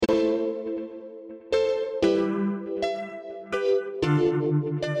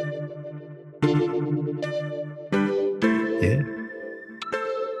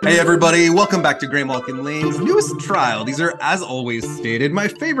Hey everybody, welcome back to Grey Malkin Lane's newest trial. These are, as always stated, my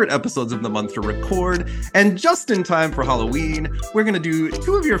favorite episodes of the month to record, and just in time for Halloween, we're going to do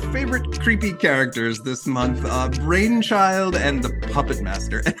two of your favorite creepy characters this month, Brainchild and the Puppet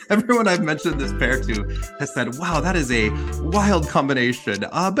Master. And everyone I've mentioned this pair to has said, wow, that is a wild combination,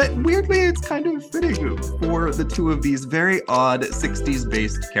 but weirdly it's kind of fitting for the two of these very odd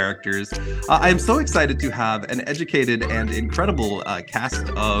 60s-based characters. I am so excited to have an educated and incredible cast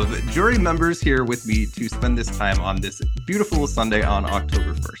of jury members here with me to spend this time on this beautiful Sunday on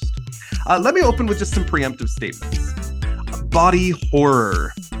October 1st. Let me open with just some preemptive statements. Body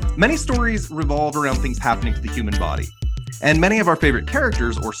horror. Many stories revolve around things happening to the human body. And many of our favorite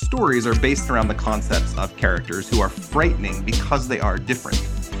characters or stories are based around the concepts of characters who are frightening because they are different.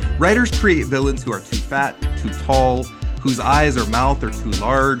 Writers create villains who are too fat, too tall, whose eyes or mouth are too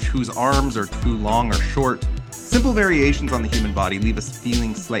large, whose arms are too long or short. Simple variations on the human body leave us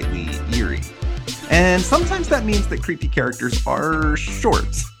feeling slightly eerie. And sometimes that means that creepy characters are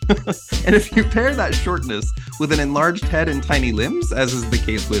short. And if you pair that shortness with an enlarged head and tiny limbs, as is the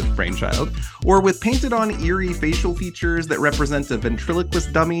case with Brainchild, or with painted on eerie facial features that represent a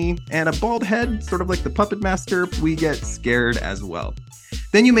ventriloquist dummy and a bald head, sort of like the Puppet Master, we get scared as well.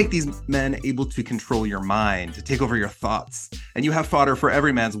 Then you make these men able to control your mind, to take over your thoughts, and you have fodder for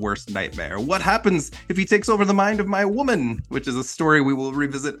every man's worst nightmare. What happens if he takes over the mind of my woman? Which is a story we will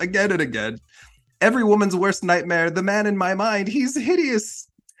revisit again and again. Every woman's worst nightmare, the man in my mind, he's hideous.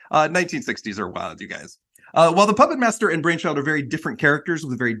 1960s are wild, you guys. While the Puppet Master and Brainchild are very different characters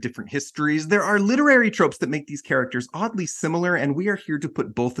with very different histories, there are literary tropes that make these characters oddly similar, and we are here to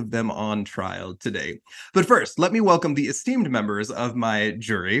put both of them on trial today. But first, let me welcome the esteemed members of my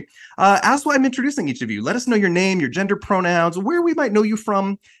jury. As I'm introducing each of you, let us know your name, your gender pronouns, where we might know you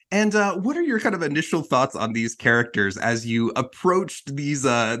from, and what are your kind of initial thoughts on these characters as you approached these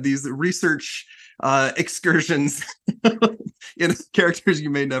research excursions in characters you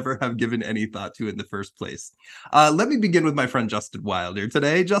may never have given any thought to in the first place. Let me begin with my friend Justin Wilder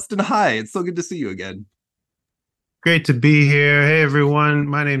today. Justin, hi. It's so good to see you again. Great to be here. Hey, everyone.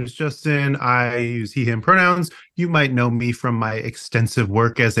 My name is Justin. I use he, him pronouns. You might know me from my extensive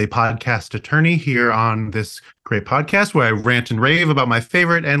work as a podcast attorney here on this great podcast where I rant and rave about my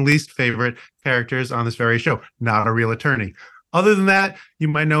favorite and least favorite characters on this very show. Not a real attorney. Other than that, you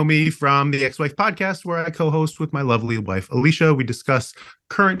might know me from the Ex-Wife podcast, where I co-host with my lovely wife, Alicia. We discuss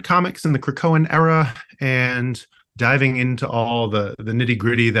current comics in the Krakoan era and diving into all the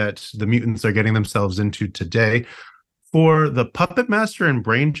nitty-gritty that the mutants are getting themselves into today. For the Puppet Master and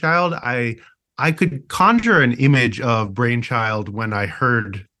Brainchild, I could conjure an image of Brainchild when I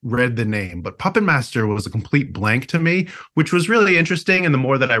read the name, but Puppet Master was a complete blank to me, which was really interesting. And the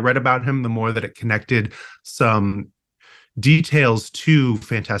more that I read about him, the more that it connected some details to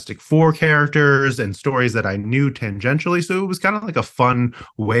Fantastic Four characters and stories that I knew tangentially. So it was kind of like a fun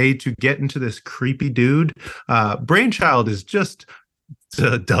way to get into this creepy dude. Brainchild is just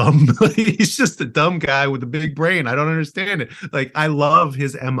dumb. He's just a dumb guy with a big brain. I don't understand it. Like, I love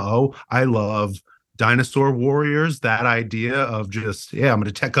his MO. I love dinosaur warriors. That idea of just, I'm going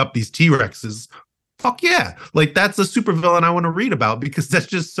to tech up these T-Rexes. Fuck yeah. Like, that's a supervillain I want to read about because that's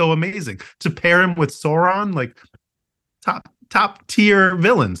just so amazing. To pair him with Sauron, like, top tier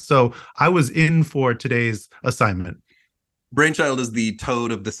villains. So I was in for today's assignment. Brainchild is the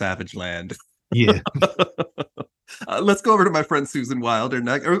toad of the savage land. Yeah. Let's go over to my friend Susan Wilder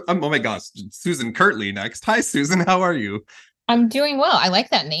next. Oh my gosh, Susan Kirtley next. Hi, Susan. How are you? I'm doing well. I like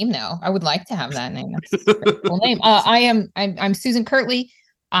that name, though. I would like to have that name. That's a pretty cool name. I'm Susan Kirtley.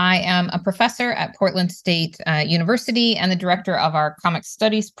 I am a professor at Portland State University and the director of our comic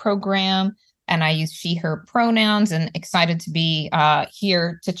studies program. And I use she, her pronouns, and excited to be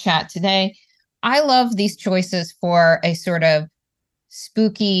here to chat today. I love these choices for a sort of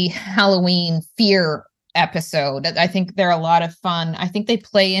spooky Halloween fear episode. I think they're a lot of fun. I think they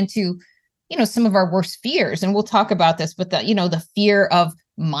play into, some of our worst fears. And we'll talk about this, but the fear of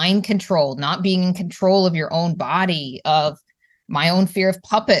mind control, not being in control of your own body, of my own fear of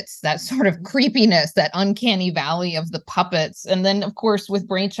puppets, that sort of creepiness, that uncanny valley of the puppets. And then, of course, with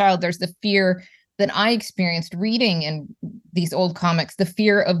Brainchild, there's the fear that I experienced reading in these old comics, the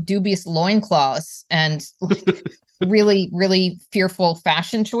fear of dubious loincloths and really, really fearful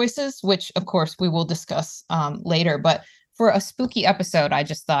fashion choices, which, of course, we will discuss later. But for a spooky episode, I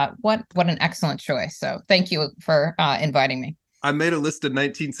just thought, what an excellent choice. So thank you for inviting me. I made a list of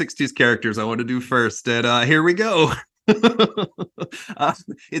 1960s characters I want to do first, and here we go.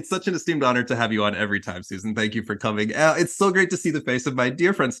 It's such an esteemed honor to have you on every time, Susan. Thank you for coming. It's so great to see the face of my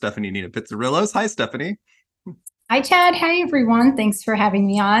dear friend Stephanie Nina Pitsirilos. Hi, Stephanie. Hi, Chad. Hi, everyone. Thanks for having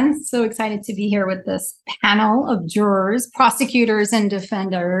me on. So excited to be here with this panel of jurors, prosecutors, and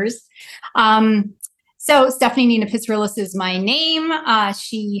defenders. So Stephanie Nina Pitsirilos is my name.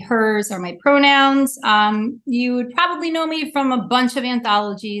 She, hers are my pronouns. You would probably know me from a bunch of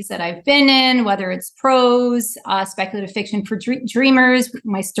anthologies that I've been in, whether it's prose, speculative fiction for dreamers,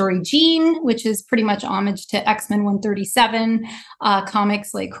 my story Jean, which is pretty much homage to X-Men 137,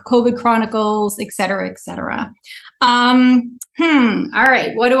 comics like COVID Chronicles, et cetera, et cetera. All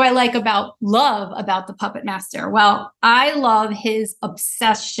right. What do I love about the Puppet Master? Well, I love his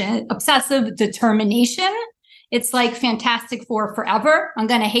obsessive determination. It's like Fantastic Four forever. I'm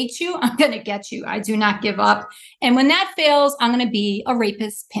going to hate you. I'm going to get you. I do not give up. And when that fails, I'm going to be a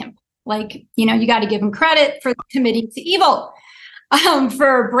rapist pimp. Like, you got to give him credit for committing to evil.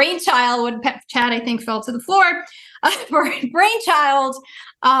 For Brainchild, what Chad, I think, fell to the floor. For Brainchild,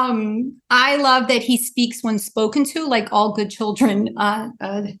 I love that he speaks when spoken to, like all good children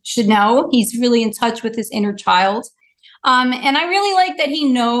should know. He's really in touch with his inner child. And I really like that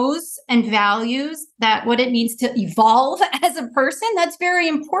he knows and values that what it means to evolve as a person. That's very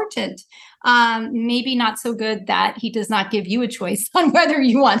important. Maybe not so good that he does not give you a choice on whether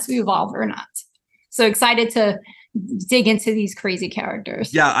you want to evolve or not. So excited to dig into these crazy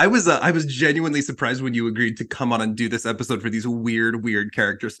characters. Yeah, I was genuinely surprised when you agreed to come on and do this episode for these weird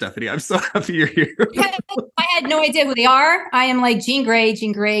characters, Stephanie. I'm so happy you're here. I had no idea who they are. I am like Jean Grey.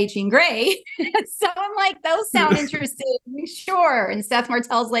 So I'm like, those sound interesting. Sure. And Seth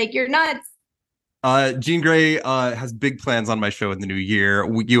Martell's like, you're nuts. Jean Grey has big plans on my show in the new year.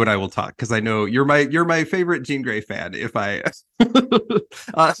 You and I will talk because I know you're my favorite Jean Grey fan.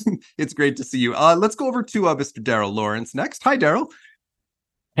 It's great to see you. Let's go over to Mr. Daryl Lawrence next. Hi, Daryl.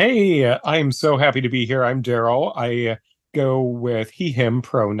 Hey, I'm so happy to be here. I'm Daryl. I go with he/him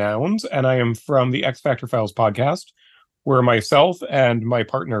pronouns, and I am from the X Factor Files podcast, where myself and my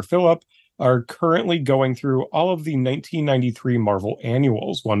partner Philip are currently going through all of the 1993 Marvel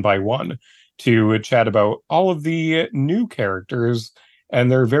annuals one by one, to chat about all of the new characters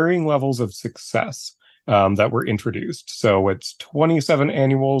and their varying levels of success that were introduced. So it's 27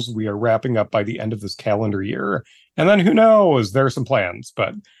 annuals. We are wrapping up by the end of this calendar year. And then who knows? There are some plans,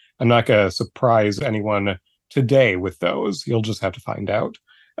 but I'm not going to surprise anyone today with those. You'll just have to find out.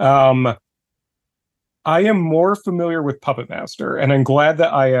 I am more familiar with Puppet Master, and I'm glad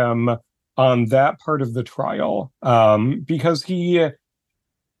that I am on that part of the trial because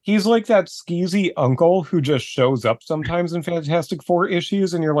he's like that skeezy uncle who just shows up sometimes in Fantastic Four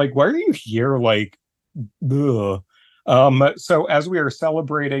issues, and you're like, why are you here? Like, ugh. So as we are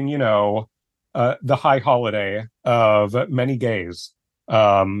celebrating, the high holiday of many gays,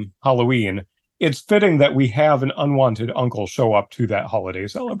 Halloween, it's fitting that we have an unwanted uncle show up to that holiday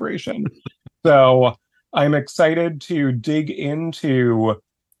celebration. So I'm excited to dig into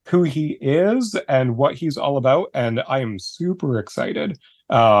who he is and what he's all about, and I am super excited.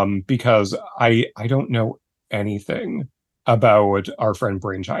 Because I don't know anything about our friend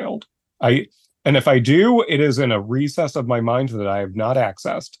Brainchild. And if I do, it is in a recess of my mind that I have not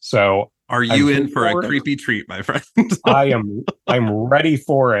accessed. So are you in for a creepy treat, my friend? I'm ready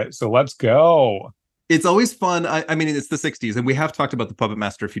for it. So let's go. It's always fun. I mean, it's the 60s, and we have talked about the Puppet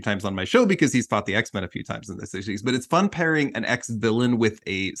Master a few times on my show because he's fought the X-Men a few times in the 60s. But it's fun pairing an ex-villain with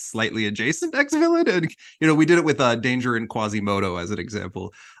a slightly adjacent ex-villain. And, we did it with Danger and Quasimodo as an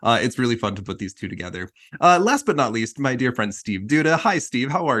example. It's really fun to put these two together. Last but not least, my dear friend Steve Duda. Hi,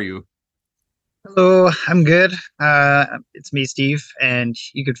 Steve. How are you? Hello, I'm good. It's me, Steve, and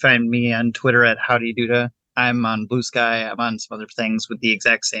you could find me on Twitter at Howdy Duda. I'm on Blue Sky. I'm on some other things with the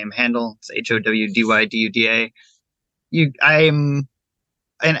exact same handle. It's HOWDYDUDA. I'm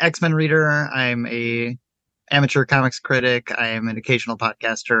an X-Men reader. I'm a amateur comics critic. I am an occasional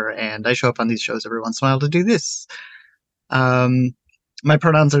podcaster, and I show up on these shows every once in a while to do this. My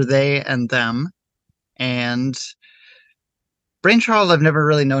pronouns are they and them, and Brainchild I've never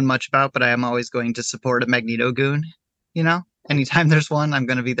really known much about, but I am always going to support a Magneto goon. Anytime there's one, I'm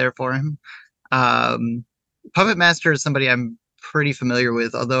going to be there for him. Puppet Master is somebody I'm pretty familiar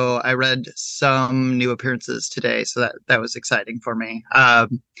with, although I read some new appearances today, so that was exciting for me.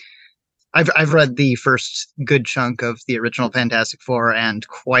 I've read the first good chunk of the original Fantastic Four and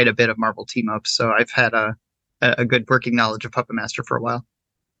quite a bit of Marvel team-ups, so I've had a good working knowledge of Puppet Master for a while.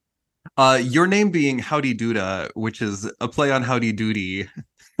 Your name being Howdy Duda, which is a play on Howdy Doody.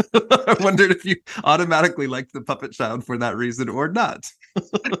 I wondered if you automatically liked the Puppet Child for that reason or not.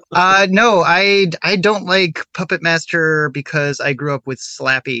 No, I don't like Puppet Master because I grew up with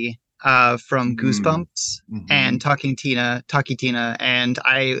Slappy from Goosebumps and Talkie Tina, and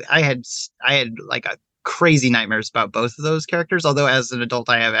I had like a crazy nightmares about both of those characters. Although as an adult,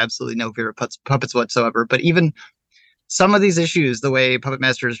 I have absolutely no fear of puppets whatsoever. But even some of these issues, the way Puppet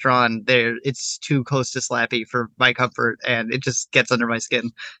Master is drawn, it's too close to Slappy for my comfort, and it just gets under my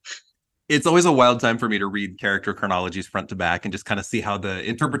skin. It's always a wild time for me to read character chronologies front to back and just kind of see how the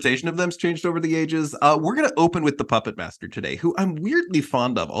interpretation of them's changed over the ages. We're going to open with the Puppet Master today, who I'm weirdly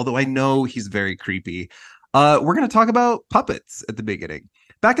fond of, although I know he's very creepy. We're going to talk about puppets at the beginning.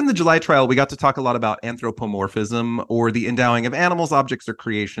 Back in the July trial, we got to talk a lot about anthropomorphism, or the endowing of animals, objects, or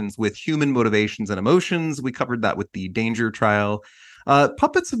creations with human motivations and emotions. We covered that with the Danger trial.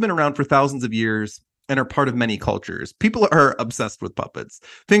 Puppets have been around for thousands of years and are part of many cultures. People are obsessed with puppets.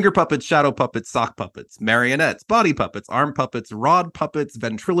 Finger puppets, shadow puppets, sock puppets, marionettes, body puppets, arm puppets, rod puppets,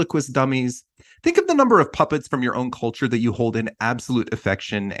 ventriloquist dummies. Think of the number of puppets from your own culture that you hold in absolute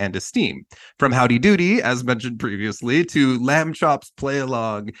affection and esteem. From Howdy Doody, as mentioned previously, to Lamb Chop's Play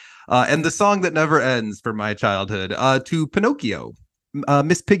Along, and The Song That Never Ends from my childhood, to Pinocchio,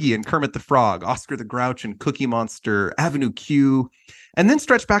 Miss Piggy and Kermit the Frog, Oscar the Grouch and Cookie Monster, Avenue Q, and then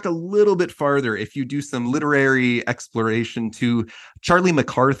stretch back a little bit farther if you do some literary exploration to Charlie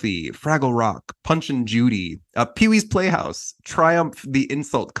McCarthy, Fraggle Rock, Punch and Judy, Pee-wee's Playhouse, Triumph the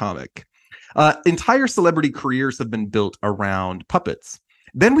Insult Comic. Entire celebrity careers have been built around puppets.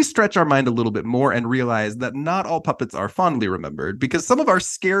 Then we stretch our mind a little bit more and realize that not all puppets are fondly remembered, because some of our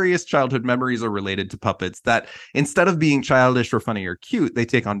scariest childhood memories are related to puppets that, instead of being childish or funny or cute, they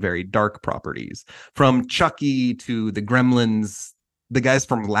take on very dark properties. From Chucky to the Gremlins, the guys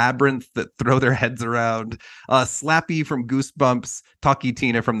from Labyrinth that throw their heads around, Slappy from Goosebumps, Talkie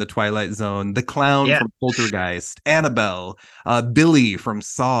Tina from The Twilight Zone, the clown from Poltergeist, Annabelle, Billy from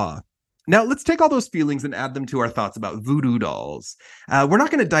Saw. Now, let's take all those feelings and add them to our thoughts about voodoo dolls. We're not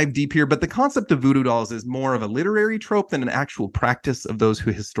going to dive deep here, but the concept of voodoo dolls is more of a literary trope than an actual practice of those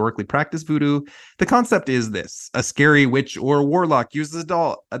who historically practice voodoo. The concept is this: a scary witch or warlock uses a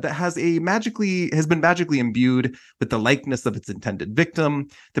doll that has been magically imbued with the likeness of its intended victim.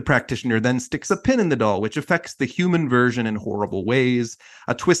 The practitioner then sticks a pin in the doll, which affects the human version in horrible ways.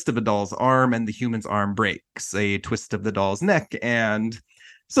 A twist of a doll's arm and the human's arm breaks. A twist of the doll's neck and...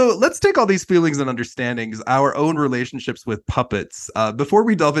 So let's take all these feelings and understandings, our own relationships with puppets. Before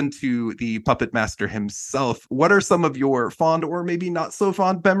we delve into the Puppet Master himself, what are some of your fond or maybe not so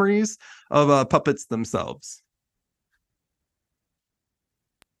fond memories of puppets themselves?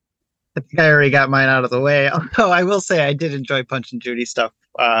 I think I already got mine out of the way. Although I will say I did enjoy Punch and Judy stuff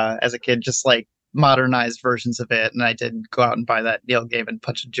as a kid, just like modernized versions of it. And I did go out and buy that Neil Gaiman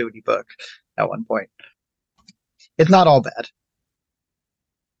Punch and Judy book at one point. It's not all bad.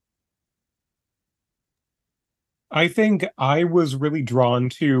 I think I was really drawn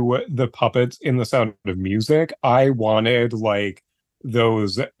to the puppets in The Sound of Music. I wanted like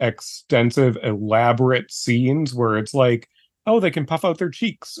those extensive, elaborate scenes where it's like, oh, they can puff out their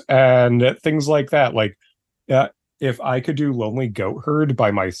cheeks and things like that. Like, if I could do Lonely Goat Herd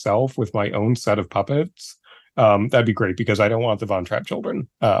by myself with my own set of puppets, that'd be great, because I don't want the Von Trapp children.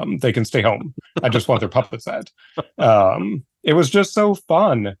 They can stay home. I just want their puppet set. It was just so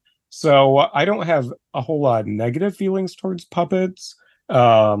fun. So I don't have a whole lot of negative feelings towards puppets,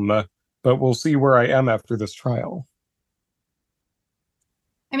 but we'll see where I am after this trial.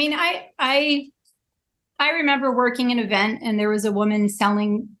 I mean, I remember working an event and there was a woman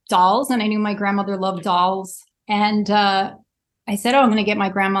selling dolls, and I knew my grandmother loved dolls. And I said, oh, I'm going to get my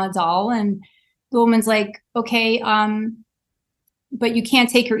grandma a doll. And the woman's like, okay, but you can't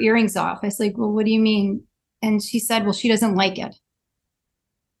take her earrings off. I was like, well, what do you mean? And she said, well, she doesn't like it.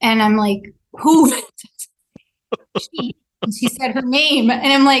 And I'm like, who? She said her name.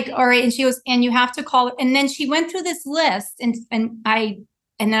 And I'm like, all right. And she goes, and you have to call it. And then she went through this list, and then I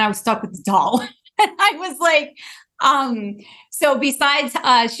was stuck with the doll. And I was like, so besides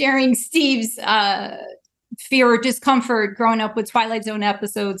sharing Steve's fear or discomfort growing up with Twilight Zone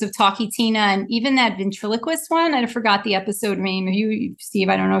episodes of Talkie Tina, and even that ventriloquist one, I forgot the episode name. You, Steve,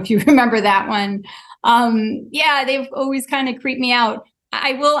 I don't know if you remember that one. Yeah, they've always kind of creeped me out.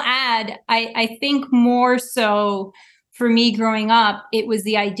 I will add, I think more so for me growing up, it was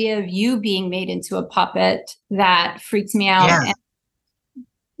the idea of you being made into a puppet that freaked me out. Yeah. And,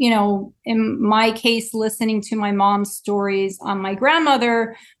 you know, in my case, listening to my mom's stories on my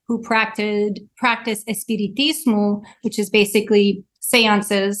grandmother, who practiced espiritismo, which is basically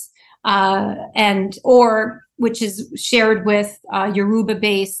seances, which is shared with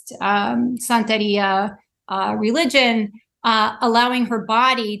Yoruba-based Santeria religion. Allowing her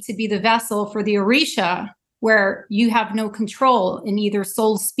body to be the vessel for the Orisha where you have no control and either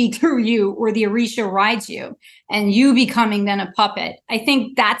souls speak through you or the Orisha rides you and you becoming then a puppet. I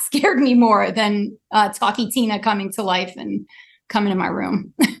think that scared me more than Talkie Tina coming to life and coming to my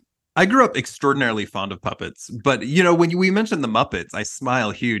room. I grew up extraordinarily fond of puppets, but when we mention the Muppets, I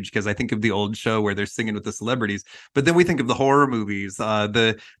smile huge because I think of the old show where they're singing with the celebrities. But then we think of the horror movies,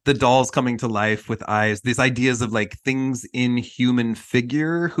 the dolls coming to life with eyes, these ideas of like things in human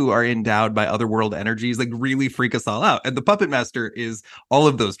figure who are endowed by otherworld energies, like really freak us all out. And the Puppet Master is all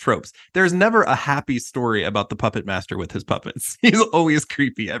of those tropes. There's never a happy story about the Puppet Master with his puppets. He's always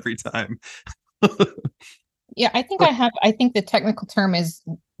creepy every time. Yeah, I think the technical term is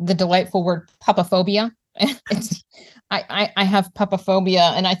the delightful word puppophobia. I have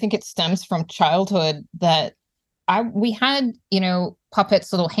puppophobia, and I think it stems from childhood that we had,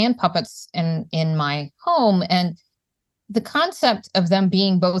 puppets, little hand puppets in my home, and the concept of them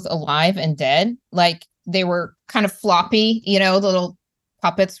being both alive and dead, like they were kind of floppy, the little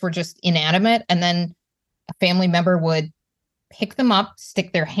puppets were just inanimate, and then a family member would pick them up,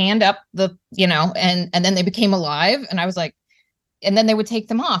 stick their hand up and then they became alive. And I was like, and then they would take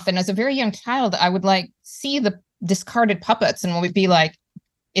them off. And as a very young child, I would like see the discarded puppets and would be like,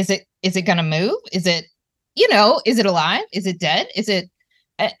 is it going to move? Is it, is it alive? Is it dead? Is it,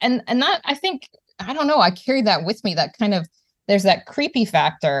 and that, I think, I don't know, I carry that with me, that kind of, there's that creepy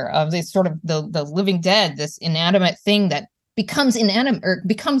factor of this sort of the living dead, this inanimate thing that becomes inanimate or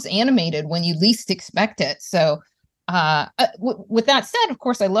becomes animated when you least expect it. So, with that said, of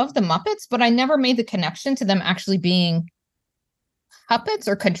course, I love the Muppets, but I never made the connection to them actually being puppets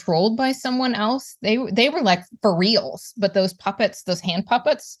or controlled by someone else. They were like for reals, but those puppets, those hand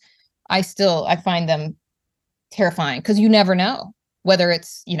puppets, I find them terrifying because you never know whether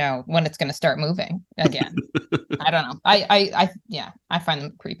it's, when it's going to start moving again. I don't know. I find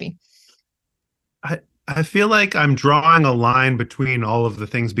them creepy. I feel like I'm drawing a line between all of the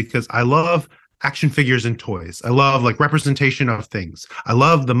things because I love action figures and toys. I love like representation of things. I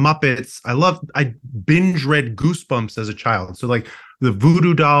love the Muppets. I binge read Goosebumps as a child. So like the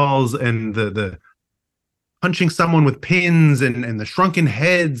voodoo dolls and the punching someone with pins and the shrunken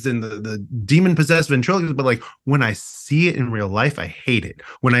heads and the demon possessed ventriloquist. But like when I see it in real life, I hate it.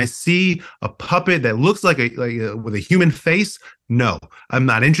 When I see a puppet that looks like with a human face, no, I'm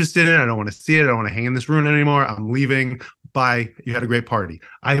not interested in it. I don't want to see it. I don't want to hang in this room anymore. I'm leaving. Bye. You had a great party.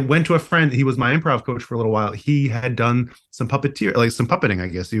 I went to a friend. He was my improv coach for a little while. He had done some puppeting, I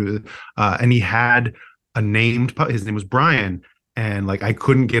guess. He was, and he had a named puppet. His name was Brian. And like, I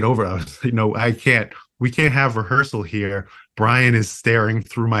couldn't get over it. I was like, we can't have rehearsal here. Brian is staring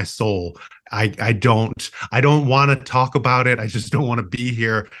through my soul. I don't want to talk about it. I just don't want to be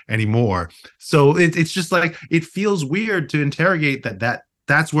here anymore. So it's just like, it feels weird to interrogate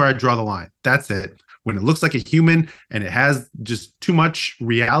that's where I draw the line. That's it. When it looks like a human and it has just too much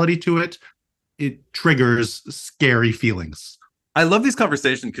reality to it, it triggers scary feelings. I love these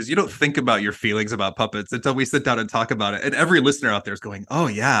conversations because you don't think about your feelings about puppets until we sit down and talk about it. And every listener out there is going, oh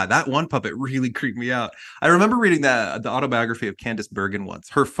yeah, that one puppet really creeped me out. I remember reading the autobiography of Candice Bergen once.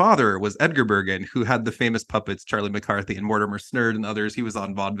 Her father was Edgar Bergen, who had the famous puppets, Charlie McCarthy and Mortimer Snerd and others. He was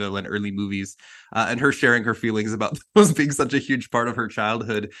on vaudeville and early movies. And her sharing her feelings about those being such a huge part of her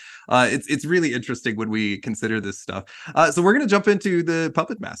childhood. It's really interesting when we consider this stuff. So we're going to jump into the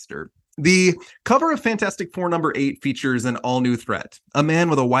Puppet Master. The cover of Fantastic Four #8 features an all-new threat, a man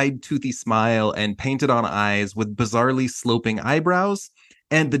with a wide, toothy smile and painted-on eyes with bizarrely sloping eyebrows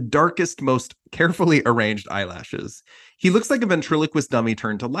and the darkest, most carefully arranged eyelashes. He looks like a ventriloquist dummy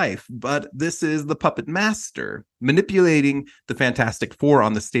turned to life, but this is the Puppet Master, manipulating the Fantastic Four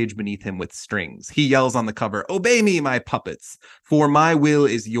on the stage beneath him with strings. He yells on the cover, "Obey me, my puppets, for my will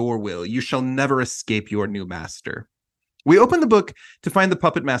is your will. You shall never escape your new master." We open the book to find the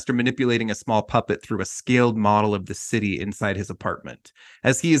Puppet Master manipulating a small puppet through a scaled model of the city inside his apartment,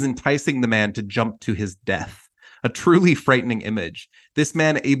 as he is enticing the man to jump to his death. A truly frightening image, this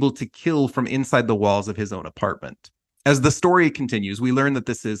man able to kill from inside the walls of his own apartment. As the story continues, we learn that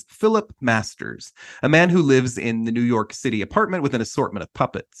this is Philip Masters, a man who lives in the New York City apartment with an assortment of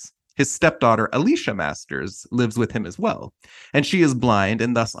puppets. His stepdaughter, Alicia Masters, lives with him as well, and she is blind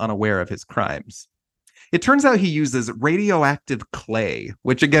and thus unaware of his crimes. It turns out he uses radioactive clay,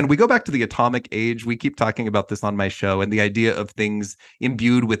 which again, we go back to the atomic age. We keep talking about this on my show and the idea of things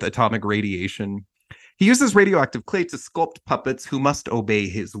imbued with atomic radiation. He uses radioactive clay to sculpt puppets who must obey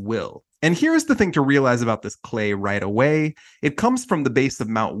his will. And here's the thing to realize about this clay right away. It comes from the base of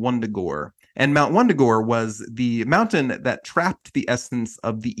Mount Wundagore, And Mount Wundagore was the mountain that trapped the essence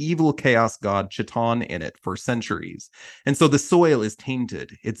of the evil chaos god Chiton in it for centuries. And so the soil is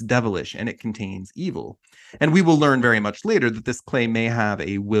tainted, it's devilish, and it contains evil. And we will learn very much later that this clay may have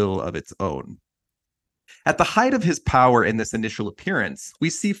a will of its own. At the height of his power in this initial appearance,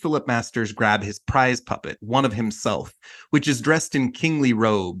 we see Philip Masters grab his prize puppet, one of himself, which is dressed in kingly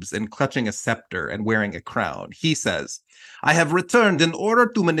robes and clutching a scepter and wearing a crown. He says, "I have returned in order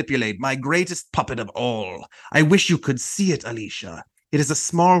to manipulate my greatest puppet of all. I wish you could see it, Alicia. It is a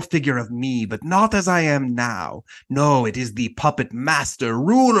small figure of me, but not as I am now. No, it is the puppet master,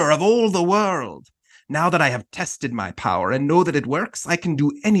 ruler of all the world. Now that I have tested my power and know that it works, I can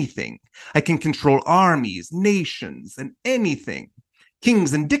do anything. I can control armies, nations, and anything.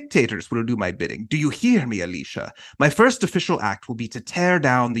 Kings and dictators will do my bidding. Do you hear me, Alicia? My first official act will be to tear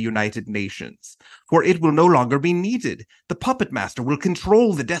down the United Nations, for it will no longer be needed. The puppet master will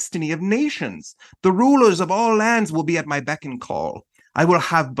control the destiny of nations. The rulers of all lands will be at my beck and call. I will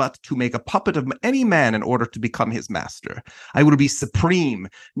have but to make a puppet of any man in order to become his master. I will be supreme.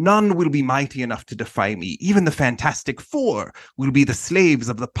 None will be mighty enough to defy me. Even the Fantastic Four will be the slaves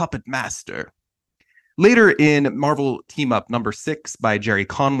of the puppet master." Later in Marvel Team Up number 6 by Jerry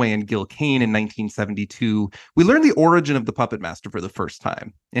Conway and Gil Kane in 1972, we learn the origin of the puppet master for the first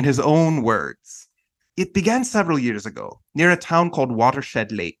time. In his own words, "It began several years ago, near a town called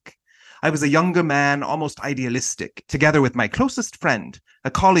Watershed Lake. I was a younger man, almost idealistic, together with my closest friend, a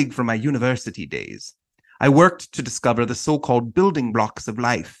colleague from my university days. I worked to discover the so-called building blocks of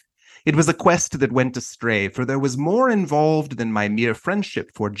life. It was a quest that went astray, for there was more involved than my mere friendship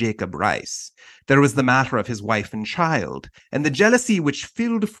for Jacob Rice. There was the matter of his wife and child, and the jealousy which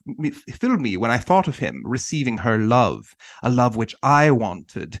filled me when I thought of him receiving her love, a love which I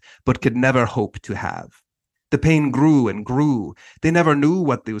wanted, but could never hope to have. The pain grew and grew. They never knew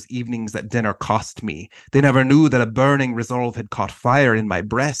what those evenings at dinner cost me. They never knew that a burning resolve had caught fire in my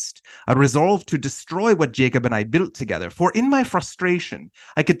breast, a resolve to destroy what Jacob and I built together, for in my frustration,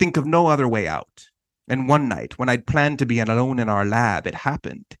 I could think of no other way out. And one night, when I'd planned to be alone in our lab, it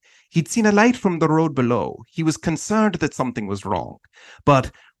happened. He'd seen a light from the road below. He was concerned that something was wrong.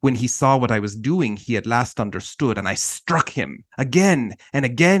 But when he saw what I was doing, he at last understood, and I struck him again and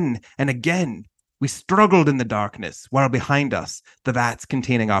again and again. We struggled in the darkness, while behind us, the vats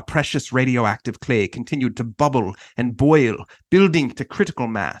containing our precious radioactive clay continued to bubble and boil, building to critical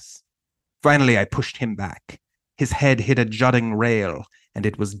mass. Finally, I pushed him back. His head hit a jutting rail, and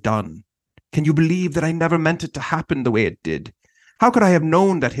it was done. Can you believe that I never meant it to happen the way it did? How could I have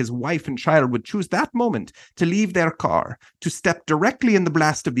known that his wife and child would choose that moment to leave their car, to step directly in the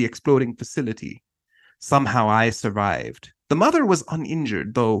blast of the exploding facility? Somehow I survived. The mother was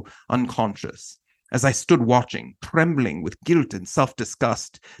uninjured, though unconscious. As I stood watching, trembling with guilt and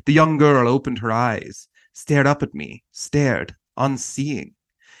self-disgust, the young girl opened her eyes, stared up at me, stared, unseeing.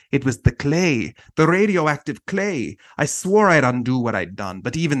 It was the clay, the radioactive clay. I swore I'd undo what I'd done,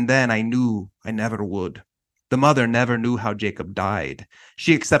 but even then I knew I never would. The mother never knew how Jacob died.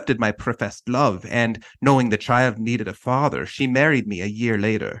 She accepted my professed love, and, knowing the child needed a father, she married me a year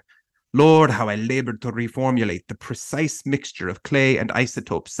later. Lord, how I labored to reformulate the precise mixture of clay and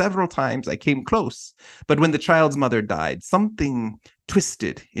isotope. Several times I came close, but when the child's mother died, something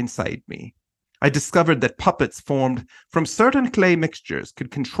twisted inside me. I discovered that puppets formed from certain clay mixtures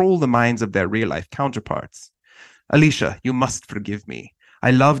could control the minds of their real-life counterparts. Alicia, you must forgive me.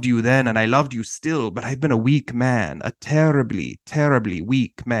 I loved you then, and I loved you still, but I've been a weak man, a terribly, terribly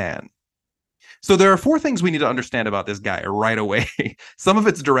weak man. So there are 4 things we need to understand about this guy right away. Some of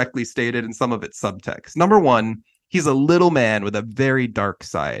it's directly stated and some of it's subtext. Number 1, he's a little man with a very dark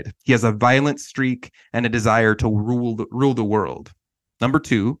side. He has a violent streak and a desire to rule the world. Number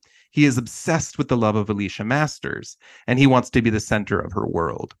 2, he is obsessed with the love of Alicia Masters, and he wants to be the center of her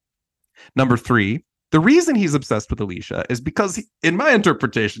world. Number 3, the reason he's obsessed with Alicia is because, in my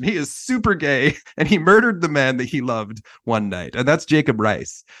interpretation, he is super gay and he murdered the man that he loved one night. And that's Jacob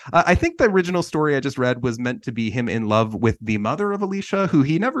Rice. I think the original story I just read was meant to be him in love with the mother of Alicia, who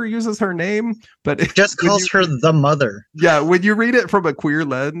he never uses her name, but just calls her the mother. Yeah, when you read it from a queer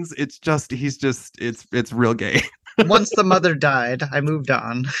lens, it's real gay. Once the mother died, I moved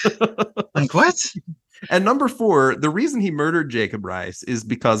on. Like, what? And number 4, the reason he murdered Jacob Rice is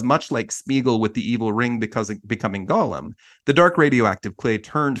because, much like Smeagol with the evil ring becoming Gollum, the dark radioactive clay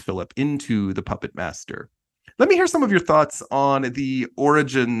turned Philip into the puppet master. Let me hear some of your thoughts on the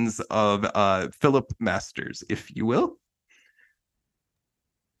origins of Philip Masters, if you will.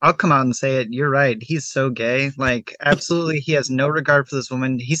 I'll come out and say it. You're right. He's so gay. Like, absolutely, he has no regard for this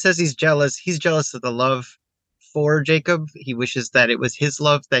woman. He says he's jealous. He's jealous of the love for Jacob. He wishes that it was his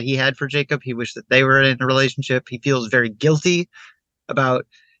love that he had for Jacob. He wished that they were in a relationship. He feels very guilty about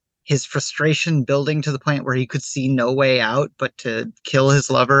his frustration building to the point where he could see no way out but to kill his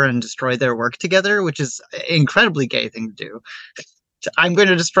lover and destroy their work together, which is an incredibly gay thing to do. I'm going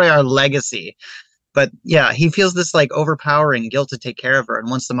to destroy our legacy. But yeah, he feels this like overpowering guilt to take care of her. And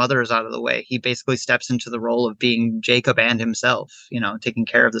once the mother is out of the way, he basically steps into the role of being Jacob and himself, taking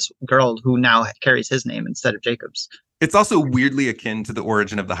care of this girl who now carries his name instead of Jacob's. It's also weirdly akin to the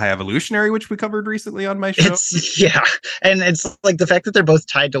origin of the High Evolutionary, which we covered recently on my show. Yeah. And it's like the fact that they're both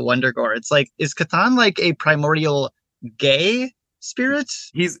tied to Wondergore. It's like, is Catan like a primordial gay spirit?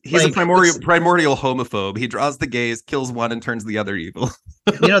 He's like, a primordial homophobe. He draws the gays, kills one, and turns the other evil.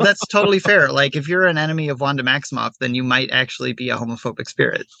 That's totally fair. Like, if you're an enemy of Wanda Maximoff, then you might actually be a homophobic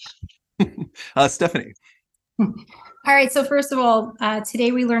spirit. Stephanie. All right. So first of all,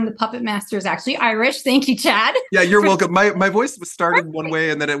 today we learned the Puppet Master is actually Irish. Thank you, Chad. Yeah, you're welcome. My voice started one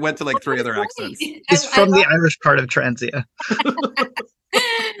way and then it went to like 3 other accents. It's from the Irish part of Transia.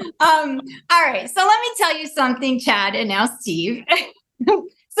 All right. So let me tell you something, Chad, and now Steve.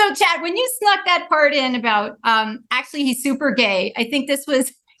 So Chad, when you snuck that part in about actually he's super gay, I think this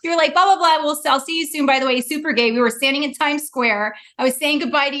was, you were like, blah, blah, blah. I'll see you soon. By the way, he's super gay. We were standing in Times Square. I was saying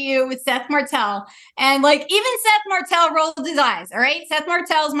goodbye to you with Seth Martell. And like, even Seth Martell rolled his eyes. All right. Seth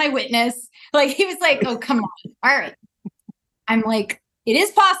Martell's my witness. Like, he was like, oh, come on. All right. I'm like, it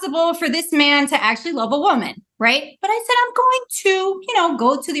is possible for this man to actually love a woman. Right. But I said, I'm going to,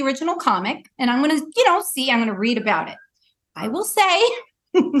 go to the original comic and I'm going to, I'm going to read about it. I will say,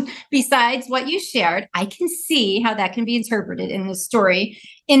 besides what you shared, I can see how that can be interpreted in this story.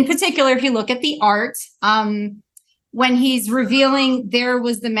 In particular, if you look at the art, when he's revealing there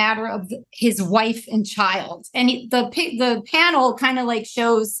was the matter of his wife and child, and the panel kind of like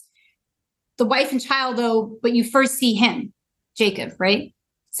shows the wife and child, though, but you first see him, Jacob, right?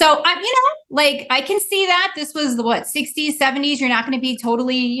 So I can see that this was the 60s, 70s. You're not going to be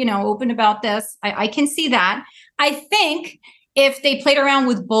totally, open about this. I can see that. I think if they played around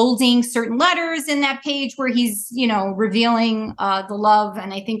with bolding certain letters in that page where he's, revealing the love,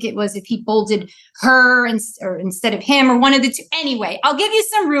 and I think it was if he bolded her or instead of him or one of the two. Anyway, I'll give you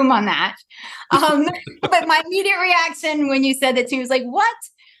some room on that. But my immediate reaction when you said that to me was like, what?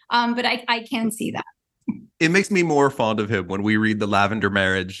 But I can see that. It makes me more fond of him when we read the Lavender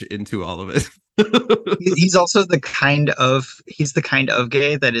Marriage into all of it. He's also the kind of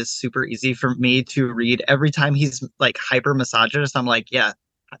gay that is super easy for me to read. Every time he's like hyper misogynist, I'm like, yeah,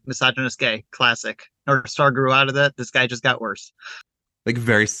 misogynist gay, classic. Or Star grew out of that. This guy just got worse. Like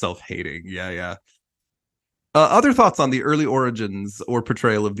very self-hating. Yeah. Other thoughts on the early origins or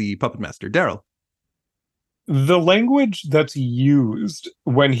portrayal of the Puppet Master, Daryl? The language that's used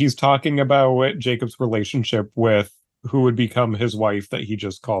when he's talking about Jacob's relationship with who would become his wife that he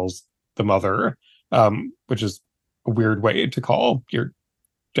just calls the mother, which is a weird way to call your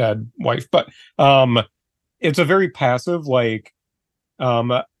dead wife, but it's a very passive, like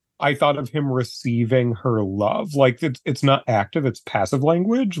I thought of him receiving her love. Like it's not active, it's passive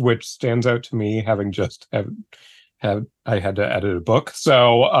language, which stands out to me having just I had to edit a book.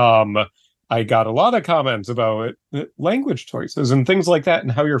 So I got a lot of comments about language choices and things like that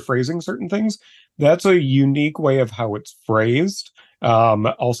and how you're phrasing certain things. That's a unique way of how it's phrased.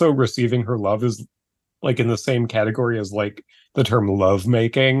 Also, receiving her love is like in the same category as like the term love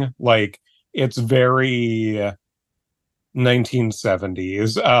making. Like it's very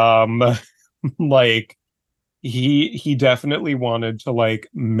 1970s. Like he definitely wanted to like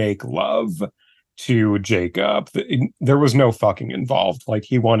make love to Jacob. There was no fucking involved. Like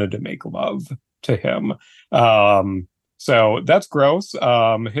he wanted to make love to him. So that's gross.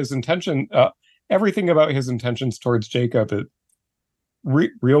 His intention, everything about his intentions towards Jacob is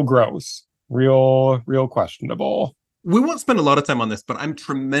real gross, real questionable. We won't spend a lot of time on this, but I'm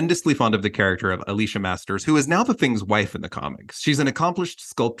tremendously fond of the character of Alicia Masters, who is now the Thing's wife in the comics. She's an accomplished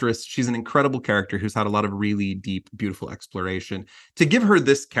sculptress. She's an incredible character who's had a lot of really deep, beautiful exploration. To give her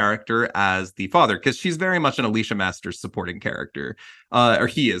this character as the father, because she's very much an Alicia Masters supporting character, or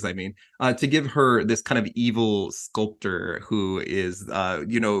he is, I mean, to give her this kind of evil sculptor who is,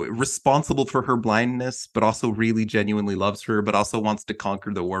 responsible for her blindness, but also really genuinely loves her, but also wants to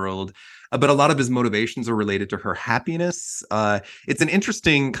conquer the world. But a lot of his motivations are related to her happiness. It's an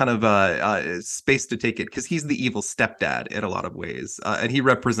interesting kind of space to take it because he's the evil stepdad in a lot of ways. And he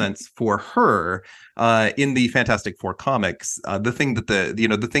represents for her in the Fantastic Four comics, the thing that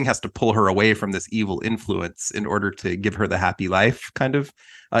the Thing has to pull her away from this evil influence in order to give her the happy life kind of.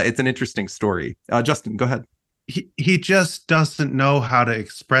 It's an interesting story. Justin, go ahead. he just doesn't know how to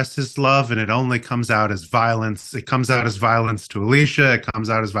express his love, and it only comes out as violence. It comes out as violence to Alicia. It comes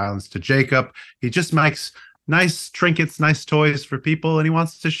out as violence to Jacob. He just makes nice trinkets, nice toys for people, and he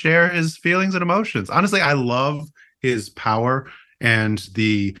wants to share his feelings and emotions. Honestly, I love his power and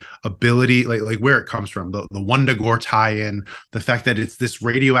the ability, like where it comes from, the Wundagore tie-in, the fact that it's this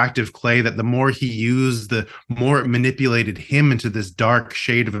radioactive clay that the more he used, the more it manipulated him into this dark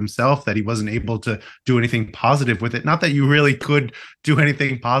shade of himself, that he wasn't able to do anything positive with it. Not that you really could do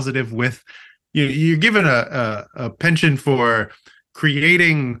anything positive with, you're given a penchant for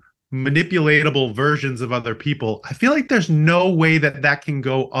creating manipulatable versions of other people. I feel like there's no way that can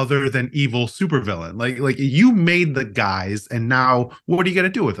go other than evil supervillain. Like you made the guys, and now what are you going to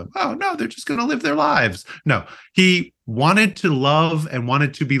do with them? Oh no, they're just going to live their lives. No, he wanted to love and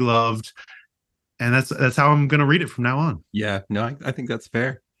wanted to be loved, and that's how I'm going to read it from now on. Yeah, no, I think that's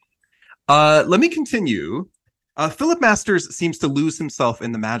fair. Let me continue. Philip Masters seems to lose himself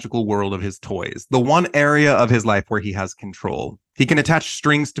in the magical world of his toys, the one area of his life where he has control. He can attach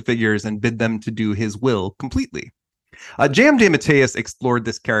strings to figures and bid them to do his will completely. J.M. DeMatteis explored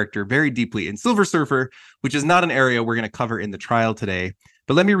this character very deeply in Silver Surfer, which is not an area we're going to cover in the trial today.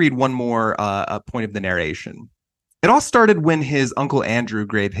 But let me read one more point of the narration. It all started when his uncle Andrew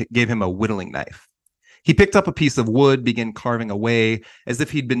gave him a whittling knife. He picked up a piece of wood, began carving away as if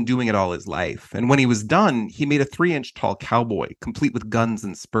he'd been doing it all his life. And when he was done, he made a 3-inch tall cowboy, complete with guns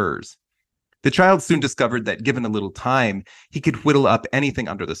and spurs. The child soon discovered that given a little time, he could whittle up anything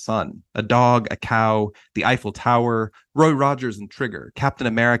under the sun. A dog, a cow, the Eiffel Tower, Roy Rogers and Trigger, Captain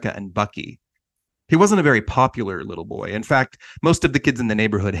America and Bucky. He wasn't a very popular little boy. In fact, most of the kids in the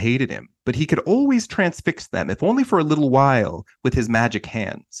neighborhood hated him, but he could always transfix them, if only for a little while, with his magic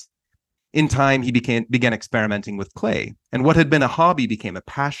hands. In time, he began experimenting with clay, and what had been a hobby became a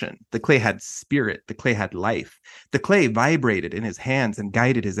passion. The clay had spirit. The clay had life. The clay vibrated in his hands and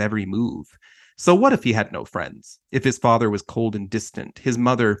guided his every move. So what if he had no friends? If his father was cold and distant, his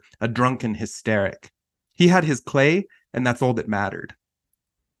mother a drunken hysteric? He had his clay, and that's all that mattered.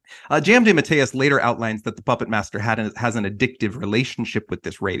 J.M. DeMatteis later outlines that the Puppet Master has an addictive relationship with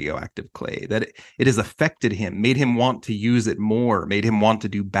this radioactive clay, that it has affected him, made him want to use it more, made him want to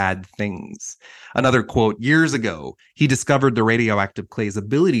do bad things. Another quote, years ago, he discovered the radioactive clay's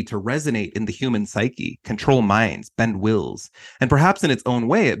ability to resonate in the human psyche, control minds, bend wills, and perhaps in its own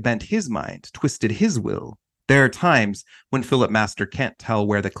way, it bent his mind, twisted his will. There are times when Philip Master can't tell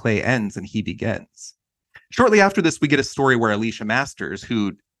where the clay ends and he begins. Shortly after this, we get a story where Alicia Masters,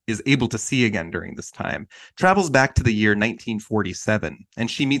 who is able to see again during this time, travels back to the year 1947, and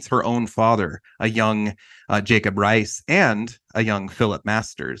she meets her own father, a young Jacob Rice, and a young Philip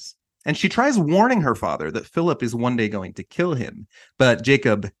Masters. And she tries warning her father that Philip is one day going to kill him, but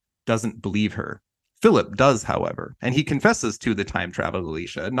Jacob doesn't believe her. Philip does, however, and he confesses to the time travel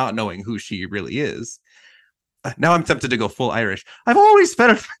Alicia, not knowing who she really is. Now I'm tempted to go full Irish. I've always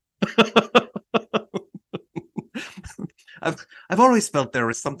felt... I've always felt there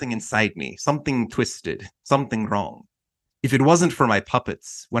was something inside me, something twisted, something wrong. If it wasn't for my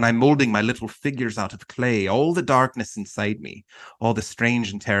puppets, when I'm molding my little figures out of clay, all the darkness inside me, all the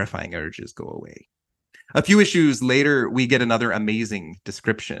strange and terrifying urges go away. A few issues later, we get another amazing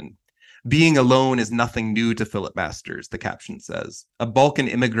description. Being alone is nothing new to Philip Masters, the caption says. A Balkan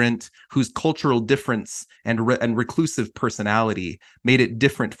immigrant whose cultural difference and reclusive personality made it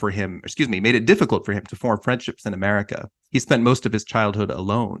difficult for him to form friendships in America. He spent most of his childhood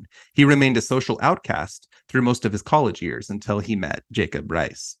alone. He remained a social outcast through most of his college years until he met Jacob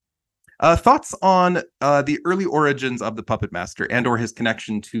Rice. Thoughts on the early origins of the Puppet Master and or his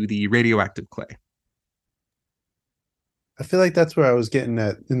connection to the radioactive clay? I feel like that's where I was getting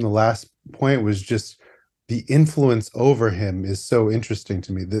at in the last point, was just the influence over him is so interesting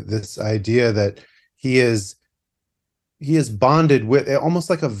to me. This idea that he is bonded with, almost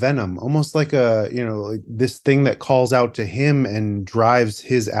like a venom, almost like like this thing that calls out to him and drives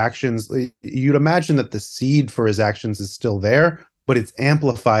his actions. You'd imagine that the seed for his actions is still there, but it's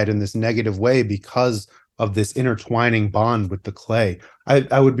amplified in this negative way because of this intertwining bond with the clay.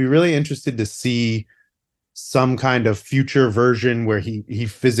 I would be really interested to see some kind of future version where he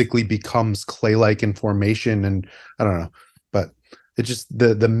physically becomes clay-like in formation, and I don't know, but it just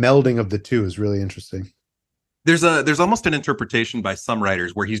the melding of the two is really interesting. There's almost an interpretation by some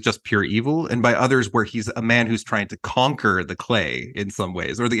writers where he's just pure evil, and by others where he's a man who's trying to conquer the clay in some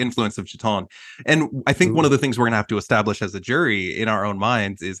ways, or the influence of Chthon. And I think one of the things we're going to have to establish as a jury in our own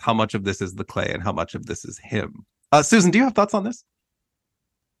minds is how much of this is the clay and how much of this is him. Susan, do you have thoughts on this?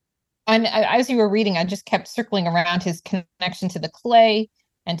 And as you were reading, I just kept circling around his connection to the clay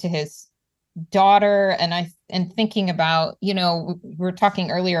and to his daughter, and thinking about, we were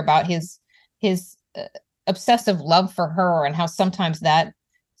talking earlier about his obsessive love for her, and how sometimes that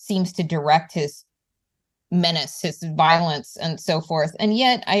seems to direct his menace, his violence, and so forth. And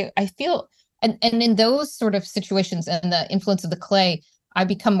yet I feel, and in those sort of situations and the influence of the clay, I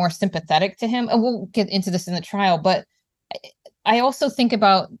become more sympathetic to him. And we'll get into this in the trial, but I also think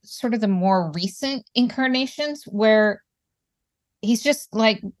about sort of the more recent incarnations where he's just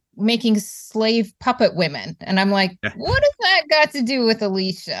like making slave puppet women. And I'm like, what has that got to do with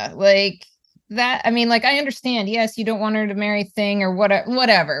Alicia? Like that, I mean, like, I understand, yes, you don't want her to marry Thing or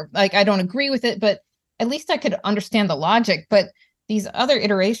whatever. Like, I don't agree with it, but at least I could understand the logic. But these other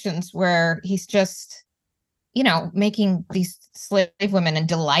iterations where he's just, making these slave women and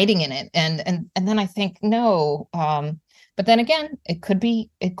delighting in it. And then I think, no. But then again, it could be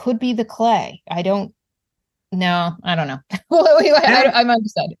the clay. I don't know. I'm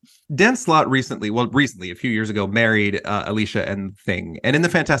undecided. Dan Slott recently, a few years ago, married Alicia and Thing. And in the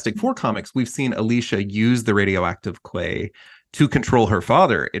Fantastic Four comics, we've seen Alicia use the radioactive clay to control her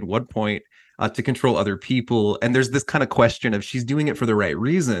father at one point, to control other people. And there's this kind of question of, she's doing it for the right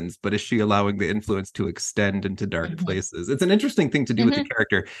reasons, but is she allowing the influence to extend into dark places? It's an interesting thing to do with the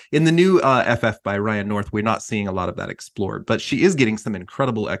character. In the new FF by Ryan North, we're not seeing a lot of that explored, but she is getting some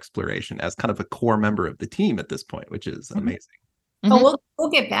incredible exploration as kind of a core member of the team at this point, which is amazing. Oh,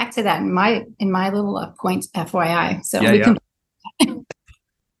 we'll get back to that in my little points, FYI. So we can.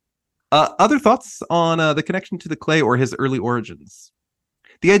 Other thoughts on the connection to the clay or his early origins?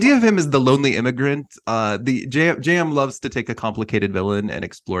 The idea of him as the lonely immigrant, the JM loves to take a complicated villain and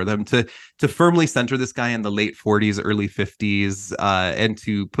explore them, to firmly center this guy in the late 40s, early 50s, and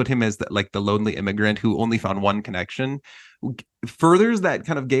to put him as the lonely immigrant who only found one connection, furthers that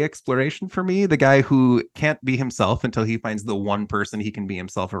kind of gay exploration for me. The guy who can't be himself until he finds the one person he can be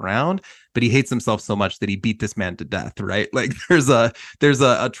himself around, but he hates himself so much that he beat this man to death, right? Like there's a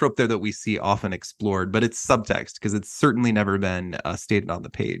trope there that we see often explored, but it's subtext because it's certainly never been stated on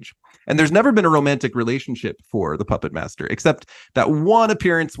the page. And there's never been a romantic relationship for the Puppet Master, except that one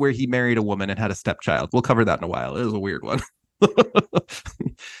appearance where he married a woman and had a stepchild. We'll cover that in a while. It was a weird one.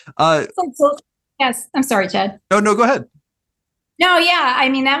 Yes, I'm sorry, Chad. No, go ahead. No, yeah, I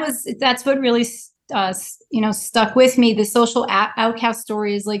mean, that's what really stuck with me. The social outcast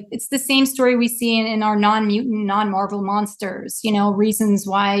story is like, it's the same story we see in our non-mutant, non-Marvel monsters. Reasons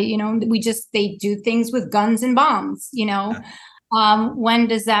why they do things with guns and bombs. When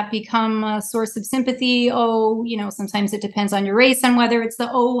does that become a source of sympathy? Sometimes it depends on your race, on whether it's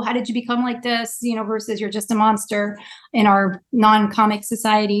how did you become like this? Versus you're just a monster in our non-comic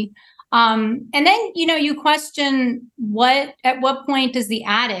society. And then, you question at what point does the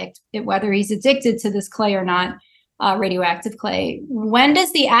addict, whether he's addicted to this clay or not, radioactive clay, when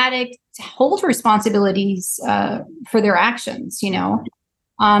does the addict hold responsibilities for their actions?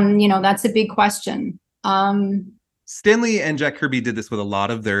 That's a big question. Stanley and Jack Kirby did this with a lot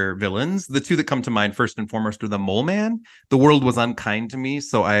of their villains. The two that come to mind first and foremost are the Mole Man. The world was unkind to me,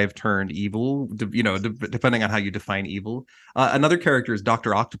 so I've turned evil, depending on how you define evil. Another character is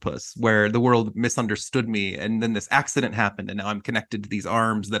Dr. Octopus, where the world misunderstood me, and then this accident happened, and now I'm connected to these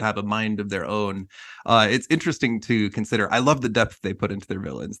arms that have a mind of their own. It's interesting to consider. I love the depth they put into their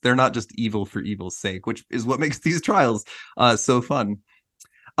villains. They're not just evil for evil's sake, which is what makes these trials so fun.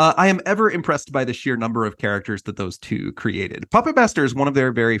 I am ever impressed by the sheer number of characters that those two created. Puppet Master is one of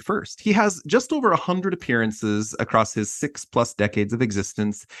their very first. He has just over 100 appearances across his 6+ decades of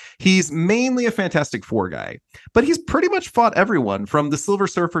existence. He's mainly a Fantastic Four guy, but he's pretty much fought everyone from the Silver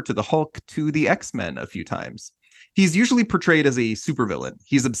Surfer to the Hulk to the X-Men a few times. He's usually portrayed as a supervillain.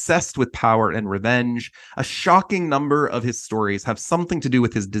 He's obsessed with power and revenge. A shocking number of his stories have something to do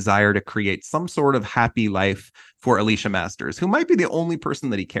with his desire to create some sort of happy life for Alicia Masters, who might be the only person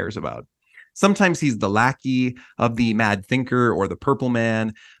that he cares about. Sometimes he's the lackey of the Mad Thinker or the Purple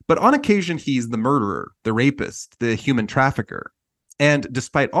Man, but on occasion he's the murderer, the rapist, the human trafficker. And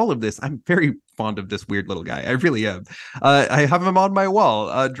despite all of this, I'm very fond of this weird little guy. I really am. I have him on my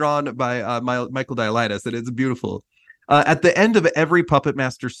wall, drawn by Michael Dialitis, and it's beautiful. At the end of every Puppet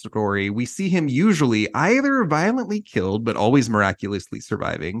Master story, we see him usually either violently killed, but always miraculously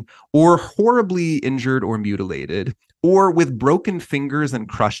surviving, or horribly injured or mutilated, or with broken fingers and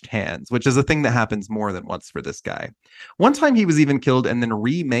crushed hands, which is a thing that happens more than once for this guy. One time he was even killed and then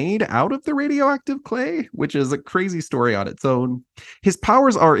remade out of the radioactive clay, which is a crazy story on its own. His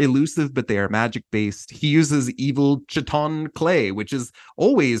powers are elusive, but they are magic-based. He uses evil chiton clay, which is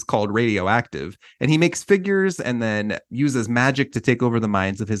always called radioactive, and he makes figures and then uses magic to take over the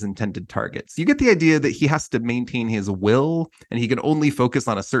minds of his intended targets. You get the idea that he has to maintain his will, and he can only focus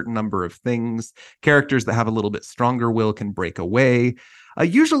on a certain number of things. Characters that have a little bit stronger will can break away.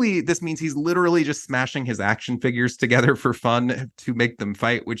 Usually this means he's literally just smashing his action figures together for fun to make them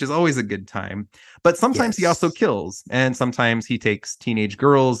fight, which is always a good time. But sometimes he also kills, and sometimes he takes teenage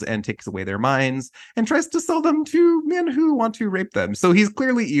girls and takes away their minds and tries to sell them to men who want to rape them. So he's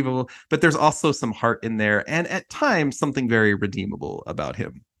clearly evil, but there's also some heart in there, and at times something very redeemable about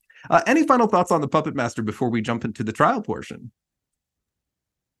him. Any final thoughts on the Puppet Master before we jump into the trial portion?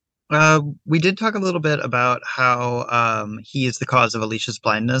 We did talk a little bit about how he is the cause of Alicia's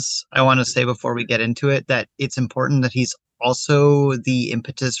blindness. I want to say before we get into it that it's important that he's also the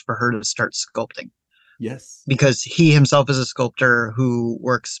impetus for her to start sculpting. Yes. Because he himself is a sculptor who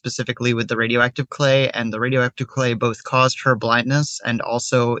works specifically with the radioactive clay, and the radioactive clay both caused her blindness and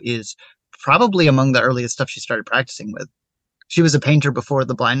also is probably among the earliest stuff she started practicing with. She was a painter before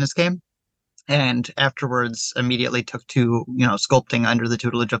the blindness came, and afterwards immediately took to, sculpting under the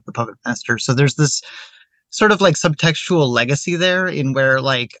tutelage of the puppet master. So there's this sort of like subtextual legacy there in where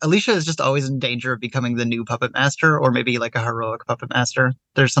like Alicia is just always in danger of becoming the new puppet master, or maybe like a heroic puppet master.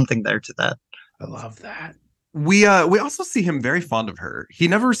 There's something there to that. I love that. We also see him very fond of her. He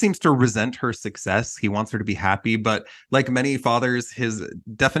never seems to resent her success. He wants her to be happy, but like many fathers, his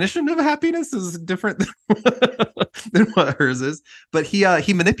definition of happiness is different than what hers is. But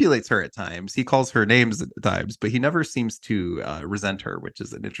he manipulates her at times. He calls her names at times, but he never seems to resent her, which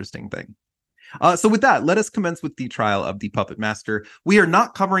is an interesting thing. So with that, let us commence with the trial of the Puppet Master. We are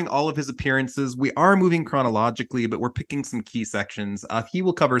not covering all of his appearances. We are moving chronologically, but we're picking some key sections. He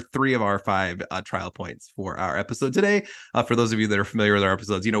will cover 3 of our 5 trial points for our episode today. For those of you that are familiar with our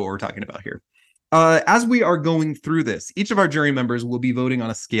episodes, you know what we're talking about here. As we are going through this, each of our jury members will be voting on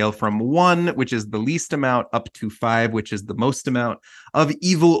a scale from 1, which is the least amount, up to 5, which is the most amount of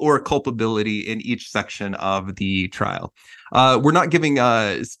evil or culpability in each section of the trial. We're not giving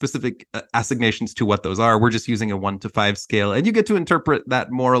specific assignations to what those are. We're just using a 1 to 5 scale, and you get to interpret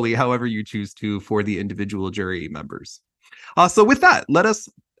that morally however you choose to for the individual jury members. So with that, let us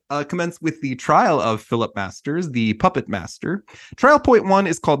commence with the trial of Philip Masters, the Puppet Master. Trial point 1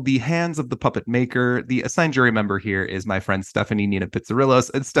 is called The Hands of the Puppet Maker. The assigned jury member here is my friend Stephanie Nina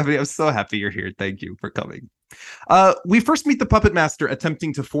Pitsirilos. And Stephanie, I'm so happy you're here. Thank you for coming. We first meet the Puppet Master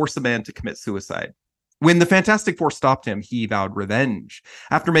attempting to force a man to commit suicide. When the Fantastic Four stopped him, he vowed revenge.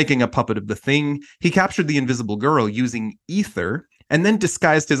 After making a puppet of the Thing, he captured the Invisible Girl using ether, and then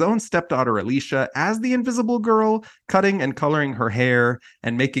disguised his own stepdaughter Alicia as the Invisible Girl, cutting and coloring her hair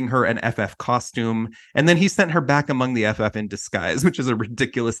and making her an FF costume. And then he sent her back among the FF in disguise, which is a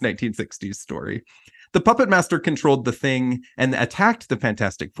ridiculous 1960s story. The Puppet Master controlled the Thing and attacked the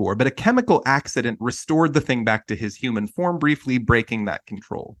Fantastic Four, but a chemical accident restored the Thing back to his human form, briefly breaking that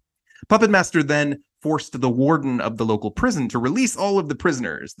control. Puppet Master then forced the warden of the local prison to release all of the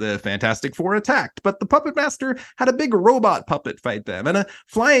prisoners. The Fantastic Four attacked, but the Puppet Master had a big robot puppet fight them and a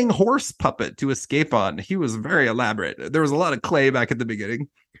flying horse puppet to escape on. He was very elaborate. There was a lot of clay back at the beginning.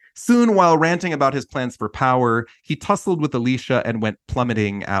 Soon, while ranting about his plans for power, he tussled with Alicia and went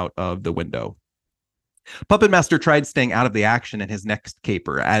plummeting out of the window. Puppet Master tried staying out of the action in his next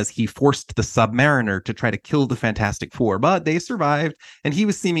caper as he forced the Submariner to try to kill the Fantastic Four, but they survived, and he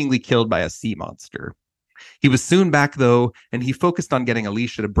was seemingly killed by a sea monster. He was soon back, though, and he focused on getting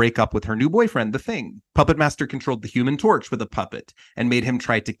Alicia to break up with her new boyfriend, the Thing. Puppet Master controlled the Human Torch with a puppet and made him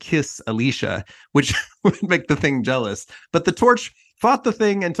try to kiss Alicia, which would make the Thing jealous. But the Torch fought the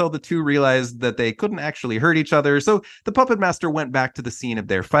Thing until the two realized that they couldn't actually hurt each other, so the Puppet Master went back to the scene of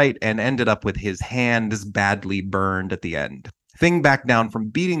their fight and ended up with his hands badly burned at the end. Thing backed down from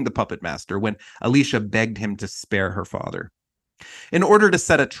beating the Puppet Master when Alicia begged him to spare her father. In order to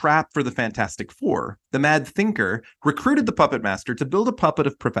set a trap for the Fantastic Four, the Mad Thinker recruited the Puppet Master to build a puppet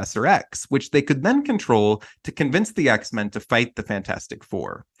of Professor X, which they could then control to convince the X-Men to fight the Fantastic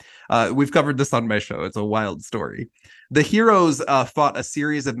Four. We've covered this on my show. It's a wild story. The heroes fought a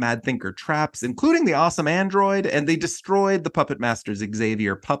series of Mad Thinker traps, including the awesome android, and they destroyed the Puppet Master's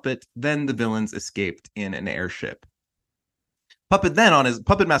Xavier puppet. Then the villains escaped in an airship.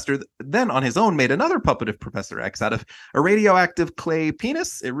 Puppet Master then on his own made another puppet of Professor X out of a radioactive clay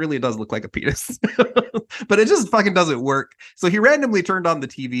penis. It really does look like a penis, but it just fucking doesn't work. So he randomly turned on the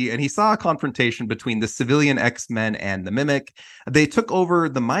TV and he saw a confrontation between the civilian X-Men and the Mimic. They took over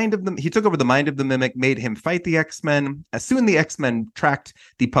the mind of them. He took over the mind of the Mimic, made him fight the X-Men. As soon the X-Men tracked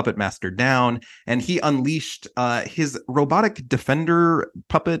the Puppet Master down, and he unleashed his robotic defender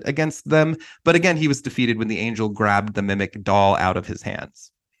puppet against them. But again, he was defeated when the Angel grabbed the Mimic doll out of his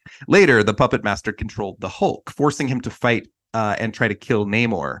hands. Later, the Puppet Master controlled the Hulk, forcing him to fight and try to kill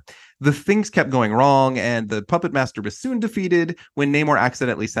Namor. The things kept going wrong, and the Puppet Master was soon defeated when Namor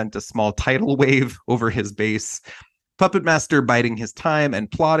accidentally sent a small tidal wave over his base. Puppet Master, biding his time and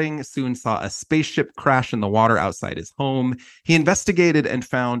plotting, soon saw a spaceship crash in the water outside his home. He investigated and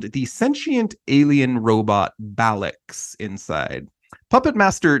found the sentient alien robot Balix inside. Puppet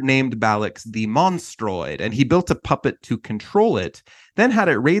Master named Balix the Monstroid, and he built a puppet to control it, then had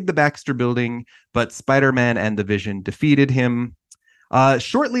it raid the Baxter building, but Spider-Man and the Vision defeated him.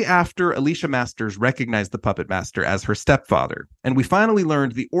 Shortly after, Alicia Masters recognized the Puppet Master as her stepfather, and we finally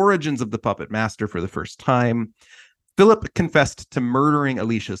learned the origins of the Puppet Master for the first time. Philip confessed to murdering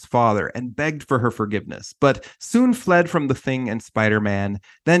Alicia's father and begged for her forgiveness, but soon fled from the Thing and Spider-Man,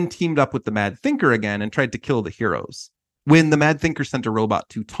 then teamed up with the Mad Thinker again and tried to kill the heroes. When the Mad Thinker sent a robot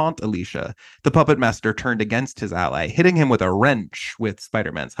to taunt Alicia, the Puppet Master turned against his ally, hitting him with a wrench with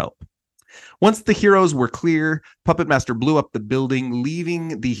Spider-Man's help. Once the heroes were clear, Puppet Master blew up the building,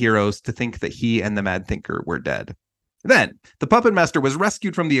 leaving the heroes to think that he and the Mad Thinker were dead. Then, the Puppet Master was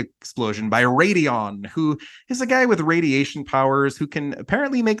rescued from the explosion by Radion, who is a guy with radiation powers who can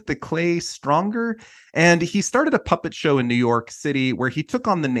apparently make the clay stronger, and he started a puppet show in New York City where he took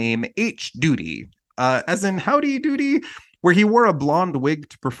on the name H. Duty, as in Howdy Doody, where he wore a blonde wig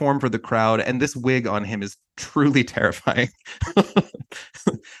to perform for the crowd, and this wig on him is truly terrifying.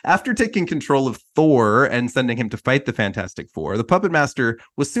 After taking control of Thor and sending him to fight the Fantastic Four, the Puppet Master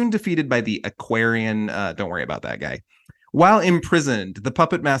was soon defeated by the Aquarian. Don't worry about that guy. While imprisoned, the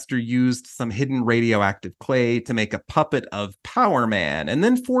Puppet Master used some hidden radioactive clay to make a puppet of Power Man, and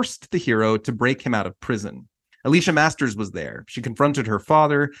then forced the hero to break him out of prison. Alicia Masters was there. She confronted her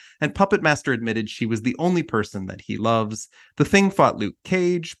father, and Puppet Master admitted she was the only person that he loves. The Thing fought Luke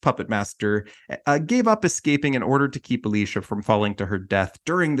Cage. Puppet Master gave up escaping in order to keep Alicia from falling to her death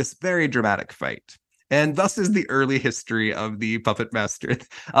during this very dramatic fight. And thus is the early history of the Puppet Master.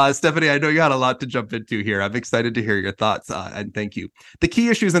 Stephanie, I know you had a lot to jump into here. I'm excited to hear your thoughts, and thank you. The key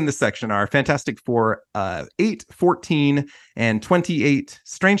issues in this section are Fantastic Four 8, 14, and 28,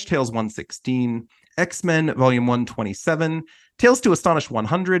 Strange Tales 116, X-Men Volume 127, Tales to Astonish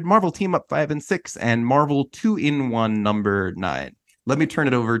 100, Marvel Team Up 5 and 6, and Marvel 2-in-1 number 9. Let me turn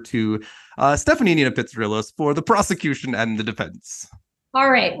it over to Stephanie Nina Pitsirilos for the prosecution and the defense.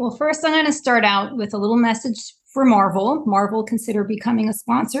 All right. Well, first I'm going to start out with a little message for Marvel. Marvel, consider becoming a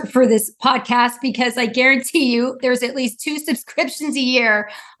sponsor for this podcast, because I guarantee you there's at least 2 subscriptions a year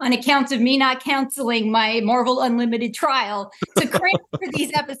on account of me not canceling my Marvel Unlimited trial to crank for these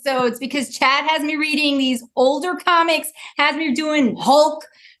episodes, because Chad has me reading these older comics, has me doing Hulk,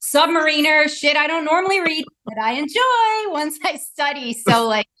 Submariner, shit I don't normally read, but I enjoy once I study. So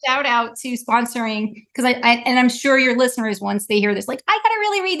like, shout out to sponsoring, because and I'm sure your listeners, once they hear this, like, I gotta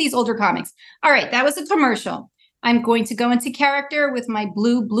really read these older comics. All right, that was a commercial. I'm going to go into character with my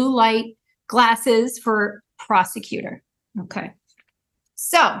blue light glasses for prosecutor. Okay.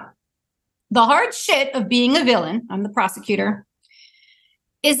 So the hard shit of being a villain, I'm the prosecutor,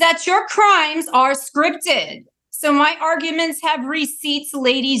 is that your crimes are scripted. So my arguments have receipts,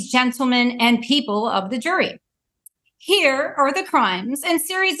 ladies, gentlemen, and people of the jury. Here are the crimes and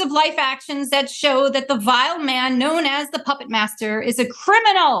series of life actions that show that the vile man known as the Puppet Master is a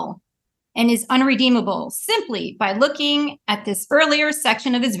criminal and is unredeemable simply by looking at this earlier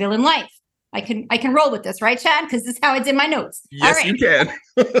section of his villain life. I can roll with this, right, Chad? Because this is how it's in my notes. Yes, all right. You can.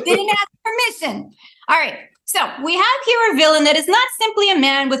 Didn't ask permission. All right. So we have here a villain that is not simply a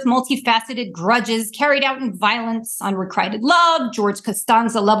man with multifaceted grudges carried out in violence, unrequited love, George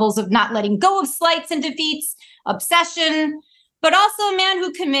Costanza levels of not letting go of slights and defeats, obsession, but also a man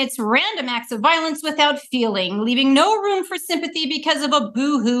who commits random acts of violence without feeling, leaving no room for sympathy because of a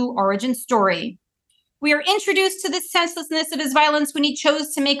boo-hoo origin story. We are introduced to the senselessness of his violence when he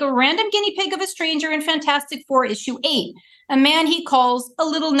chose to make a random guinea pig of a stranger in Fantastic Four issue 8, a man he calls a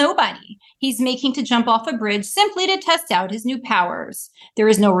little nobody. He's making to jump off a bridge simply to test out his new powers. There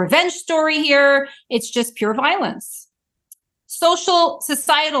is no revenge story here. It's just pure violence.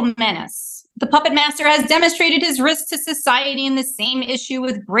 Societal menace. The Puppet Master has demonstrated his risk to society in the same issue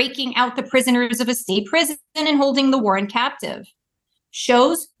with breaking out the prisoners of a state prison and holding the Warren captive.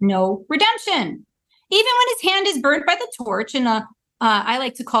 shows no redemption. Even when his hand is burned by the torch in I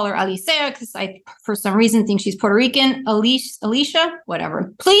like to call her Alicia because I, for some reason, think she's Puerto Rican. Alicia,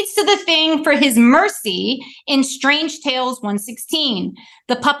 whatever, pleads to the thing for his mercy in Strange Tales 116.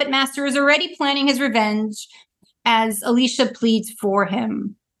 The puppet master is already planning his revenge as Alicia pleads for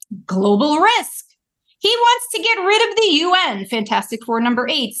him. Global risk. He wants to get rid of the UN, Fantastic Four number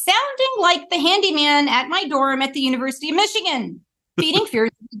 8, sounding like the handyman at my dorm at the University of Michigan. Feeding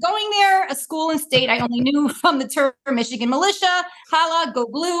fears going there, a school and state I only knew from the term Michigan militia, holla, go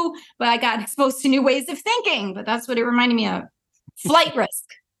blue, but I got exposed to new ways of thinking, but that's what it reminded me of. Flight risk.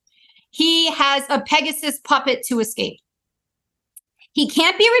 He has a Pegasus puppet to escape. He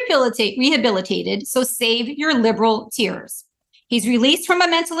can't be rehabilitated, so save your liberal tears. He's released from a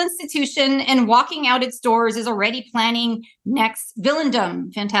mental institution and walking out its doors is already planning next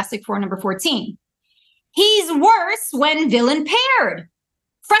villaindom, Fantastic Four number 14. He's worse when villain paired.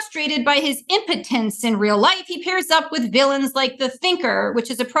 Frustrated by his impotence in real life, he pairs up with villains like the Thinker, which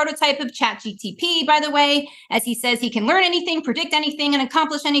is a prototype of ChatGTP, by the way. As he says, he can learn anything, predict anything, and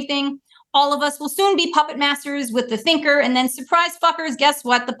accomplish anything. All of us will soon be puppet masters with the Thinker, and then surprise fuckers, guess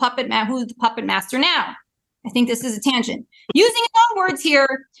what? Who's the puppet master now? I think this is a tangent. Using his own words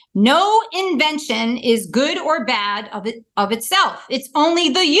here, no invention is good or bad of itself. It's only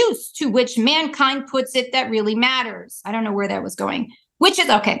the use to which mankind puts it that really matters. I don't know where that was going. Which is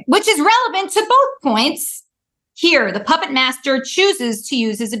relevant to both points. Here, the puppet master chooses to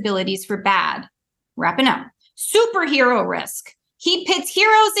use his abilities for bad. Wrapping up. Superhero risk. He pits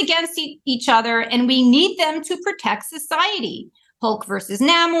heroes against each other, and we need them to protect society. Hulk versus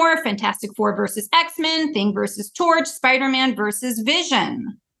Namor, Fantastic Four versus X-Men, Thing versus Torch, Spider-Man versus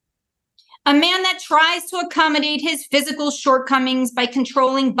Vision. A man that tries to accommodate his physical shortcomings by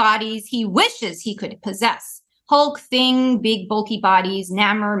controlling bodies he wishes he could possess. Hulk, Thing, big bulky bodies,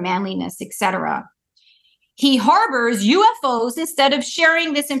 Namor, manliness, etc. He harbors UFOs instead of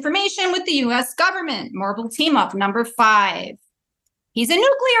sharing this information with the US government. Marvel Team Up number 5. He's a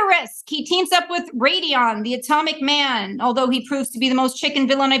nuclear risk. He teams up with Radion, the Atomic Man. Although he proves to be the most chicken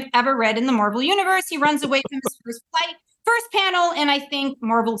villain I've ever read in the Marvel Universe, he runs away from his first panel, and I think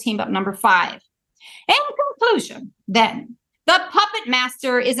Marvel Team Up number 5. In conclusion, then, the Puppet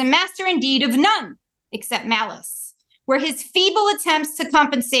Master is a master indeed of none except malice, where his feeble attempts to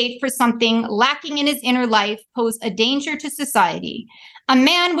compensate for something lacking in his inner life pose a danger to society. A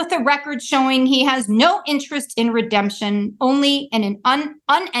man with a record showing he has no interest in redemption, only in an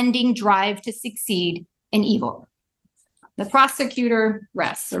unending drive to succeed in evil. The prosecutor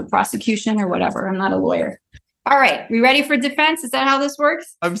rests, or prosecution, or whatever. I'm not a lawyer. All right, we ready for defense? Is that how this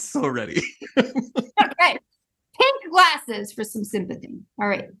works? I'm so ready. Okay. Pink glasses for some sympathy. All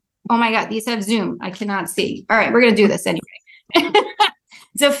right. Oh my God, these have Zoom. I cannot see. All right, we're going to do this anyway.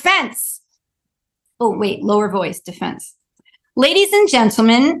 Defense. Oh, wait, lower voice, defense. Ladies and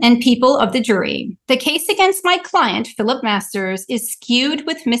gentlemen and people of the jury, the case against my client, Philip Masters, is skewed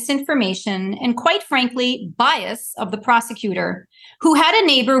with misinformation and, quite frankly, bias of the prosecutor, who had a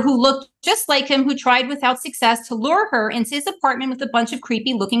neighbor who looked just like him, who tried without success to lure her into his apartment with a bunch of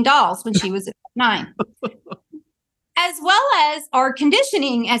creepy-looking dolls when she was 9. As well as our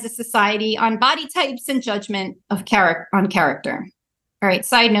conditioning as a society on body types and judgment of character. All right,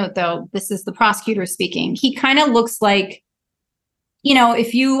 side note, though, this is the prosecutor speaking. He kind of looks like, you know,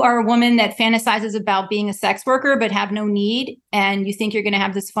 if you are a woman that fantasizes about being a sex worker but have no need and you think you're going to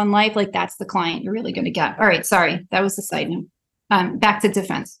have this fun life, like that's the client you're really going to get. All right, sorry, that was the side note. Back to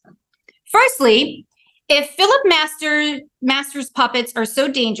defense. Firstly, if Philip Masters puppets are so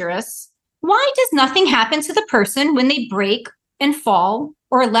dangerous, why does nothing happen to the person when they break and fall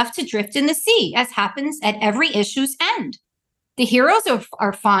or are left to drift in the sea, as happens at every issue's end? The heroes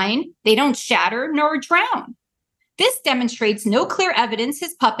are fine. They don't shatter nor drown. This demonstrates no clear evidence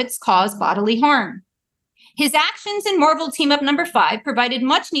his puppets cause bodily harm. His actions in Marvel Team Up number 5 provided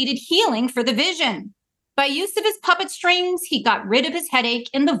much needed healing for the Vision. By use of his puppet strings, he got rid of his headache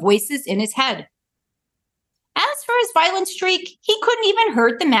and the voices in his head. As for his violent streak, he couldn't even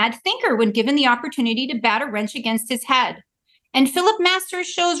hurt the Mad Thinker when given the opportunity to bat a wrench against his head. And Philip Masters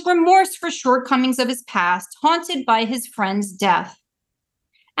shows remorse for shortcomings of his past, haunted by his friend's death.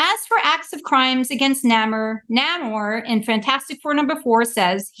 As for acts of crimes against Namor in Fantastic Four number 4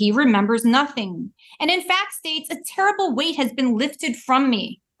 says he remembers nothing, and in fact states a terrible weight has been lifted from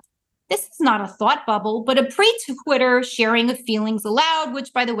me. This is not a thought bubble, but a pre-Twitter sharing of feelings aloud,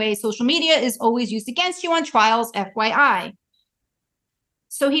 which, by the way, social media is always used against you on trials, FYI.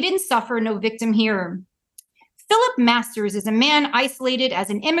 So he didn't suffer, no victim here. Philip Masters is a man isolated as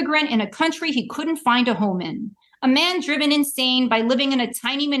an immigrant in a country he couldn't find a home in. A man driven insane by living in a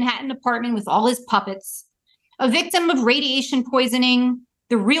tiny Manhattan apartment with all his puppets. A victim of radiation poisoning,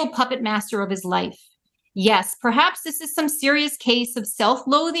 the real puppet master of his life. Yes, perhaps this is some serious case of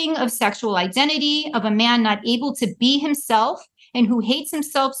self-loathing of sexual identity, of a man not able to be himself and who hates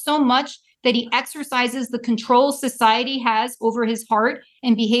himself so much that he exercises the control society has over his heart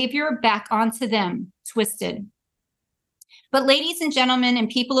and behavior back onto them, twisted. But ladies and gentlemen and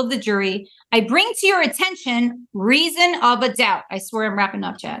people of the jury, I bring to your attention reason of a doubt. I swear I'm wrapping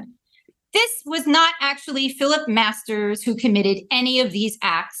up, Chad. This was not actually Philip Masters who committed any of these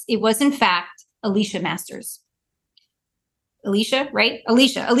acts. It was, in fact, Alicia Masters. Alicia, right?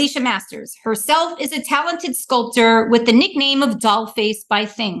 Alicia Masters. Herself is a talented sculptor with the nickname of Dollface by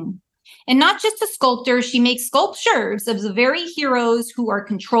Thing. And not just a sculptor, she makes sculptures of the very heroes who are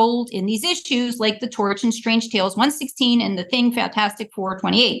controlled in these issues, like The Torch and Strange Tales 116 and The Thing Fantastic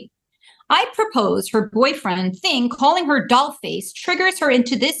 428. I propose her boyfriend, Thing, calling her Dollface, triggers her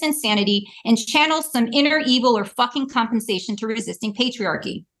into this insanity and channels some inner evil or fucking compensation to resisting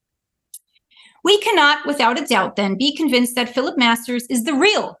patriarchy. We cannot, without a doubt, then, be convinced that Philip Masters is the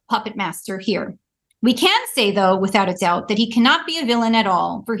real puppet master here. We can say, though, without a doubt, that he cannot be a villain at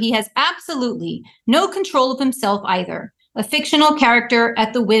all, for he has absolutely no control of himself either, a fictional character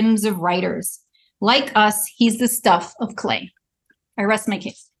at the whims of writers. Like us, he's the stuff of clay. I rest my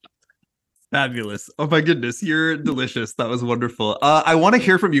case. Fabulous. Oh my goodness, you're delicious. That was wonderful. I want to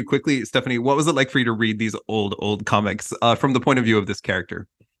hear from you quickly, Stephanie. What was it like for you to read these old comics from the point of view of this character?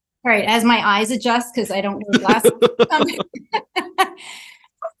 All right, as my eyes adjust, because I don't wear glasses.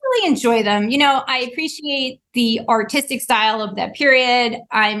 Really enjoy them. You know, I appreciate the artistic style of that period.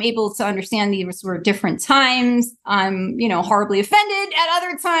 I'm able to understand these were different times. I'm, horribly offended at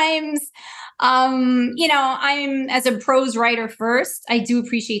other times. I'm as a prose writer first, I do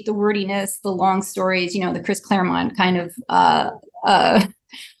appreciate the wordiness, the long stories, the Chris Claremont kind of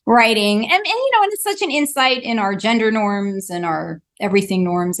writing. And it's such an insight in our gender norms and our everything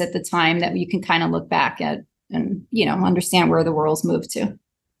norms at the time that you can kind of look back at and, understand where the world's moved to.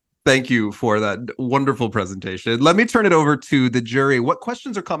 Thank you for that wonderful presentation. Let me turn it over to the jury. What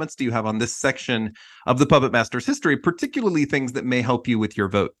questions or comments do you have on this section of the Puppet Master's history, particularly things that may help you with your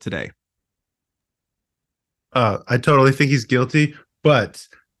vote today? I totally think he's guilty, but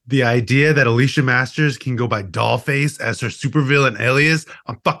the idea that Alicia Masters can go by Dollface as her supervillain alias,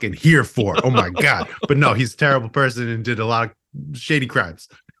 I'm fucking here for. Oh my God. But no, he's a terrible person and did a lot of shady crimes.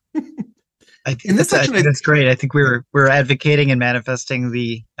 I think that's great. I think we're advocating and manifesting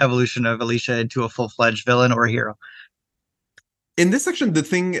the evolution of Alicia into a full-fledged villain or hero. In this section, he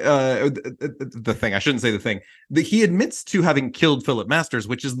admits to having killed Philip Masters,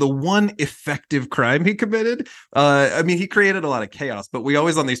 which is the one effective crime he committed. He created a lot of chaos, but we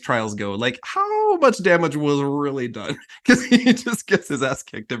always on these trials go, like, how much damage was really done? Because he just gets his ass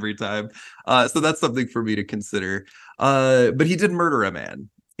kicked every time. So that's something for me to consider. But he did murder a man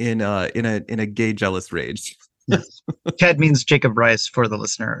in a gay jealous rage. Yes. Chad means Jacob Rice for the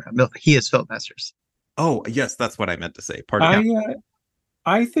listener. He is Philip Masters. Oh, yes, that's what I meant to say. Pardon.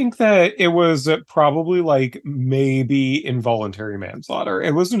 I think that it was probably maybe involuntary manslaughter.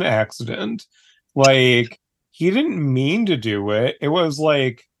 It was an accident. He didn't mean to do it. It was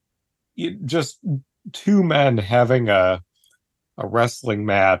just two men having a wrestling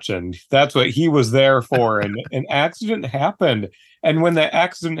match, and that's what he was there for. And an accident happened. And when that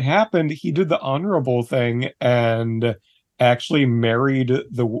accident happened, he did the honorable thing and actually married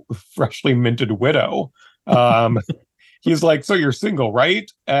the freshly minted widow. He's like, so you're single, right?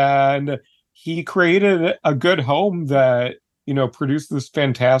 And he created a good home that, produced this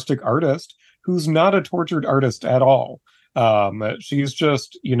fantastic artist who's not a tortured artist at all. She's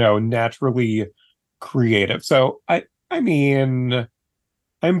just, naturally creative. So, I'm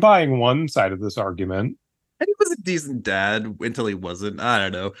buying one side of this argument. And he was a decent dad until he wasn't. I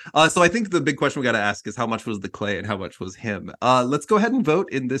don't know. So I think the big question we got to ask is how much was the clay and how much was him? Let's go ahead and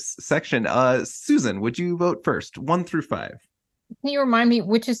vote in this section. Susan, would you vote first? 1 through 5. Can you remind me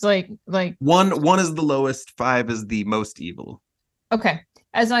which is like one is the lowest, 5 is the most evil. Okay.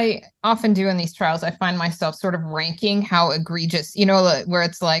 As I often do in these trials, I find myself sort of ranking how egregious, where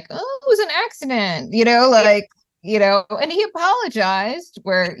it's like, oh, it was an accident, and he apologized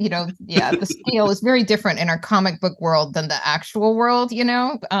where, the scale is very different in our comic book world than the actual world,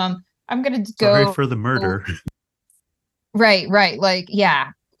 I'm going to go. Sorry for the murder. Right.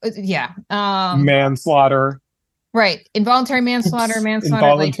 Manslaughter. Right. Involuntary manslaughter, Oops.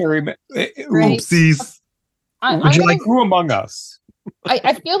 manslaughter. Oopsies. Who among us?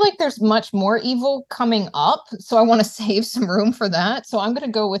 I feel like there's much more evil coming up, so I want to save some room for that. So I'm going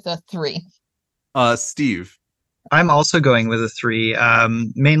to go with a 3. Steve. I'm also going with a 3,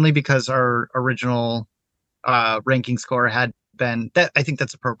 mainly because our original ranking score had been that. I think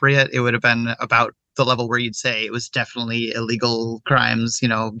that's appropriate. It would have been about the level where you'd say it was definitely illegal crimes,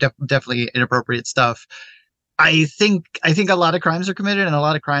 definitely inappropriate stuff. I think a lot of crimes are committed, and a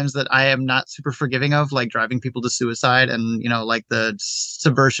lot of crimes that I am not super forgiving of, like driving people to suicide and like the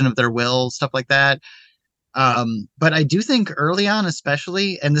subversion of their will, stuff like that. But I do think early on,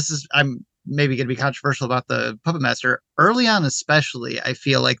 especially, and I'm maybe going to be controversial about the Puppet Master. Early on, especially, I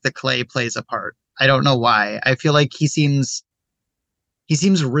feel like the clay plays a part. I don't know why. I feel like he seems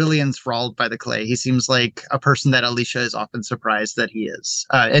really enthralled by the clay. He seems like a person that Alicia is often surprised that he is.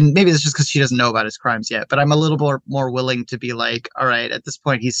 And maybe it's just because she doesn't know about his crimes yet. But I'm a little more willing to be like, all right, at this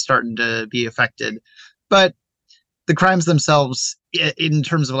point, he's starting to be affected. But the crimes themselves, in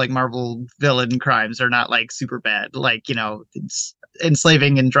terms of like Marvel villain crimes, are not like super bad. Like, it's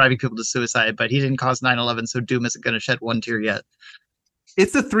enslaving and driving people to suicide. But he didn't cause 9/11, so Doom isn't going to shed one tear yet.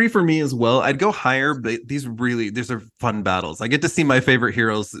 It's a 3 for me as well. I'd go higher, but these are fun battles. I get to see my favorite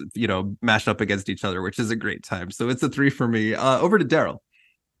heroes, mash up against each other, which is a great time. So it's a 3 for me. Over to Daryl.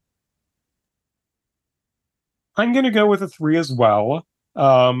 I'm going to go with a 3 as well.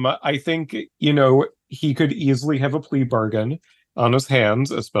 I think, he could easily have a plea bargain on his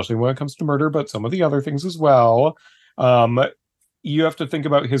hands, especially when it comes to murder, but some of the other things as well. You have to think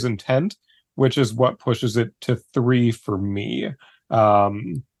about his intent, which is what pushes it to 3 for me.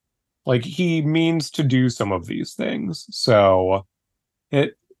 Like he means to do some of these things, so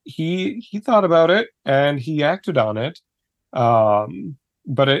he thought about it and he acted on it,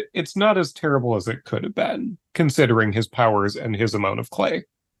 but it's not as terrible as it could have been considering his powers and his amount of clay.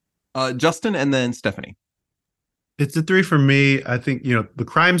 Justin and then Stephanie. It's a 3 for me. I think the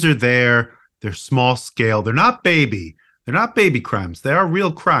crimes are there. They're small scale. They're not baby crimes. They are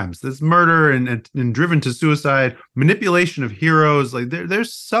real crimes. There's murder and driven to suicide, manipulation of heroes. Like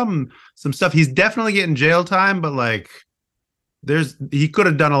there's some stuff. He's definitely getting jail time, but like he could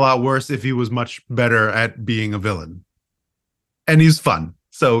have done a lot worse if he was much better at being a villain. And he's fun.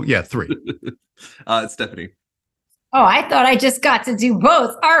 So yeah, 3. Stephanie. Oh, I thought I just got to do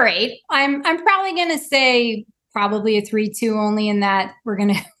both. All right. I'm probably gonna say probably a 3-2, only in that we're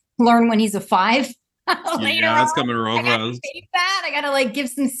gonna learn when he's a 5. Later yeah, that's on. coming real fast. I gotta like give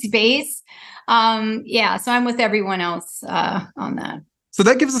some space. So I'm with everyone else on that. So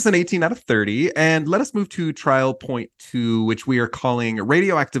that gives us an 18 out of 30. And let us move to trial point 2, which we are calling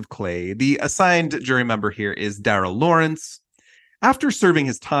radioactive clay. The assigned jury member here is Daryl Lawrence. After serving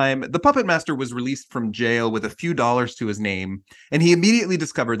his time, the Puppet Master was released from jail with a few dollars to his name, and he immediately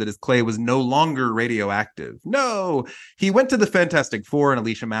discovered that his clay was no longer radioactive. No! He went to the Fantastic Four and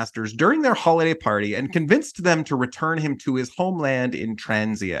Alicia Masters during their holiday party and convinced them to return him to his homeland in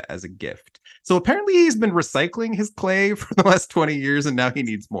Transia as a gift. So apparently he's been recycling his clay for the last 20 years, and now he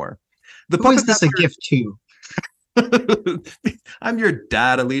needs more. Who is this a gift to? I'm your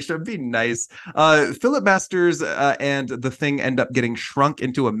dad, Alicia. Be nice. Philip Masters and the Thing end up getting shrunk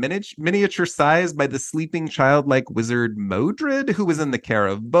into a miniature size by the sleeping childlike wizard Modred, who was in the care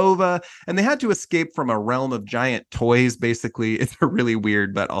of Bova, and they had to escape from a realm of giant toys, basically. It's a really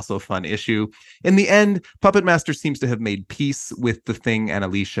weird but also fun issue. In the end, Puppet Master seems to have made peace with the Thing and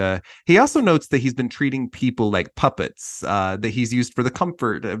Alicia. He also notes that he's been treating people like puppets, that he used for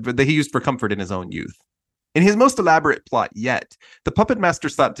comfort in his own youth. In his most elaborate plot yet, the Puppet Master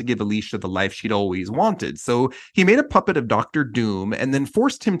sought to give Alicia the life she'd always wanted, so he made a puppet of Dr. Doom and then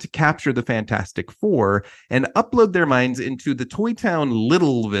forced him to capture the Fantastic Four and upload their minds into the toy town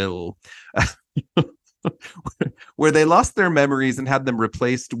Littleville, where they lost their memories and had them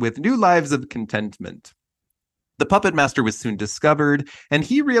replaced with new lives of contentment. The Puppet Master was soon discovered, and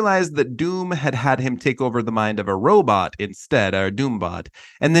he realized that Doom had him take over the mind of a robot instead, a Doombot.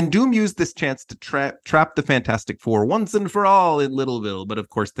 And then Doom used this chance to trap the Fantastic Four once and for all in Littleville, but of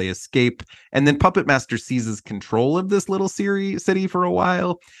course they escape. And then Puppet Master seizes control of this little city for a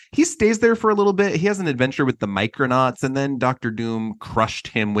while. He stays there for a little bit. He has an adventure with the Micronauts, and then Dr. Doom crushed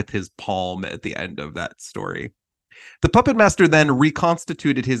him with his palm at the end of that story. The Puppet Master then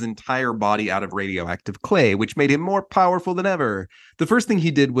reconstituted his entire body out of radioactive clay, which made him more powerful than ever. The first thing he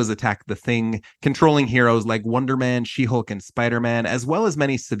did was attack the Thing, controlling heroes like Wonder Man, She-Hulk, and Spider-Man, as well as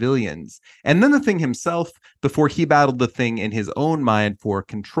many civilians. And then the Thing himself, before he battled the Thing in his own mind for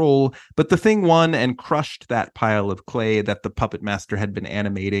control, but the Thing won and crushed that pile of clay that the Puppet Master had been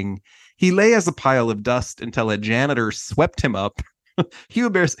animating. He lay as a pile of dust until a janitor swept him up,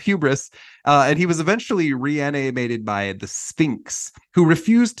 hubris, and he was eventually reanimated by the Sphinx, who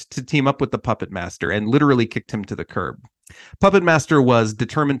refused to team up with the Puppet Master and literally kicked him to the curb. Puppet Master was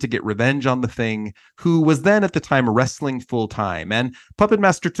determined to get revenge on the Thing, who was then at the time wrestling full time, and Puppet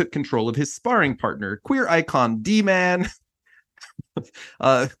Master took control of his sparring partner, queer icon D-Man.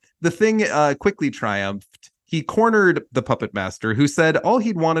 The Thing quickly triumphed. He cornered the Puppet Master, who said all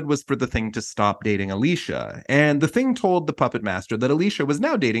he'd wanted was for the Thing to stop dating Alicia. And the Thing told the Puppet Master that Alicia was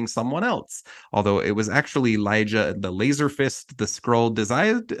now dating someone else, although it was actually Elijah, the Laser Fist, the Skrull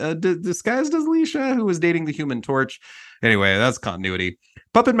disguised as Alicia, who was dating the Human Torch. Anyway, that's continuity.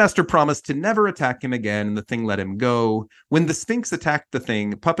 Puppet Master promised to never attack him again, and the Thing let him go. When the Sphinx attacked the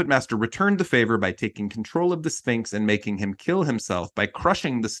Thing, Puppet Master returned the favor by taking control of the Sphinx and making him kill himself by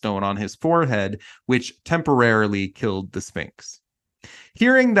crushing the stone on his forehead, which temporarily killed the Sphinx.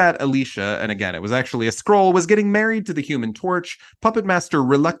 Hearing that Alicia, and again, it was actually a Skrull, was getting married to the Human Torch, Puppet Master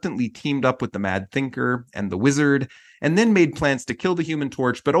reluctantly teamed up with the Mad Thinker and the Wizard, and then made plans to kill the Human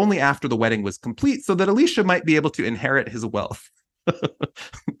Torch, but only after the wedding was complete so that Alicia might be able to inherit his wealth.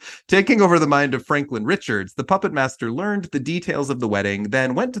 Taking over the mind of Franklin Richards, the Puppet Master learned the details of the wedding,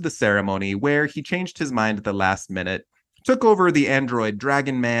 then went to the ceremony where he changed his mind at the last minute, took over the android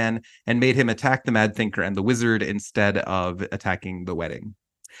Dragon Man, and made him attack the Mad Thinker and the Wizard instead of attacking the wedding.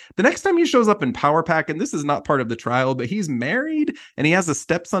 The next time he shows up in Power Pack, and this is not part of the trial, but he's married and he has a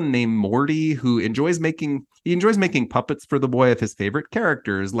stepson named Morty who enjoys making puppets for the boy of his favorite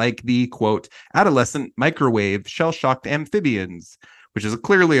characters, like the, quote, adolescent microwave shell-shocked amphibians, which is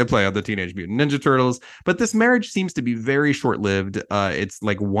clearly a play on the Teenage Mutant Ninja Turtles. But this marriage seems to be very short-lived. It's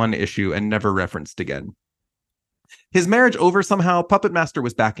like one issue and never referenced again. His marriage over somehow, Puppet Master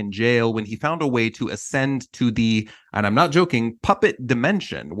was back in jail when he found a way to ascend to the, and I'm not joking, puppet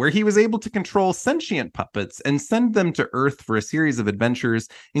dimension, where he was able to control sentient puppets and send them to Earth for a series of adventures,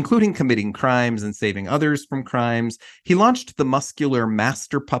 including committing crimes and saving others from crimes. He launched the muscular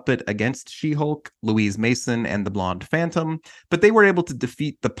master puppet against She-Hulk, Louise Mason, and the Blonde Phantom, but they were able to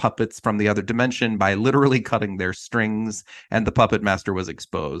defeat the puppets from the other dimension by literally cutting their strings, and the Puppet Master was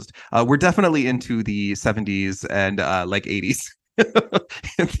exposed. We're definitely into the 70s and like 80s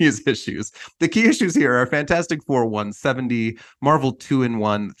in these issues. The key issues here are Fantastic Four 170, Marvel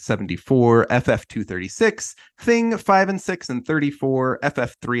 2-in-1 74, FF 236, Thing 5 and 6 and 34,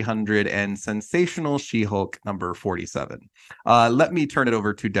 FF 300, and Sensational She-Hulk number 47. Let me turn it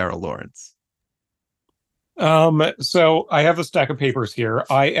over to Daryl Lawrence. So I have a stack of papers here.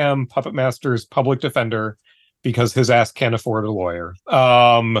 I am Puppet Master's public defender because his ass can't afford a lawyer.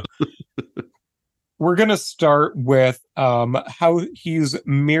 We're going to start with how he's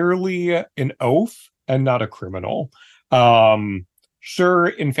merely an oaf and not a criminal. Sure,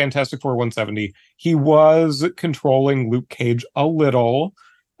 in Fantastic Four 170, he was controlling Luke Cage a little,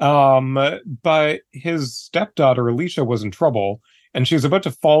 but his stepdaughter, Alicia, was in trouble, and she was about to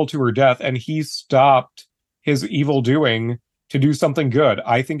fall to her death, and he stopped his evil doing to do something good.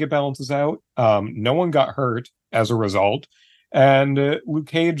 I think it balances out. No one got hurt as a result. And Luke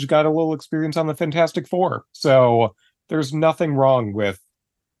Cage got a little experience on the Fantastic Four. So there's nothing wrong with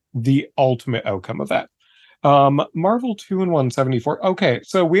the ultimate outcome of that. Marvel 2-in-1 74. Okay,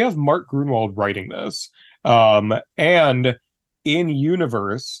 so we have Mark Grunwald writing this. And in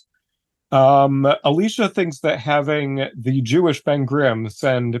universe, Alicia thinks that having the Jewish Ben Grimm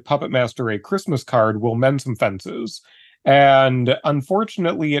send Puppet Master a Christmas card will mend some fences. And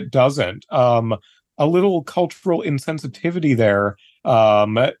unfortunately, it doesn't. A little cultural insensitivity there.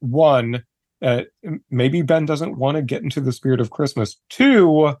 One, maybe Ben doesn't want to get into the spirit of Christmas.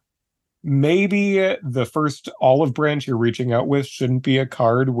 Two, maybe the first olive branch you're reaching out with shouldn't be a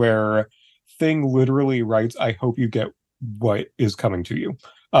card where Thing literally writes, I hope you get what is coming to you.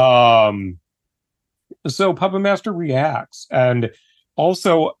 So Puppet Master reacts. And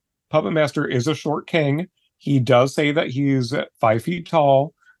also, Puppet Master is a short king. He does say that he's 5 feet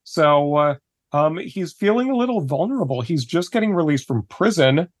tall. So he's feeling a little vulnerable. He's just getting released from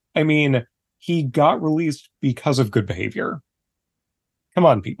prison. I mean, he got released because of good behavior. Come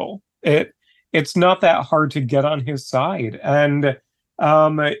on, people. It's not that hard to get on his side. And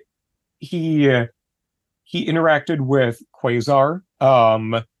he interacted with Quasar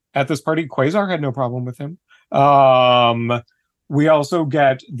at this party. Quasar had no problem with him. We also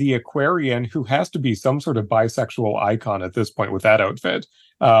get the Aquarian, who has to be some sort of bisexual icon at this point with that outfit.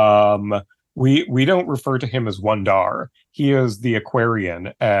 We don't refer to him as Wondar. He is the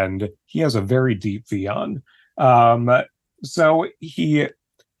Aquarian, and he has a very deep V on. So he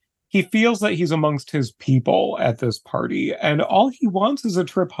feels that he's amongst his people at this party, and all he wants is a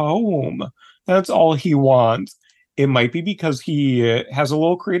trip home. That's all he wants. It might be because he has a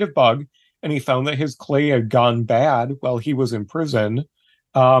little creative bug, and he found that his clay had gone bad while he was in prison.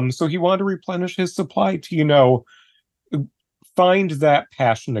 So he wanted to replenish his supply to, find that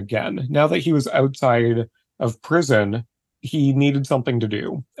passion again. Now that he was outside of prison, he needed something to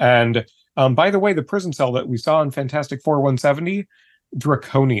do. And by the way, the prison cell that we saw in Fantastic Four 170,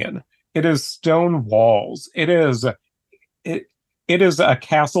 draconian. It is stone walls. It is a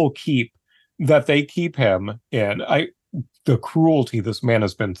castle keep that they keep him in. The cruelty this man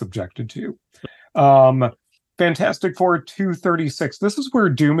has been subjected to. Fantastic Four 236. This is where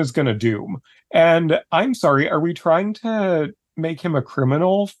Doom is going to doom. And I'm sorry, are we trying to make him a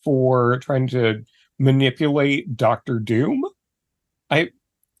criminal for trying to manipulate Dr. Doom?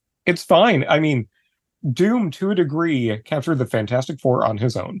 It's fine. I mean, Doom, to a degree, captured the Fantastic Four on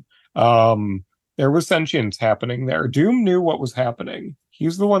his own. There was sentience happening there. Doom knew what was happening.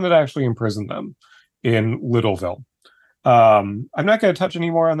 He's the one that actually imprisoned them in Littleville. I'm not going to touch any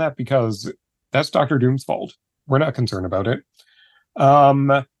more on that because that's Dr. Doom's fault. We're not concerned about it.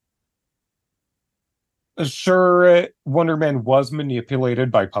 Sure, Wonder Man was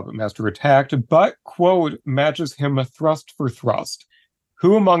manipulated by Puppet Master attacked, but, quote, matches him thrust for thrust.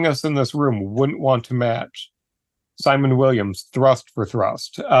 Who among us in this room wouldn't want to match Simon Williams thrust for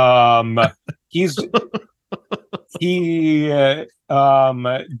thrust? He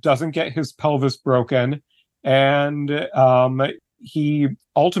doesn't get his pelvis broken, and he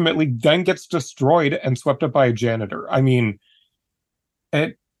ultimately then gets destroyed and swept up by a janitor. I mean,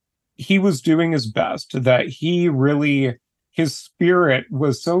 he was doing his best. That his spirit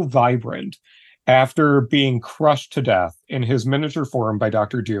was so vibrant after being crushed to death in his miniature form by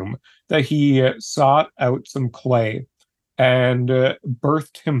Dr. Doom that he sought out some clay and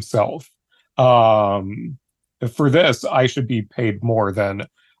birthed himself. For this, I should be paid more than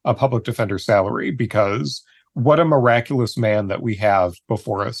a public defender's salary, because what a miraculous man that we have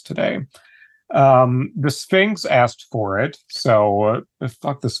before us today. The Sphinx asked for it, so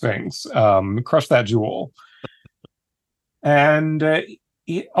fuck the Sphinx. Crush that jewel. And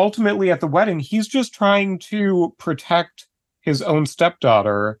ultimately at the wedding, he's just trying to protect his own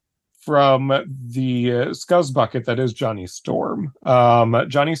stepdaughter from the scuzz bucket that is Johnny Storm.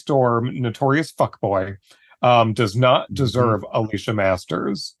 Johnny Storm, notorious fuckboy, does not deserve Alicia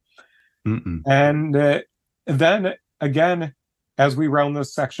Masters. And then, again, as we round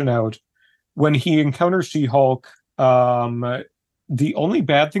this section out, when he encounters She-Hulk, the only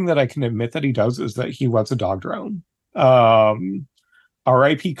bad thing that I can admit that he does is that he lets a dog drown.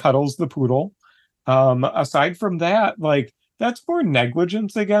 R.I.P. Cuddles the poodle. Aside from that, that's more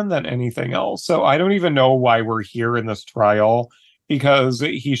negligence again than anything else. So I don't even know why we're here in this trial, because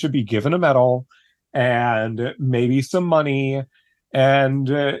he should be given a medal and maybe some money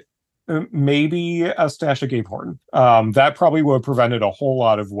and maybe a stash of game horn. That probably would have prevented a whole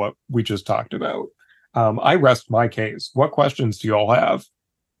lot of what we just talked about. I rest my case. What questions do you all have?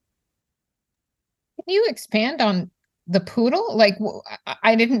 Can you expand on the poodle?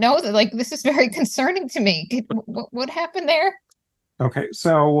 I didn't know that. This is very concerning to me. What happened there? Okay,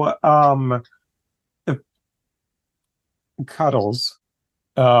 so Cuddles,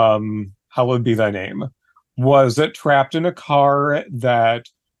 hallowed be thy name, was trapped in a car that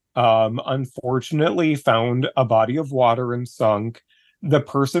unfortunately found a body of water and sunk. The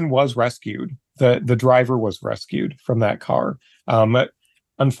person was rescued. The driver was rescued from that car.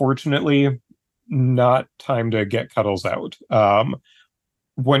 Unfortunately, not time to get Cuddles out.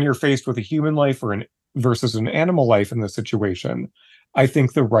 When you're faced with a human life versus an animal life in this situation, I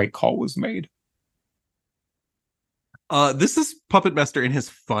think the right call was made. This is Puppet Master in his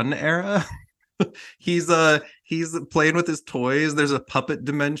fun era. He's playing with his toys. There's a puppet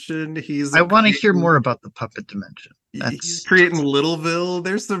dimension. I want to hear more about the puppet dimension. He's creating Littleville.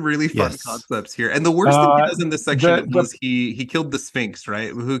 There's some really fun concepts here. And the worst thing he does in this section was he killed the Sphinx, right?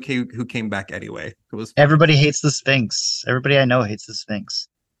 Who came back anyway. Everybody hates the Sphinx. Everybody I know hates the Sphinx.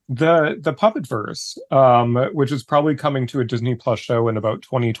 The puppet verse, which is probably coming to a Disney Plus show in about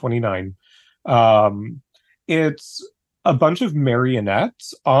 2029. It's a bunch of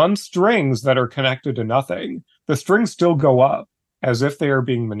marionettes on strings that are connected to nothing. The strings still go up as if they are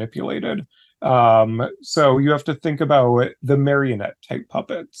being manipulated. So you have to think about the marionette type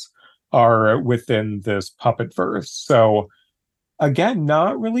puppets are within this puppet verse. So again,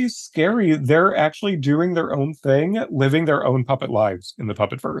 not really scary. They're actually doing their own thing, living their own puppet lives in the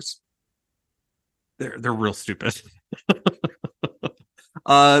puppet verse. They're real stupid.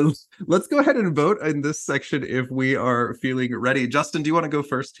 Let's go ahead and vote in this section if we are feeling ready. Justin, do you want to go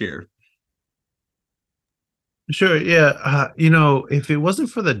first here? Sure, yeah. If it wasn't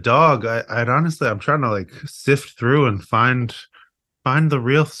for the dog, I'd honestly, I'm trying to sift through and find the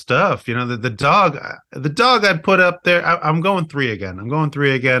real stuff. The dog I'd put up there. I'm going 3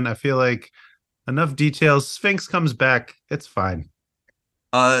 again. I feel like Enough details. Sphinx comes back. It's fine.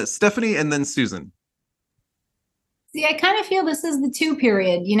 Stephanie and then Susan. See, I kind of feel this is the 2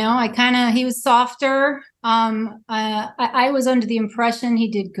 period. He was softer. I was under the impression he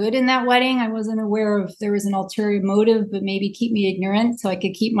did good in that wedding. I wasn't aware of there was an ulterior motive, but maybe keep me ignorant so I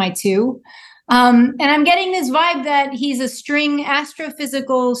could keep my 2. And I'm getting this vibe that he's a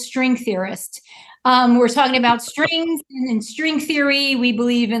astrophysical string theorist. We're talking about strings, and in string theory, we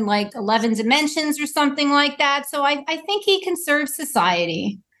believe in like 11 dimensions or something like that. So I think he can serve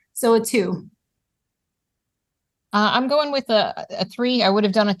society. So a 2. I'm going with a 3. I would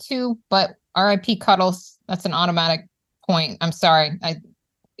have done a 2, but RIP Cuddles, that's an automatic point. I'm sorry.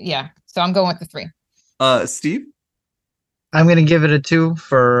 So I'm going with the 3. Steve? I'm going to give it a 2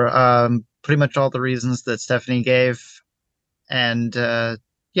 for pretty much all the reasons that Stephanie gave. And I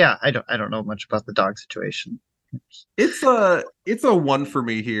don't know much about the dog situation. It's a 1 for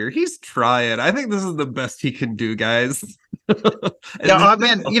me here. He's trying. I think this is the best he can do, guys.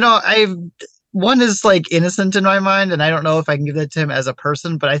 Man, one is like innocent in my mind, and I don't know if I can give that to him as a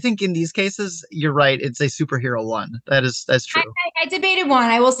person, but I think in these cases, you're right. It's a superhero 1. That's true. I debated 1.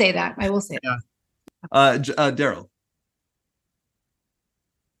 I will say that. Yeah. Daryl.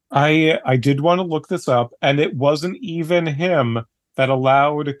 I did want to look this up, and it wasn't even him that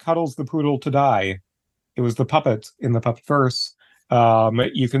allowed Cuddles the poodle to die. It was the puppet in the puppet verse.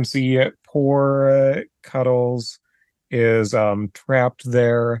 You can see poor Cuddles is trapped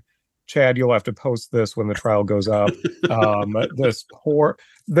there. Chad, you'll have to post this when the trial goes up. The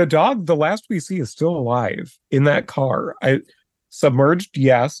dog, the last we see, is still alive in that car. Submerged,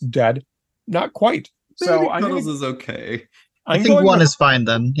 yes. Dead, not quite. So Cuddles is okay. I think 1 is fine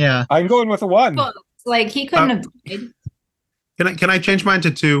then. Yeah, I'm going with a 1. Like he couldn't have died. Can I change mine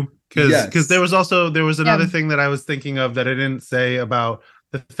to 2? Because there was another Yeah. thing that I was thinking of that I didn't say about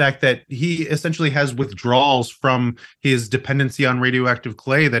the fact that he essentially has withdrawals from his dependency on radioactive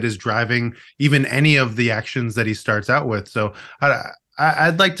clay that is driving even any of the actions that he starts out with. So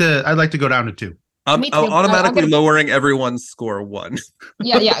I'd like to go down to 2. I'm automatically lowering everyone's score 1.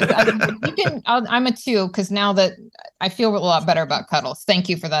 Yeah. I'm a 2 because now that I feel a lot better about Cuddles. Thank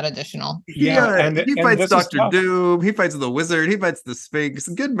you for that additional. Yeah, he fights Dr. Doom. He fights the wizard. He fights the Sphinx.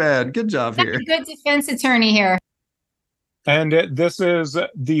 Good man. Good job here. That's a good defense attorney here. And this is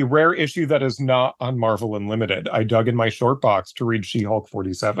the rare issue that is not on Marvel Unlimited. I dug in my short box to read She-Hulk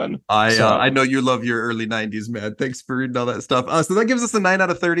 47. I know you love your early 90s, man. Thanks for reading all that stuff. So that gives us a 9 out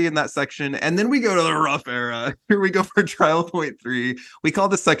of 30 in that section. And then we go to the rough era. Here we go for trial point 3. We call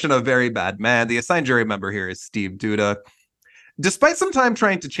this section a very bad man. The assigned jury member here is Steve Duda. Despite some time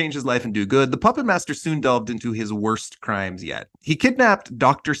trying to change his life and do good, the puppet master soon delved into his worst crimes yet. He kidnapped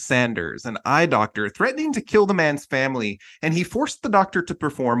Dr. Sanders, an eye doctor, threatening to kill the man's family, and he forced the doctor to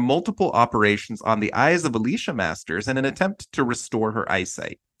perform multiple operations on the eyes of Alicia Masters in an attempt to restore her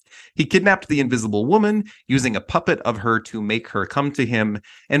eyesight. He kidnapped the invisible woman, using a puppet of her to make her come to him,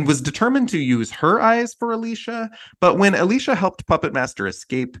 and was determined to use her eyes for Alicia. But when Alicia helped Puppet Master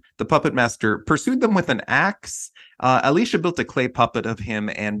escape, the Puppet Master pursued them with an axe. Alicia built a clay puppet of him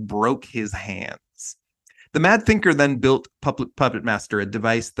and broke his hands. The Mad Thinker then built Puppet Master a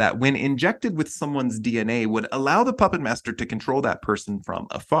device that, when injected with someone's DNA, would allow the Puppet Master to control that person from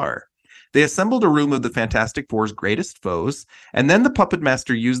afar. They assembled a room of the Fantastic Four's greatest foes, and then the Puppet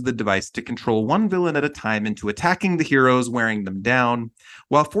Master used the device to control one villain at a time into attacking the heroes, wearing them down.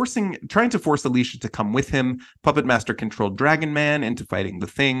 While trying to force Alicia to come with him, Puppet Master controlled Dragon Man into fighting the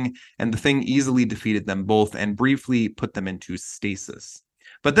Thing, and the Thing easily defeated them both and briefly put them into stasis.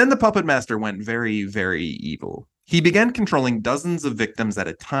 But then the Puppet Master went very, very evil. He began controlling dozens of victims at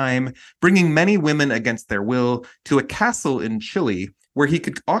a time, bringing many women against their will to a castle in Chile, where he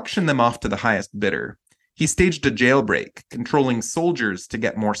could auction them off to the highest bidder. He staged a jailbreak, controlling soldiers to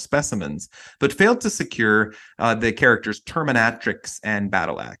get more specimens, but failed to secure the characters' Terminatrix and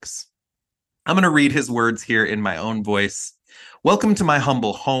Battle Axe. I'm going to read his words here in my own voice. Welcome to my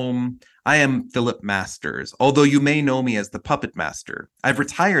humble home. I am Philip Masters, although you may know me as the Puppet Master. I've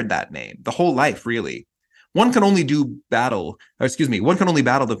retired that name, the whole life, really. One can only battle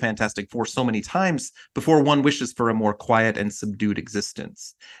the Fantastic Four so many times before one wishes for a more quiet and subdued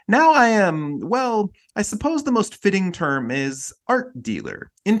existence. Now I am, I suppose the most fitting term is art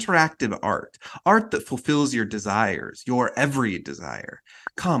dealer, interactive art that fulfills your desires, your every desire.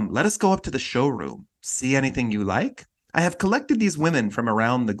 Come, let us go up to the showroom. See anything you like? I have collected these women from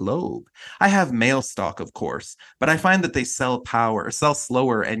around the globe. I have male stock, of course, but I find that they sell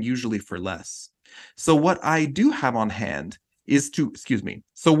slower and usually for less. So what I do have on hand is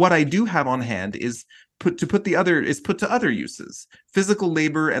put to other uses, physical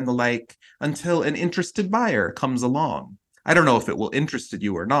labor and the like, until an interested buyer comes along. I don't know if it will interest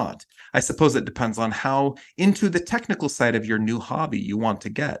you or not. I suppose it depends on how into the technical side of your new hobby you want to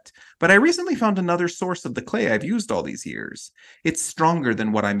get. But I recently found another source of the clay I've used all these years. It's stronger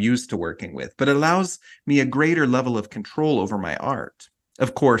than what I'm used to working with, but it allows me a greater level of control over my art.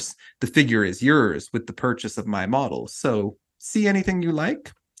 Of course, the figure is yours with the purchase of my model, so see anything you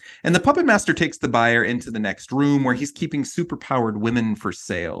like? And the puppet master takes the buyer into the next room where he's keeping superpowered women for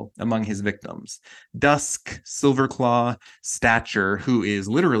sale among his victims. Dusk, Silverclaw, Stature, who is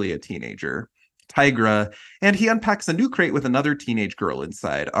literally a teenager, Tigra, and he unpacks a new crate with another teenage girl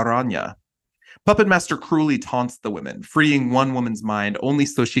inside, Aranya. Puppet Master cruelly taunts the women, freeing one woman's mind only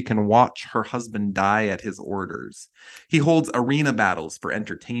so she can watch her husband die at his orders. He holds arena battles for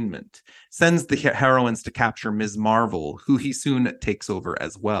entertainment, sends the heroines to capture Ms. Marvel, who he soon takes over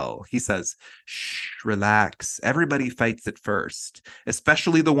as well. He says, "Shh, relax. Everybody fights at first,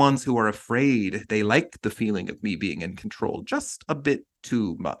 especially the ones who are afraid. They like the feeling of me being in control just a bit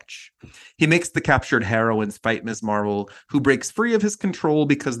too much." He makes the captured heroines fight Ms. Marvel, who breaks free of his control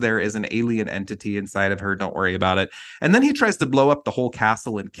because there is an alien entity inside of her. Don't worry about it. And then he tries to blow up the whole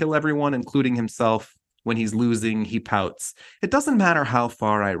castle and kill everyone, including himself. When he's losing, he pouts, "It doesn't matter how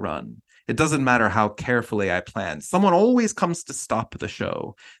far I run. It doesn't matter how carefully I plan. Someone always comes to stop the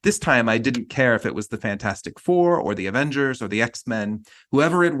show. This time, I didn't care if it was the Fantastic Four or the Avengers or the X-Men.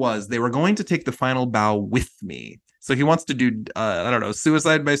 Whoever it was, they were going to take the final bow with me." So he wants to do,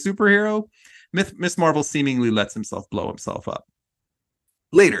 suicide by superhero. Miss Marvel seemingly lets himself blow himself up.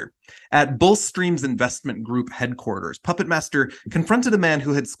 Later, at Bullstream's investment group headquarters, Puppet Master confronted a man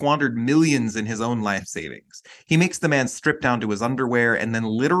who had squandered millions in his own life savings. He makes the man strip down to his underwear and then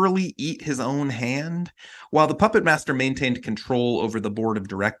literally eat his own hand. While the Puppet Master maintained control over the board of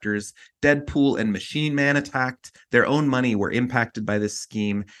directors, Deadpool and Machine Man attacked. Their own money were impacted by this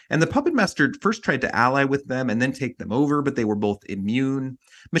scheme, and the Puppet Master first tried to ally with them and then take them over, but they were both immune.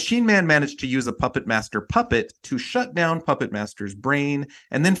 Machine Man managed to use a Puppet Master puppet to shut down Puppet Master's brain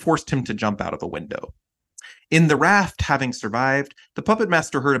and then forced him to jump out of a window. In the raft, having survived, the Puppet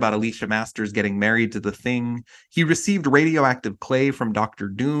Master heard about Alicia Masters getting married to the Thing. He received radioactive clay from Dr.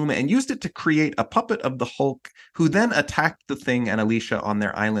 Doom and used it to create a puppet of the Hulk, who then attacked the Thing and Alicia on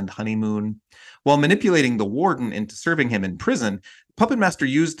their island honeymoon. While manipulating the Warden into serving him in prison, Puppet Master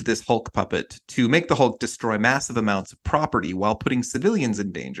used this Hulk puppet to make the Hulk destroy massive amounts of property while putting civilians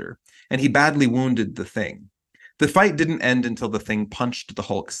in danger, and he badly wounded the Thing. The fight didn't end until the Thing punched the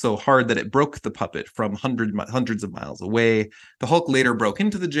Hulk so hard that it broke the puppet from hundreds of miles away. The Hulk later broke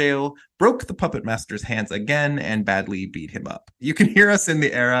into the jail, broke the Puppet Master's hands again, and badly beat him up. You can hear us in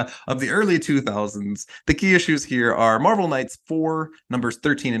the era of the early 2000s. The key issues here are Marvel Knights 4, numbers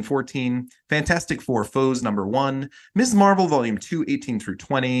 13 and 14, Fantastic Four Foes number 1, Ms. Marvel Volume 2, 18 through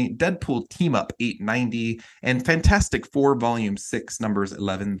 20, Deadpool Team Up 890, and Fantastic Four Volume 6, numbers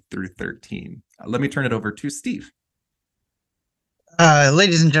 11 through 13. Let me turn it over to Steve.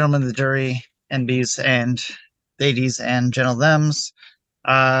 Ladies and gentlemen of the jury, NBs and ladies and gentle thems,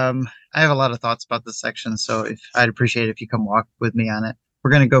 I have a lot of thoughts about this section, so I'd appreciate it if you come walk with me on it.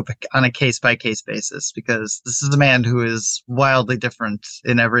 We're going to go on a case-by-case basis, because this is a man who is wildly different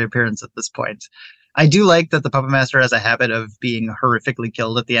in every appearance at this point. I do like that the Puppet Master has a habit of being horrifically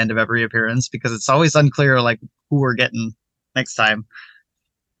killed at the end of every appearance, because it's always unclear like who we're getting next time.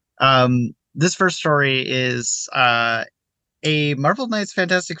 This first story is a Marvel Knights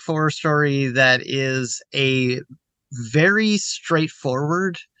Fantastic Four story that is a very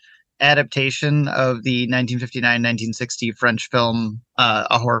straightforward adaptation of the 1959-1960 French film,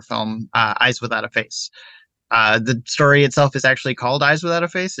 a horror film, Eyes Without a Face. The story itself is actually called Eyes Without a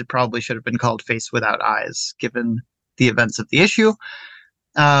Face. It probably should have been called Face Without Eyes, given the events of the issue.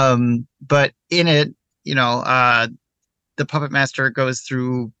 But in it, the Puppet Master goes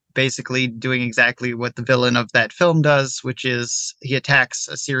through basically doing exactly what the villain of that film does, which is he attacks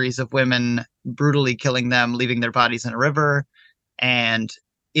a series of women, brutally killing them, leaving their bodies in a river. And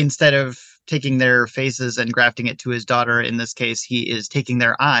instead of taking their faces and grafting it to his daughter, in this case, he is taking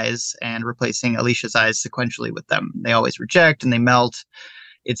their eyes and replacing Alicia's eyes sequentially with them. They always reject and they melt.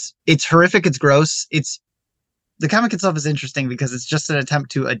 It's horrific. It's gross. The comic itself is interesting because it's just an attempt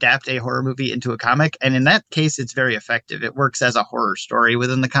to adapt a horror movie into a comic. And in that case, it's very effective. It works as a horror story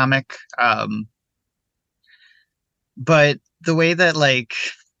within the comic. But the way that like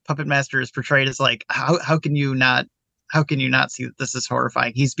Puppet Master is portrayed is like, how can you not see that this is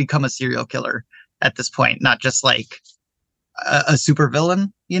horrifying? He's become a serial killer at this point, not just like a super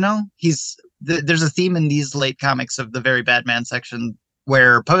villain, There's a theme in these late comics of the very bad man section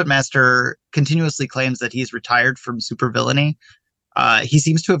where Puppet Master continuously claims that he's retired from supervillainy. He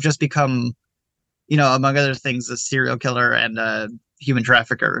seems to have just become, among other things, a serial killer and a human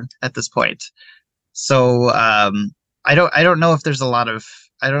trafficker at this point. So I don't know if there's a lot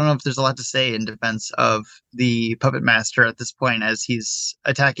to say in defense of the Puppet Master at this point, as he's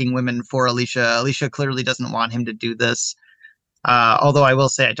attacking women for Alicia. Alicia clearly doesn't want him to do this. Although I will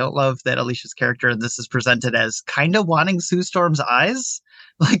say I don't love that Alicia's character in this is presented as kind of wanting Sue Storm's eyes.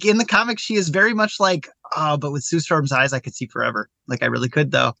 Like in the comics, she is very much like, oh, but with Sue Storm's eyes, I could see forever. Like I really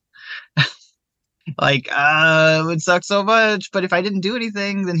could though. Like, it would suck so much, but if I didn't do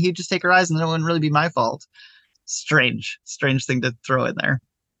anything, then he'd just take her eyes and then it wouldn't really be my fault. Strange thing to throw in there.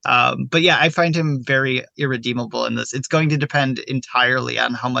 But yeah, I find him very irredeemable in this. It's going to depend entirely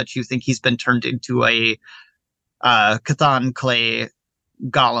on how much you think he's been turned into a Cthon clay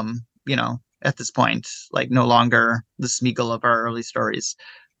golem, at this point, like no longer the Smeagol of our early stories.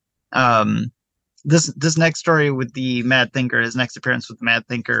 This next story with the Mad Thinker, his next appearance with the Mad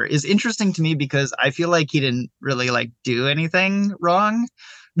Thinker, is interesting to me because I feel like he didn't really like do anything wrong,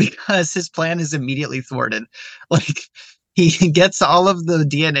 because his plan is immediately thwarted. Like he gets all of the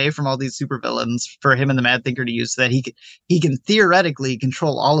DNA from all these supervillains for him and the Mad Thinker to use, so that he can theoretically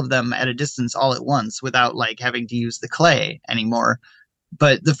control all of them at a distance all at once without like having to use the clay anymore.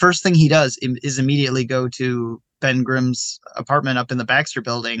 But the first thing he does is immediately go to Ben Grimm's apartment up in the Baxter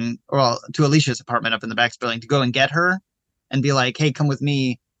building, or to Alicia's apartment up in the Baxter building, to go and get her and be like, hey, come with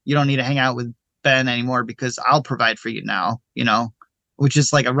me. You don't need to hang out with Ben anymore because I'll provide for you now, which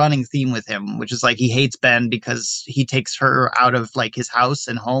is like a running theme with him, which is like he hates Ben because he takes her out of like his house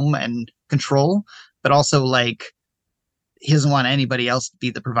and home and control, but also like he doesn't want anybody else to be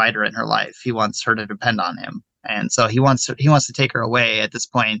the provider in her life. He wants her to depend on him. And so he wants to take her away at this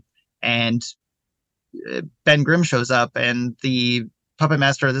point. And Ben Grimm shows up, and the Puppet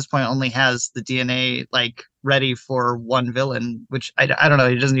Master at this point only has the DNA like ready for one villain, which I don't know.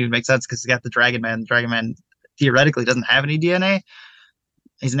 It doesn't even make sense because he's got the Dragon Man. The Dragon Man theoretically doesn't have any DNA.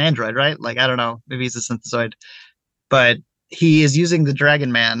 He's an android, right? Like, I don't know. Maybe he's a synthezoid. But he is using the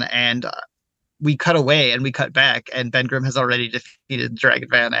Dragon Man, and we cut away and we cut back, and Ben Grimm has already defeated Dragon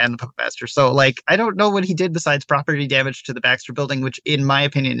Man and the Puppet Master. So, like, I don't know what he did besides property damage to the Baxter building, which, in my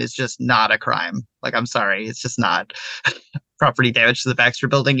opinion, is just not a crime. Like, I'm sorry, it's just not. Property damage to the Baxter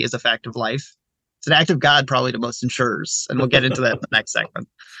building is a fact of life. It's an act of God, probably, to most insurers, and we'll get into that in the next segment.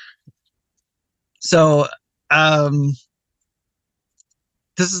 So,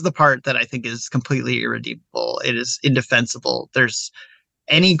 this is the part that I think is completely irredeemable. It is indefensible. There's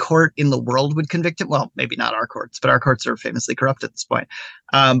any court in the world would convict him. Well, maybe not our courts, but our courts are famously corrupt at this point.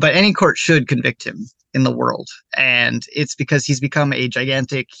 But any court should convict him in the world. And it's because he's become a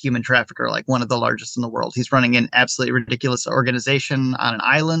gigantic human trafficker, like one of the largest in the world. He's running an absolutely ridiculous organization on an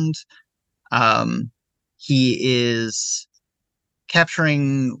island. He is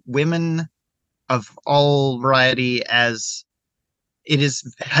capturing women of all variety as it is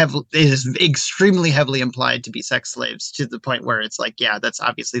extremely heavily implied to be sex slaves, to the point where it's like, yeah, that's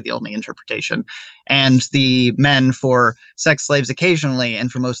obviously the only interpretation. And the men for sex slaves occasionally,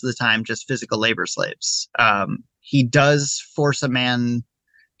 and for most of the time, just physical labor slaves. He does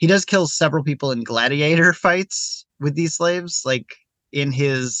kill several people in gladiator fights with these slaves, like in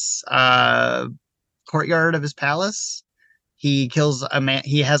his courtyard of his palace. He kills a man.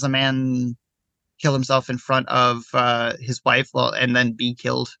 He has a man kill himself in front of his wife, and then be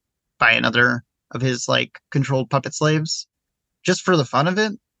killed by another of his like controlled puppet slaves, just for the fun of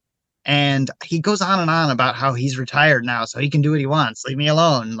it. And he goes on and on about how he's retired now, so he can do what he wants. Leave me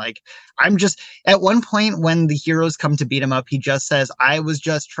alone. Like, at one point when the heroes come to beat him up, he just says, I was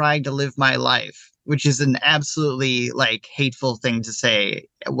just trying to live my life, which is an absolutely like hateful thing to say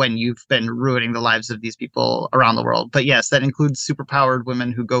when you've been ruining the lives of these people around the world. But yes, that includes superpowered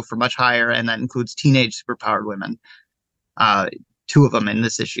women who go for much higher, and that includes teenage superpowered women. Two of them in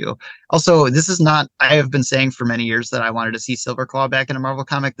this issue. Also, this is not, I have been saying for many years that I wanted to see Silverclaw back in a Marvel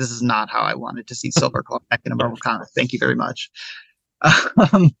comic. This is not how I wanted to see Silverclaw back in a Marvel comic. Thank you very much.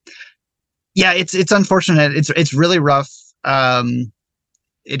 Yeah, it's unfortunate. It's really rough.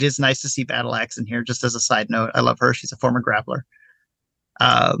 It is nice to see Battle Axe in here, just as a side note. I love her. She's a former grappler.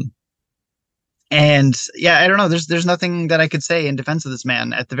 And yeah, I don't know. There's nothing that I could say in defense of this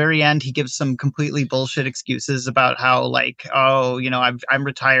man. At the very end, he gives some completely bullshit excuses about how, like, oh, I'm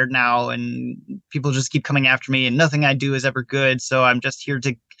retired now, and people just keep coming after me, and nothing I do is ever good. So I'm just here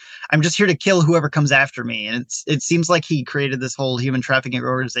to kill whoever comes after me. And it seems like he created this whole human trafficking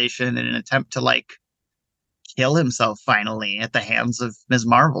organization in an attempt to like kill himself finally at the hands of Ms.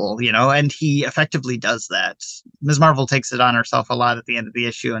 Marvel, and he effectively does that. Ms. Marvel takes it on herself a lot at the end of the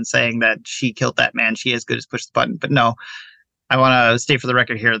issue and saying that she killed that man. She as good as pushed the button. But no, I want to state for the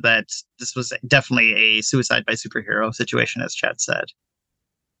record here that this was definitely a suicide by superhero situation, as Chad said.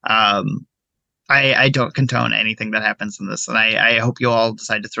 I don't condone anything that happens in this, and I hope you all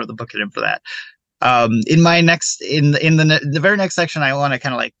decide to throw the book at him for that. In the very next section, I want to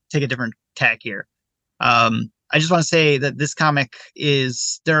kind of like take a different tack here. I just want to say that this comic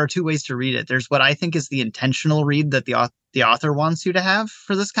there are two ways to read it. There's what I think is the intentional read that the author wants you to have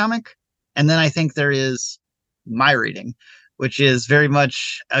for this comic. And then I think there is my reading, which is very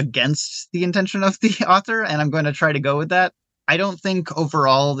much against the intention of the author. And I'm going to try to go with that. I don't think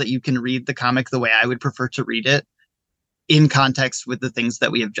overall that you can read the comic the way I would prefer to read it in context with the things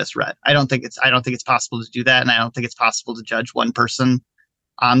that we have just read. I don't think it's possible to do that. And I don't think it's possible to judge one person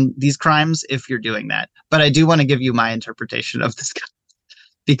on these crimes if you're doing that. But I do want to give you my interpretation of this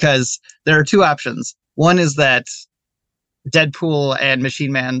because there are two options. One is that Deadpool and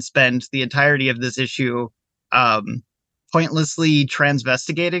Machine Man spend the entirety of this issue pointlessly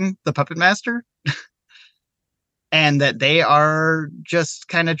transvestigating the Puppet Master and that they are just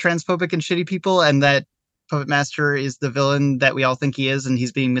kind of transphobic and shitty people, and that Puppet Master is the villain that we all think he is and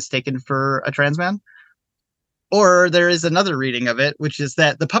he's being mistaken for a trans man. Or there is another reading of it, which is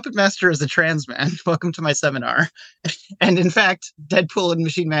that the Puppet Master is a trans man. Welcome to my seminar. And in fact, Deadpool and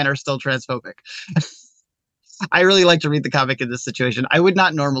Machine Man are still transphobic. I really like to read the comic in this situation. I would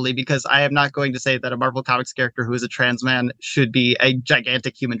not normally, because I am not going to say that a Marvel Comics character who is a trans man should be a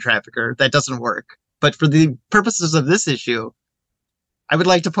gigantic human trafficker. That doesn't work. But for the purposes of this issue, I would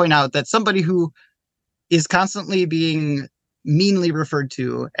like to point out that somebody who is constantly being meanly referred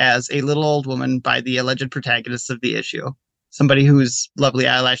to as a little old woman by the alleged protagonists of the issue, somebody whose lovely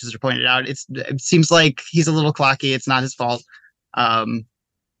eyelashes are pointed out, it seems like he's a little clocky. It's not his fault.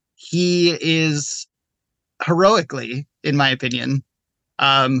 He is heroically, in my opinion,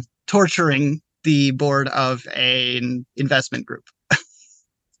 torturing the board of an investment group.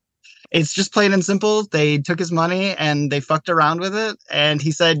 It's just plain and simple. They took his money and they fucked around with it. And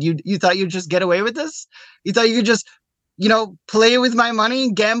he said, you thought you'd just get away with this? You thought you could just, play with my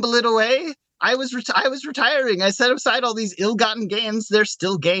money, gamble it away? I was retiring. I set aside all these ill-gotten gains. They're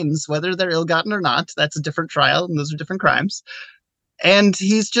still gains, whether they're ill-gotten or not. That's a different trial, and those are different crimes. And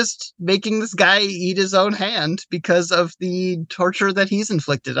he's just making this guy eat his own hand because of the torture that he's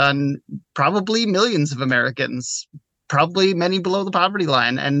inflicted on probably millions of Americans, probably many below the poverty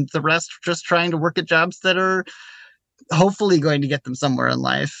line, and the rest just trying to work at jobs that are hopefully going to get them somewhere in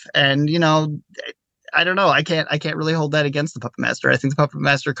life. And, I don't know. I can't really hold that against the Puppet Master. I think the Puppet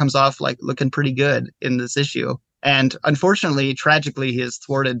Master comes off like looking pretty good in this issue. And unfortunately, tragically, he is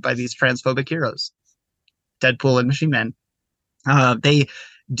thwarted by these transphobic heroes, Deadpool and Machine Man. They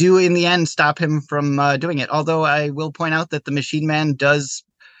do in the end stop him from doing it. Although I will point out that the Machine Man does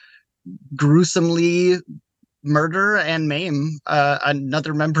gruesomely murder and maim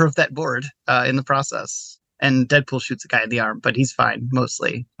another member of that board in the process. And Deadpool shoots a guy in the arm, but he's fine,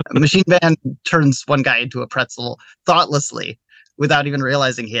 mostly. Machine Man turns one guy into a pretzel thoughtlessly without even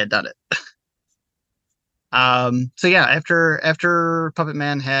realizing he had done it. So yeah, after Puppet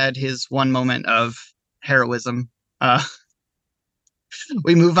Man had his one moment of heroism,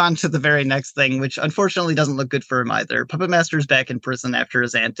 we move on to the very next thing, which unfortunately doesn't look good for him either. Puppet Master's back in prison after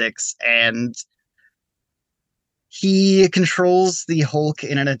his antics, and he controls the Hulk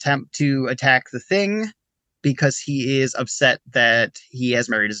in an attempt to attack the Thing, because he is upset that he has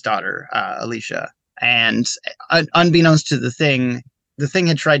married his daughter, Alicia. And unbeknownst to the Thing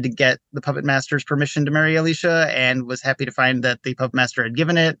had tried to get the Puppet Master's permission to marry Alicia and was happy to find that the Puppet Master had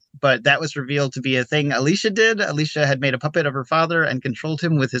given it, but that was revealed to be a thing Alicia did. Alicia had made a puppet of her father and controlled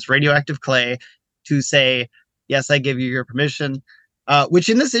him with his radioactive clay to say, yes, I give you your permission. Which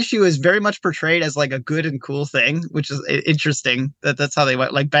in this issue is very much portrayed as like a good and cool thing, which is interesting. That's how they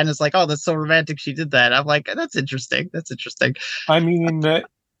went. Like Ben is like, oh, that's so romantic. She did that. I'm like, that's interesting. That's interesting. I mean,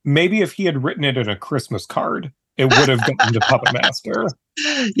 maybe if he had written it in a Christmas card, it would have gotten to Puppet Master.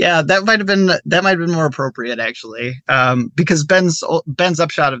 Yeah, that might have been more appropriate actually. Because Ben's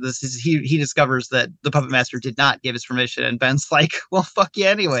upshot of this is he discovers that the Puppet Master did not give his permission, and Ben's like, well, fuck you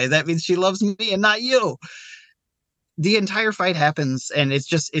anyway. That means she loves me and not you. The entire fight happens, and it's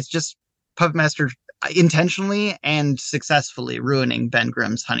just Puppet Master intentionally and successfully ruining Ben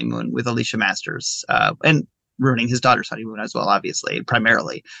Grimm's honeymoon with Alicia Masters, and ruining his daughter's honeymoon as well, obviously,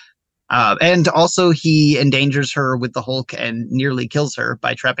 primarily. And also he endangers her with the Hulk and nearly kills her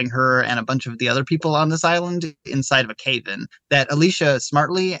by trapping her and a bunch of the other people on this island inside of a cave-in that Alicia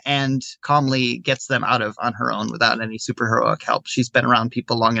smartly and calmly gets them out of on her own without any superheroic help. She's been around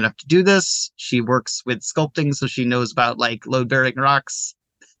people long enough to do this. She works with sculpting, so she knows about like load-bearing rocks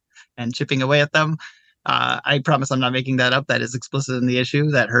and chipping away at them. I promise I'm not making that up. That is explicit in the issue,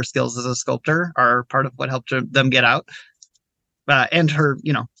 that her skills as a sculptor are part of what helped them get out. And her,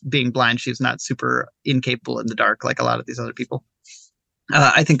 being blind, she's not super incapable in the dark like a lot of these other people.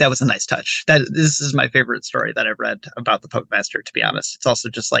 I think that was a nice touch. This is my favorite story that I've read about the Puppet Master, to be honest. It's also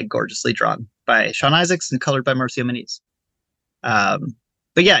just like gorgeously drawn by Sean Isaacs and colored by Marcio Moniz.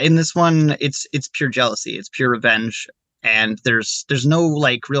 But yeah, in this one, it's pure jealousy. It's pure revenge. And there's no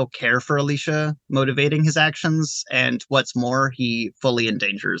like real care for Alicia motivating his actions. And what's more, he fully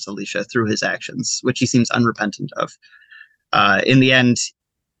endangers Alicia through his actions, which he seems unrepentant of. In the end,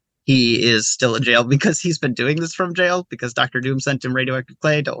 he is still in jail because he's been doing this from jail because Dr. Doom sent him radioactive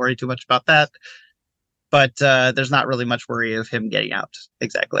clay. Don't worry too much about that. But there's not really much worry of him getting out.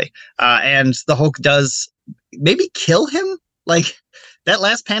 Exactly. And the Hulk does maybe kill him. Like that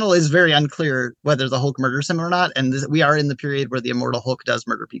last panel is very unclear whether the Hulk murders him or not. And we are in the period where the immortal Hulk does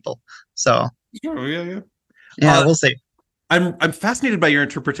murder people. So yeah, we'll see. I'm fascinated by your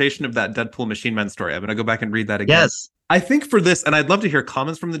interpretation of that Deadpool Machine Man story. I'm going to go back and read that again. Yes. I think for this, and I'd love to hear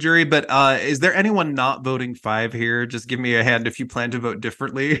comments from the jury, but is there anyone not voting 5 here? Just give me a hand if you plan to vote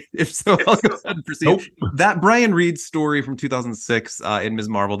differently. If so, I'll go ahead and proceed. Nope. That Brian Reed story from 2006 in Ms.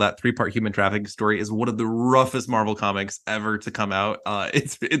 Marvel, that 3-part human trafficking story, is one of the roughest Marvel comics ever to come out.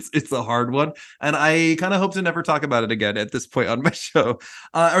 It's a hard one, and I kind of hope to never talk about it again at this point on my show.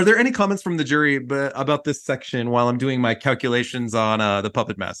 Are there any comments from the jury about this section while I'm doing my calculations on the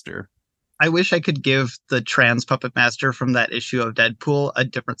Puppet Master? I wish I could give the trans Puppet Master from that issue of Deadpool a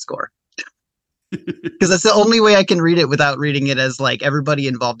different score. Because that's the only way I can read it without reading it as like everybody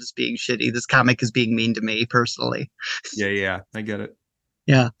involved is being shitty. This comic is being mean to me personally. Yeah, I get it.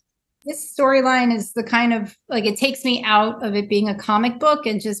 Yeah. This storyline is the kind of like, it takes me out of it being a comic book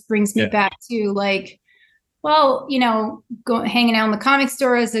and just brings me back to like, well, hanging out in the comic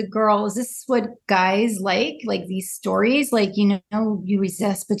store as a girl, is this what guys like these stories? Like, you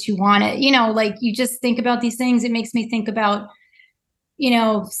resist, but you want it, like you just think about these things. It makes me think about,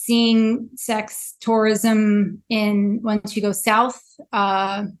 seeing sex tourism once you go south,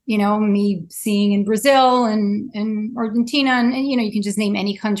 me seeing in Brazil and Argentina and, you can just name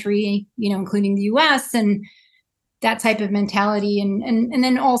any country, including the US and that type of mentality. And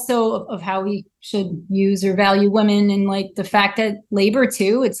then also of how we should use or value women and like the fact that labor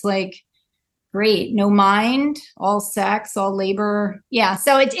too, it's like, great, no mind, all sex, all labor. Yeah.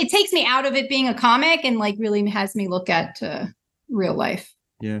 So it takes me out of it being a comic and like really has me look at real life.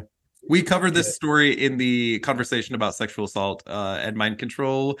 Yeah. We covered this story in the conversation about sexual assault and mind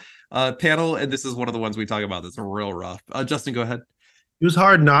control panel. And this is one of the ones we talk about that's real rough. Justin, go ahead. It was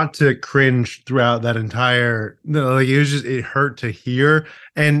hard not to cringe throughout that entire, it hurt to hear.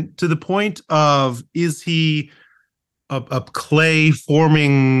 And to the point of, is he a clay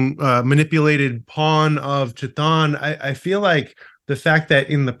forming manipulated pawn of Chthon? I feel like the fact that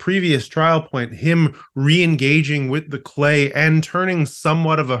in the previous trial point, him re-engaging with the clay and turning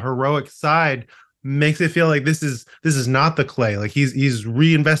somewhat of a heroic side makes it feel like this is not the clay. Like he's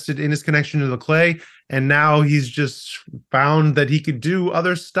reinvested in his connection to the clay, and now he's just found that he could do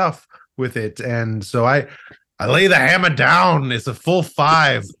other stuff with it. And so I lay the hammer down. It's a full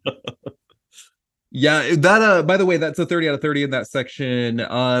 5. Yeah, that by the way, that's a 30 out of 30 in that section,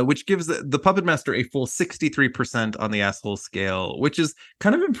 which gives the Puppet Master a full 63% on the asshole scale, which is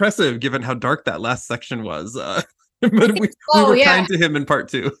kind of impressive given how dark that last section was. But we were kind to him in part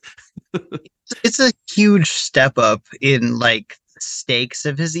 2. It's a huge step up in like stakes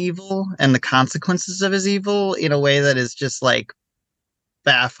of his evil and the consequences of his evil in a way that is just like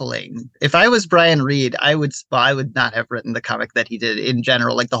baffling. If I was Brian Reed, I would not have written the comic that he did in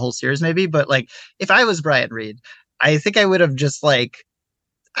general, like the whole series maybe, but like if I was Brian Reed, I think I would have just like,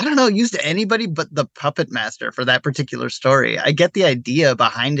 I don't know, used anybody but the Puppet Master for that particular story. I get the idea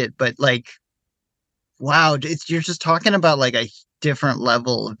behind it, but like, wow, you're just talking about like a different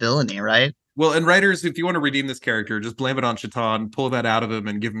level of villainy, right? Well, and writers, if you want to redeem this character, just blame it on Chthon, pull that out of him,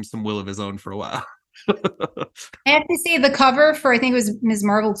 and give him some will of his own for a while. I have to say the cover for, I think it was Ms.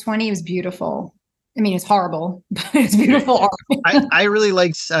 Marvel 20, was beautiful. I mean, it's horrible, but it's beautiful art. I really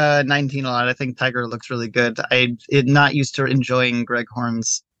liked 19 a lot. I think Tiger looks really good. I'm not used to enjoying Greg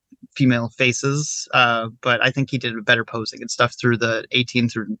Horn's female faces, but I think he did a better posing and stuff through the 18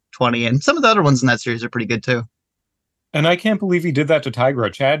 through 20, and some of the other ones in that series are pretty good too. And I can't believe he did that to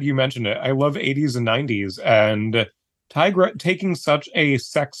Tigra. Chad, you mentioned it. I love 80s and 90s. And Tigra taking such a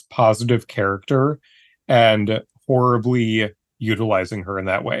sex-positive character and horribly utilizing her in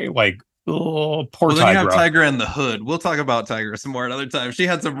that way. Like, oh, poor Well, then you have Tigra. Tigra in the Hood. We'll talk about Tigra some more another time. She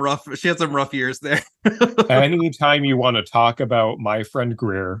had some rough years there. Anytime you want to talk about my friend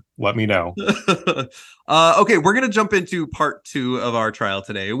Greer, let me know. Okay, we're gonna jump into part 2 of our trial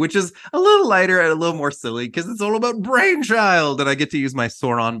today, which is a little lighter and a little more silly because it's all about Brainchild, and I get to use my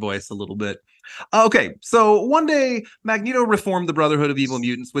Sauron voice a little bit. Okay, so one day Magneto reformed the Brotherhood of Evil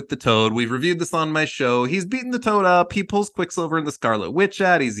Mutants with the Toad. We've reviewed this on my show. He's beaten the Toad up. He pulls Quicksilver and the Scarlet Witch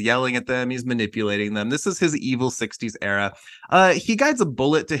out. He's yelling at them. He's manipulating them. This is his evil 60s era. He guides a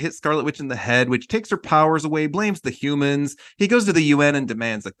bullet to hit Scarlet Witch in the head, which takes her powers away, blames the humans. He goes to the UN and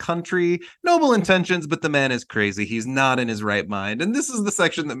demands a country. Noble intentions, but the man is crazy. He's not in his right mind. And this is the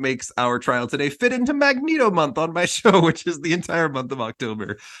section that makes our trial today fit into Magneto month on my show, which is the entire month of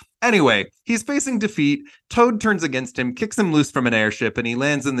October. Anyway, he's facing defeat. Toad turns against him, kicks him loose from an airship, and he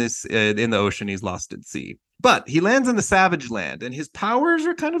lands in the ocean. He's lost at sea. But he lands in the Savage Land, and his powers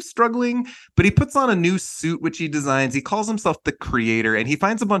are kind of struggling, but he puts on a new suit, which he designs. He calls himself the Creator, and he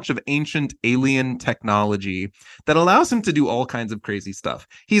finds a bunch of ancient alien technology that allows him to do all kinds of crazy stuff.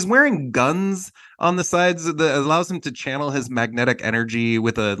 He's wearing guns on the sides that allows him to channel his magnetic energy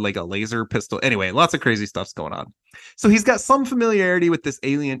with a laser pistol. Anyway, lots of crazy stuff's going on. So he's got some familiarity with this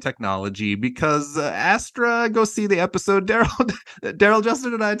alien technology because Astra, go see the episode. Daryl,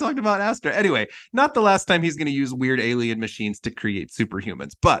 Justin, and I talked about Astra. Anyway, not the last time he's going to use weird alien machines to create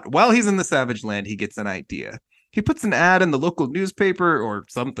superhumans. But while he's in the Savage Land, he gets an idea. He puts an ad in the local newspaper or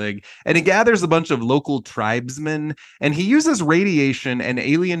something, and he gathers a bunch of local tribesmen, and he uses radiation and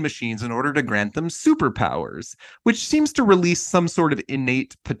alien machines in order to grant them superpowers, which seems to release some sort of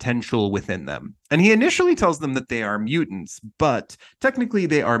innate potential within them. And he initially tells them that they are mutants, but technically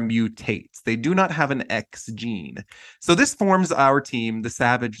they are mutates. They do not have an X gene. So this forms our team, the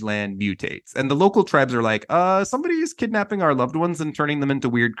Savage Land Mutates. And the local tribes are like, somebody's kidnapping our loved ones and turning them into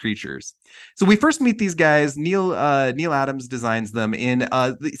weird creatures. So we first meet these guys. Neil Adams designs them in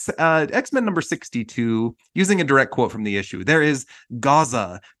X-Men number 62, using a direct quote from the issue. There is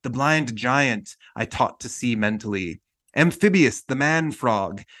Gaza, the blind giant I taught to see mentally. Amphibious, the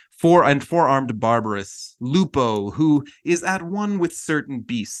man-frog. Four-armed Barbarous, Lupo, who is at one with certain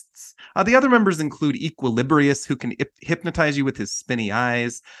beasts. The other members include Equilibrius, who can hypnotize you with his spinny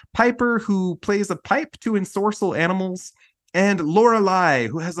eyes, Piper, who plays a pipe to ensorcel animals, and Lorelei,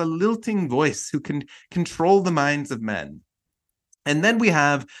 who has a lilting voice, who can control the minds of men. And then we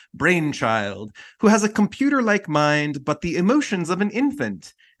have Brainchild, who has a computer-like mind, but the emotions of an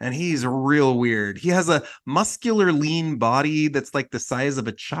infant. And he's real weird. He has a muscular, lean body that's like the size of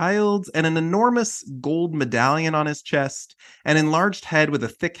a child's, and an enormous gold medallion on his chest, an enlarged head with a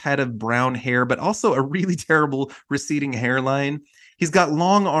thick head of brown hair, but also a really terrible receding hairline. He's got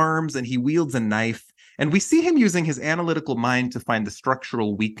long arms, and he wields a knife. And we see him using his analytical mind to find the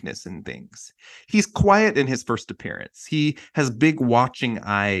structural weakness in things. He's quiet in his first appearance. He has big watching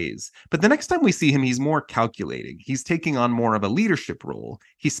eyes. But the next time we see him, he's more calculating. He's taking on more of a leadership role.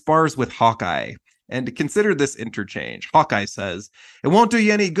 He spars with Hawkeye. And consider this interchange. Hawkeye says, "It won't do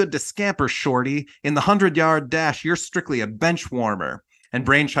you any good to scamper, Shorty. In the 100-yard dash, you're strictly a bench warmer." And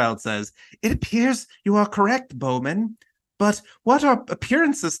Brainchild says, "It appears you are correct, Bowman. But what are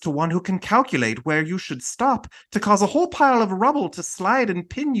appearances to one who can calculate where you should stop to cause a whole pile of rubble to slide and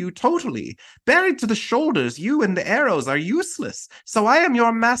pin you totally? Buried to the shoulders, you and the arrows are useless, so I am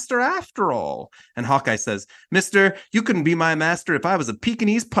your master after all." And Hawkeye says, "Mister, you couldn't be my master if I was a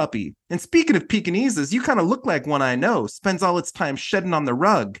Pekingese puppy. And speaking of Pekingeses, you kind of look like one I know, spends all its time shedding on the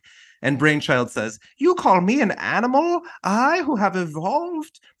rug." And Brainchild says, "You call me an animal? I who have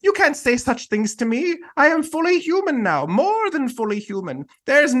evolved? You can't say such things to me. I am fully human now, more than fully human.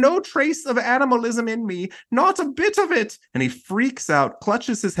 There's no trace of animalism in me, not a bit of it." And he freaks out,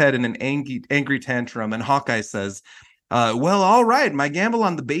 clutches his head in an angry tantrum. And Hawkeye says, "Well, all right, my gamble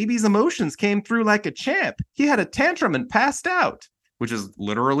on the baby's emotions came through like a champ. He had a tantrum and passed out," which is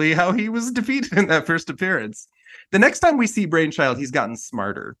literally how he was defeated in that first appearance. The next time we see Brainchild, he's gotten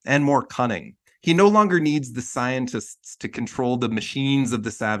smarter and more cunning. He no longer needs the scientists to control the machines of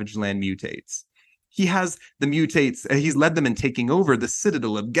the Savage Land Mutates. He has the mutates, he's led them in taking over the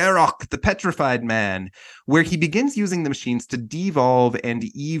citadel of Garok, the Petrified Man, where he begins using the machines to devolve and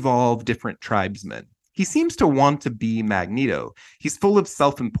evolve different tribesmen. He seems to want to be Magneto. He's full of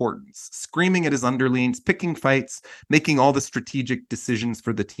self-importance, screaming at his underlings, picking fights, making all the strategic decisions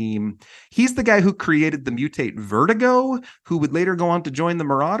for the team. He's the guy who created the mutate Vertigo, who would later go on to join the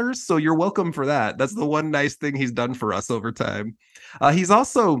Marauders, so you're welcome for that. That's the one nice thing he's done for us over time. He's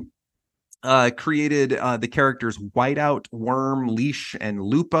also created the characters Whiteout, Worm, Leash, and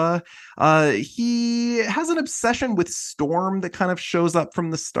Lupa. He has an obsession with Storm that kind of shows up from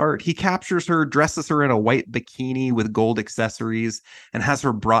the start. He captures her, dresses her in a white bikini with gold accessories, and has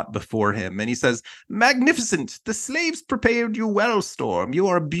her brought before him. And he says, "Magnificent! The slaves prepared you well, Storm. You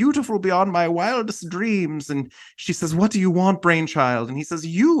are beautiful beyond my wildest dreams." And she says, "What do you want, Brainchild?" And he says,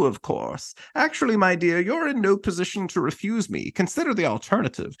 "You, of course. Actually, my dear, you're in no position to refuse me. Consider the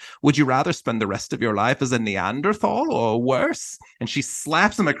alternative. Would you rather spend the rest of your life as a Neanderthal or worse?" And she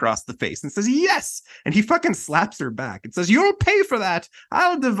slaps him across the face and says, "Yes!" And he fucking slaps her back and says, "You'll pay for that.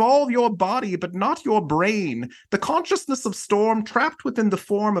 I'll devolve your body, but not your brain. The consciousness of Storm trapped within the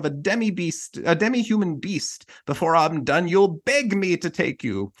form of a demi-human beast. Before I'm done, you'll beg me to take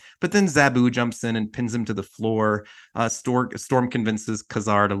you." But then Zabu jumps in and pins him to the floor. Storm convinces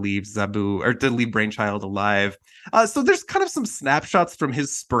Khazar to leave Brainchild alive. So there's kind of some snapshots from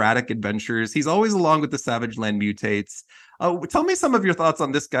his sporadic adventures. He's always along with the Savage Land mutates. Tell me some of your thoughts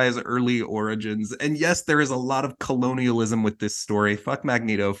on this guy's early origins. And yes, there is a lot of colonialism with this story. Fuck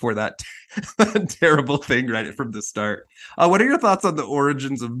Magneto for that terrible thing right from the start. What are your thoughts on the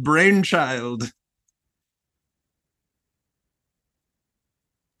origins of Brainchild?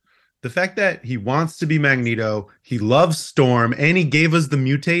 The fact that he wants to be Magneto, he loves Storm, and he gave us the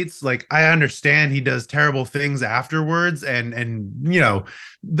mutates. Like, I understand he does terrible things afterwards, and you know,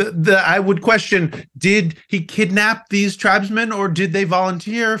 I would question, did he kidnap these tribesmen, or did they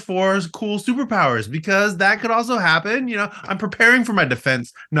volunteer for cool superpowers? Because that could also happen. You know, I'm preparing for my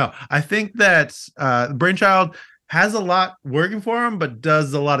defense. No, I think that Brainchild has a lot working for him, but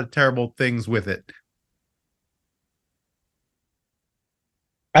does a lot of terrible things with it.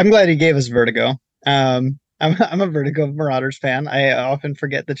 I'm glad he gave us Vertigo. I'm a Vertigo Marauders fan. I often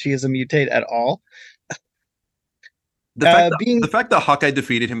forget that she is a mutate at all. The fact that Hawkeye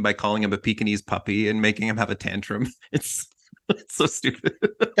defeated him by calling him a Pekingese puppy and making him have a tantrum, it's so stupid.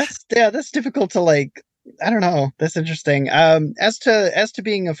 That's difficult to like. I don't know. That's interesting. As to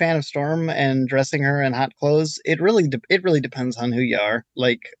being a fan of Storm and dressing her in hot clothes, it really depends on who you are.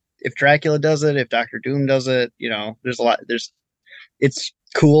 Like, if Dracula does it, if Doctor Doom does it, you know, it's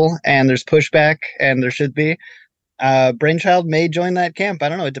cool and there's pushback, and there should be. Brainchild may join that camp. I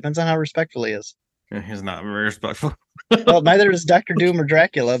don't know. It depends on how respectful he is. He's not very respectful. Well, neither is Doctor Doom or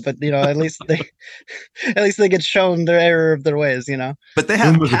Dracula, but you know, at least they get shown their error of their ways. You know, but they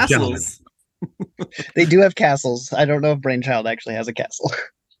have castles. They do have castles. I don't know if Brainchild actually has a castle.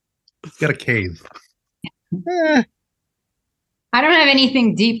 It's got a cave. I don't have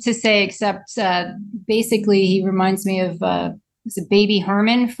anything deep to say except basically he reminds me of is it Baby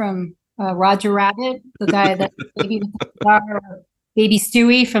Herman from Roger Rabbit, the guy that Baby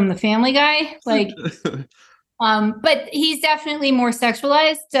Stewie from the Family Guy, like. But he's definitely more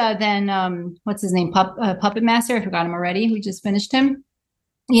sexualized than what's his name, Puppet Master. I forgot him already. We just finished him.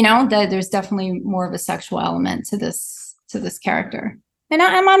 You know, there's definitely more of a sexual element to this character. And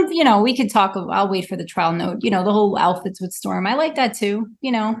I'm on, you know, we could talk. I'll wait for the trial note. You know, the whole outfits with Storm. I like that too.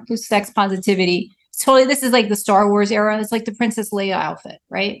 You know, there's sex positivity. Totally, this is like the Star Wars era. It's like the Princess Leia outfit,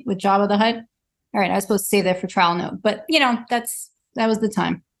 right, with Jabba the Hutt. All right, I was supposed to say that for trial note, but you know, that was the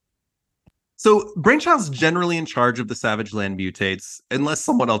time. So Brainchild's generally in charge of the Savage Land mutates, unless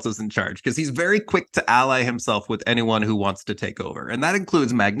someone else is in charge, because he's very quick to ally himself with anyone who wants to take over. And that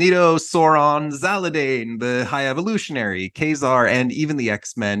includes Magneto, Sauron, Zaladane, the High Evolutionary, Khazar, and even the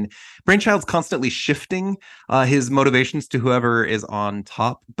X-Men. Brainchild's constantly shifting his motivations to whoever is on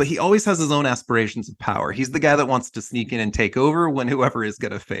top, but he always has his own aspirations of power. He's the guy that wants to sneak in and take over when whoever is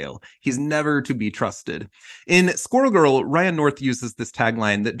going to fail. He's never to be trusted. In Squirrel Girl, Ryan North uses this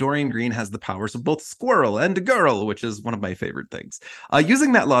tagline that Dorian Green has the powers of both squirrel and girl, which is one of my favorite things.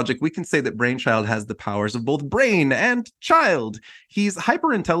 Using that logic, we can say that Brainchild has the powers of both brain and child. He's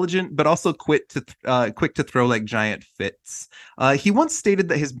hyper intelligent, but also quick to throw like giant fits. He once stated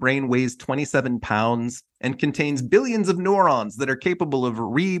that his brain weighs 27 pounds and contains billions of neurons that are capable of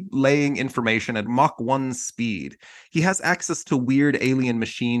relaying information at Mach 1 speed. He has access to weird alien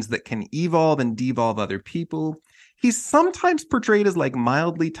machines that can evolve and devolve other people. He's sometimes portrayed as like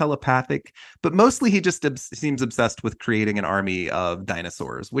mildly telepathic, but mostly he just seems obsessed with creating an army of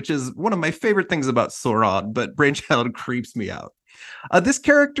dinosaurs, which is one of my favorite things about Sauron, but Brainchild creeps me out. This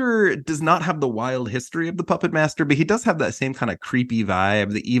character does not have the wild history of the Puppet Master, but he does have that same kind of creepy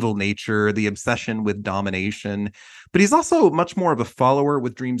vibe, the evil nature, the obsession with domination. But he's also much more of a follower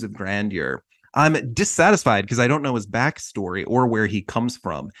with dreams of grandeur. I'm dissatisfied because I don't know his backstory or where he comes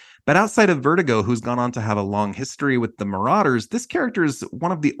from. But outside of Vertigo, who's gone on to have a long history with the Marauders, this character is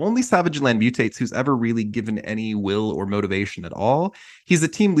one of the only Savage Land mutates who's ever really given any will or motivation at all. He's a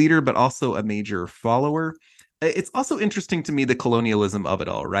team leader, but also a major follower. It's also interesting to me, the colonialism of it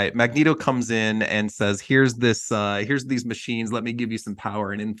all, right? Magneto comes in and says, here's these machines, let me give you some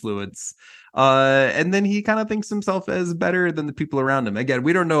power and influence. And then he kind of thinks himself as better than the people around him. Again,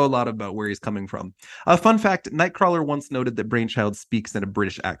 we don't know a lot about where he's coming from. Fun fact, Nightcrawler once noted that Brainchild speaks in a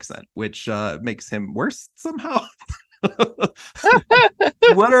British accent, which makes him worse somehow.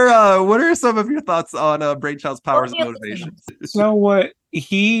 What are some of your thoughts on Brainchild's powers and motivations? So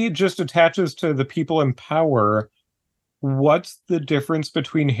he just attaches to the people in power. What's the difference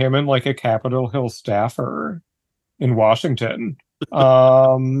between him and like a Capitol Hill staffer in Washington?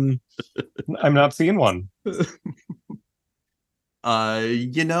 I'm not seeing one. He and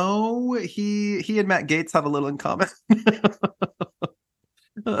Matt Gaetz have a little in common.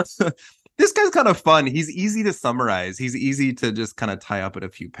 This guy's kind of fun. He's easy to summarize. He's easy to just kind of tie up in a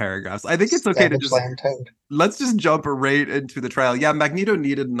few paragraphs. I think it's okay to just let's just jump right into the trial. Yeah, Magneto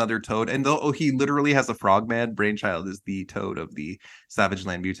needed another Toad, and though he literally has a frogman, Brainchild is the Toad of the Savage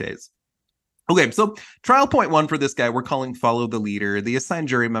Land mutates. Okay, so trial point 1 for this guy, we're calling Follow the Leader. The assigned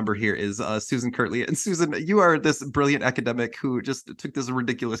jury member here is Susan Kirtley. And Susan, you are this brilliant academic who just took this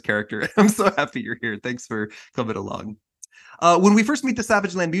ridiculous character. I'm so happy you're here. Thanks for coming along. When we first meet the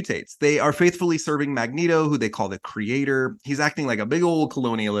Savage Land mutates, they are faithfully serving Magneto, who they call the Creator. He's acting like a big old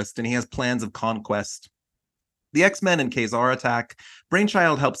colonialist, and he has plans of conquest. The X-Men and Ka-Zar attack.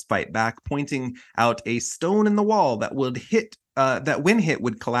 Brainchild helps fight back, pointing out a stone in the wall that would hit that when hit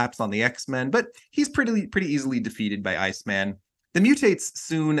would collapse on the X-Men, but he's pretty easily defeated by Iceman. The mutates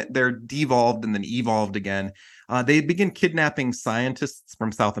soon, they're devolved and then evolved again. They begin kidnapping scientists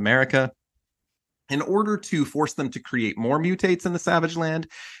from South America in order to force them to create more mutates in the Savage Land,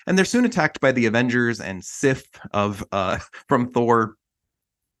 and they're soon attacked by the Avengers and Sif from Thor.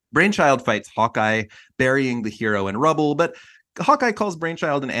 Brainchild fights Hawkeye, burying the hero in rubble, but Hawkeye calls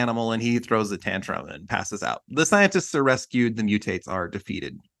Brainchild an animal and he throws a tantrum and passes out. The scientists are rescued, the mutates are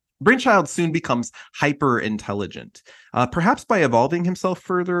defeated. Brainchild soon becomes hyper-intelligent, perhaps by evolving himself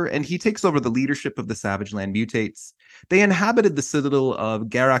further, and he takes over the leadership of the Savage Land mutates. They inhabited the citadel of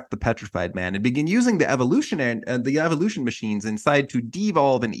Garak the Petrified Man and begin using the evolution machines inside to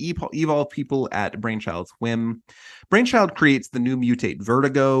devolve and evolve people at Brainchild's whim. Brainchild creates the new mutate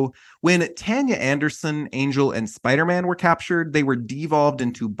Vertigo. When Tanya Anderson, Angel, and Spider-Man were captured, they were devolved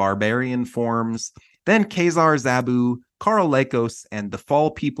into barbarian forms. Then Ka-Zar, Zabu, Karl Lycos, and the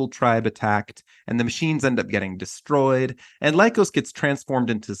Fall People tribe attacked, and the machines end up getting destroyed, and Lycos gets transformed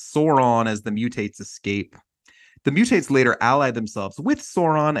into Sauron as the mutates escape. The mutates later ally themselves with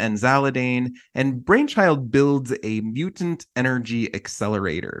Sauron and Zaladane, and Brainchild builds a mutant energy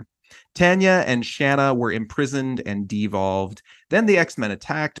accelerator. Tanya and Shanna were imprisoned and devolved. Then the X-Men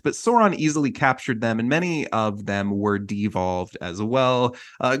attacked, but Sauron easily captured them, and many of them were devolved as well.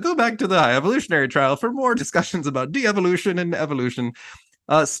 Go back to the High Evolutionary Trial for more discussions about de-evolution and evolution.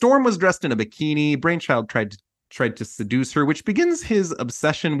 Storm was dressed in a bikini. Brainchild tried to seduce her, which begins his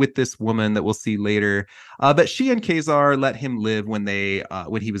obsession with this woman that we'll see later. But she and Ka-Zar let him live when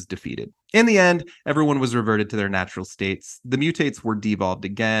he was defeated. In the end, everyone was reverted to their natural states. The mutates were devolved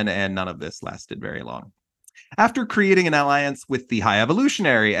again, and none of this lasted very long. After creating an alliance with the High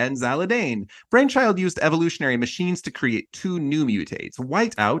Evolutionary and Zaladane, Brainchild used evolutionary machines to create 2 new mutates.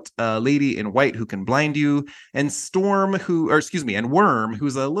 Whiteout, a lady in white who can blind you, and Worm,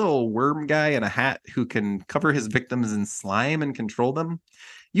 who's a little worm guy in a hat who can cover his victims in slime and control them.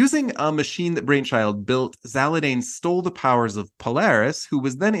 Using a machine that Brainchild built, Zaladane stole the powers of Polaris, who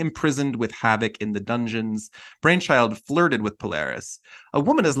was then imprisoned with Havoc in the dungeons. Brainchild flirted with Polaris. "A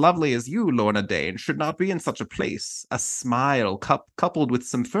woman as lovely as you, Lorna Dane, should not be in such a place. A smile coupled with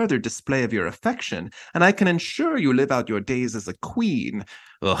some further display of your affection, and I can ensure you live out your days as a queen."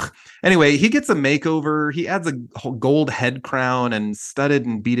 Ugh. Anyway, he gets a makeover. He adds a gold head crown and studded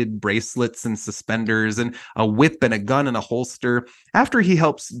and beaded bracelets and suspenders and a whip and a gun and a holster. After he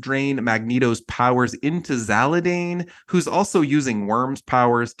helps drain Magneto's powers into Zaladane, who's also using Worm's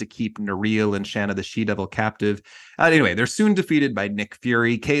powers to keep Nereel and Shanna the She-Devil captive. Anyway, they're soon defeated by Nick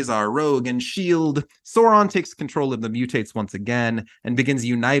Fury, Ka-Zar, Rogue, and S.H.I.E.L.D. Sauron takes control of the mutates once again and begins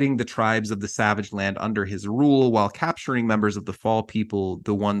uniting the tribes of the Savage Land under his rule while capturing members of the Fall People, the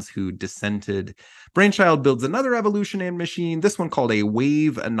the ones who dissented. Brainchild builds another evolution machine, this one called a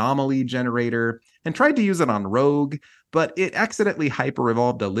wave anomaly generator, and tried to use it on Rogue, but it accidentally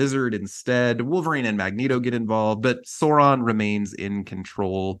hyper-evolved a lizard instead. Wolverine and Magneto get involved, but Sauron remains in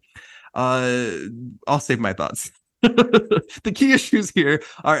control. I'll save my thoughts. The key issues here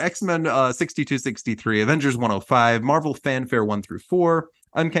are X-Men 62-63, Avengers 105, Marvel Fanfare 1 through 4,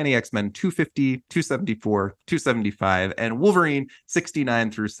 Uncanny X-Men 250, 274, 275, and Wolverine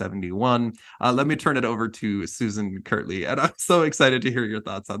 69 through 71. Let me turn it over to Susan Kirtley, and I'm so excited to hear your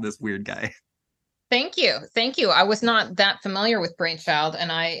thoughts on this weird guy. Thank you. Thank you. I was not that familiar with Brainchild,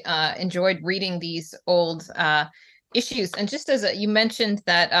 and I enjoyed reading these old issues. And just as you mentioned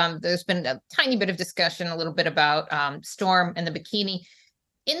that there's been a tiny bit of discussion a little bit about Storm and the bikini.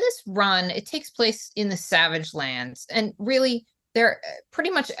 In this run, it takes place in the Savage Lands, and really pretty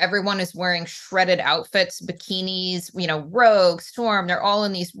much everyone is wearing shredded outfits, bikinis, Rogue, Storm, they're all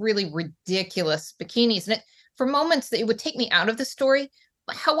in these really ridiculous bikinis. And for moments it would take me out of the story.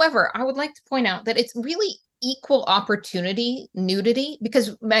 However, I would like to point out that it's really equal opportunity nudity,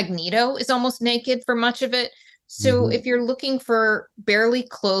 because Magneto is almost naked for much of it. So if you're looking for barely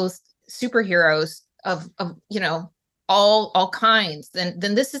clothed superheroes of all kinds, then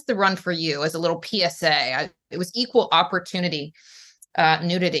this is the run for you. As a little PSA, it was equal opportunity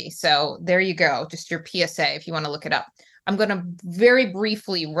nudity. So there you go, just your PSA if you want to look it up. I'm going to very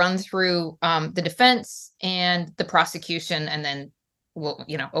briefly run through the defense and the prosecution, and then we'll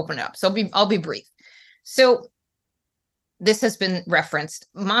open it up. So I'll be brief. So this has been referenced.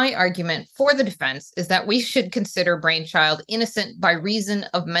 My argument for the defense is that we should consider Brainchild innocent by reason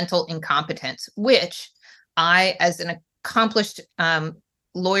of mental incompetence, which I, as an accomplished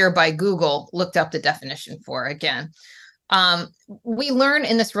lawyer by Google, looked up the definition for again. We learn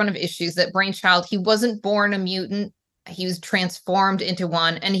in this run of issues that Brainchild, he wasn't born a mutant. He was transformed into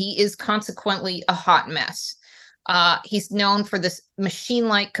one, and he is consequently a hot mess. He's known for this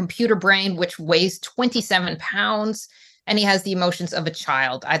machine-like computer brain, which weighs 27 pounds, and he has the emotions of a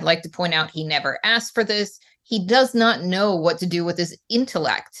child. I'd like to point out he never asked for this. He does not know what to do with his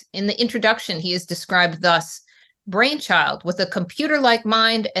intellect. In the introduction, he is described thus: Brainchild with a computer-like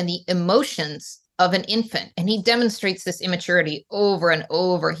mind and the emotions of an infant. And he demonstrates this immaturity over and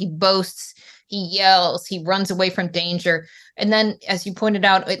over. He boasts, he yells, he runs away from danger. And then, as you pointed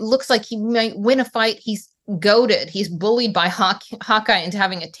out, it looks like he might win a fight. He's goaded. He's bullied by Hawkeye into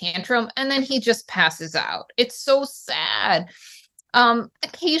having a tantrum, and then he just passes out. It's so sad.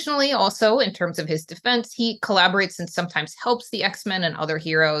 Occasionally, also, in terms of his defense, he collaborates and sometimes helps the X-Men and other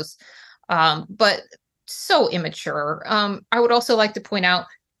heroes, but so immature. I would also like to point out,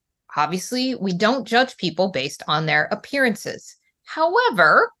 obviously, we don't judge people based on their appearances.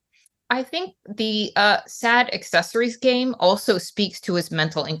 However, I think the sad accessories game also speaks to his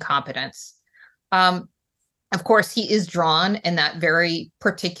mental incompetence. Of course, he is drawn in that very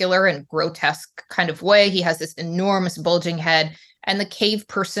particular and grotesque kind of way. He has this enormous bulging head and the cave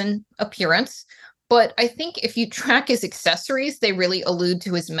person appearance. But I think if you track his accessories, they really allude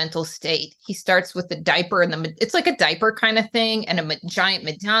to his mental state. He starts with the diaper, and it's like a diaper kind of thing, and a giant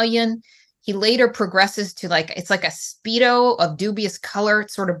medallion. He later progresses to it's like a Speedo of dubious color.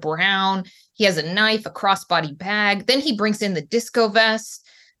 It's sort of brown. He has a knife, a crossbody bag. Then he brings in the disco vest,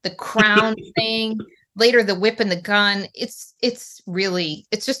 the crown thing. Later, the whip and the gun. It's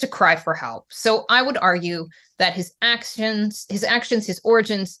just a cry for help. So I would argue that his actions, his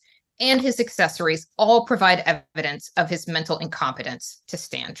origins, and his accessories all provide evidence of his mental incompetence to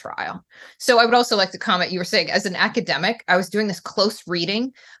stand trial. So I would also like to comment, you were saying, as an academic, I was doing this close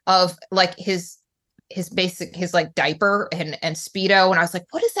reading of his diaper and Speedo, and I was like,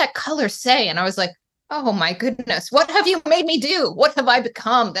 what does that color say? And I was like, oh my goodness, what have you made me do? What have I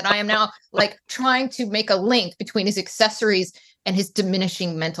become that I am now trying to make a link between his accessories and his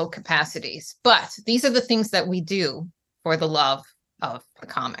diminishing mental capacities? But these are the things that we do for the love of the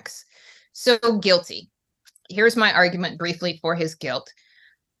comics. So guilty. Here's my argument briefly for his guilt.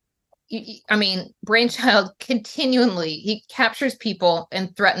 I mean, Brainchild continually, he captures people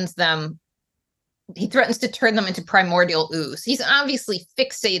and threatens them. He threatens to turn them into primordial ooze. He's obviously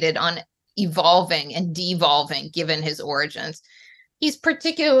fixated on evolving and devolving given his origins. He's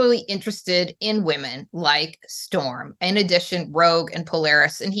particularly interested in women like Storm, in addition, Rogue and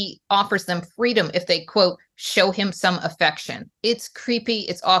Polaris, and he offers them freedom if they, quote, show him some affection. It's creepy,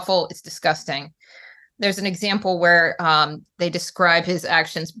 it's awful, it's disgusting. There's an example where they describe his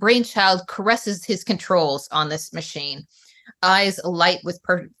actions. Brainchild caresses his controls on this machine. Eyes alight with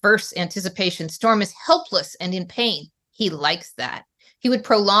perverse anticipation. Storm is helpless and in pain. He likes that. He would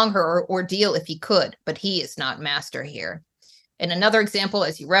prolong her ordeal if he could, but he is not master here. In another example,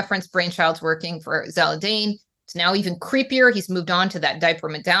 as you referenced, Brainchild's working for Zaladane. It's now even creepier. He's moved on to that diaper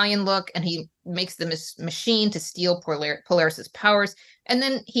medallion look, and he makes the machine to steal Polaris's powers. And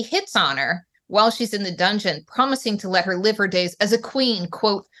then he hits on her while she's in the dungeon, promising to let her live her days as a queen,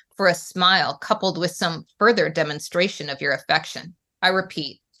 quote, for a smile, coupled with some further demonstration of your affection. I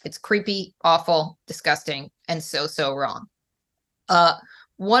repeat, it's creepy, awful, disgusting, and so wrong.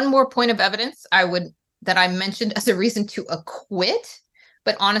 One more point of evidence that I mentioned as a reason to acquit.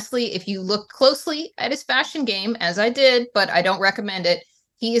 But honestly, if you look closely at his fashion game, as I did, but I don't recommend it,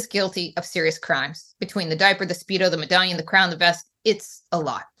 he is guilty of serious crimes. Between the diaper, the Speedo, the medallion, the crown, the vest, it's a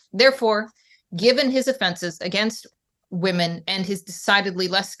lot. Therefore, given his offenses against women and his decidedly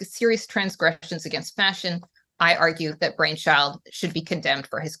less serious transgressions against fashion, I argue that Brainchild should be condemned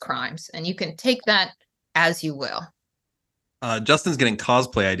for his crimes. And you can take that as you will. Justin's getting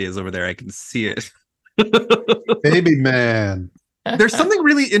cosplay ideas over there. I can see it. Baby man. There's something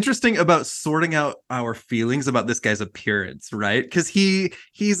really interesting about sorting out our feelings about this guy's appearance, right? Because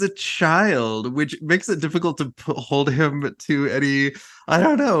he's a child, which makes it difficult to hold him to any, I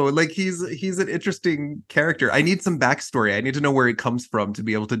don't know, like he's an interesting character. I need some backstory. I need to know where he comes from to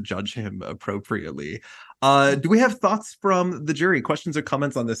be able to judge him appropriately. Do we have thoughts from the jury? Questions or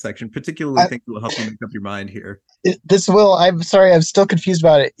comments on this section? Particularly, things that will help you make up your mind here. I'm sorry, I'm still confused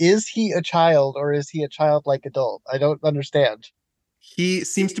about it. Is he a child or is he a childlike adult? I don't understand. He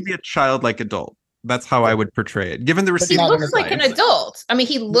seems to be a childlike adult. That's how I would portray it. Given the He looks like an adult. I mean,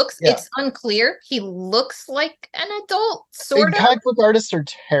 he looks, it's unclear. He looks like an adult, sort of. Comic book artists are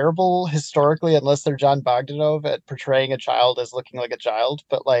terrible historically, unless they're John Bogdanove at portraying a child as looking like a child.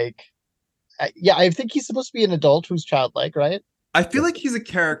 But like, I think he's supposed to be an adult who's childlike, right? I feel like he's a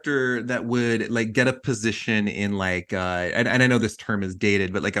character that would like get a position in like, and I know this term is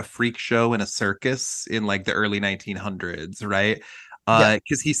dated, but like a freak show in a circus in like the early 1900s, right?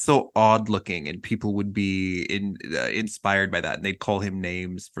 Because he's so odd looking and people would be inspired by that and they'd call him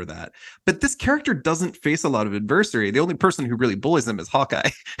names for that. But this character doesn't face a lot of adversity. The only person who really bullies him is Hawkeye.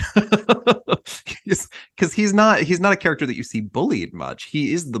 Because he's not a character that you see bullied much.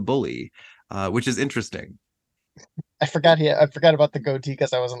 He is the bully, which is interesting. I forgot about the goatee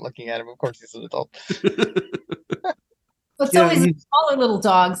because I wasn't looking at him. Of course he's an adult. But it's always the smaller little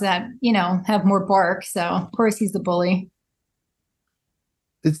dogs that, have more bark. So of course he's the bully.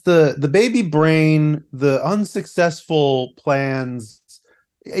 It's the baby brain, the unsuccessful plans.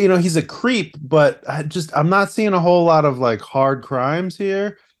 He's a creep, but I'm not seeing a whole lot of like hard crimes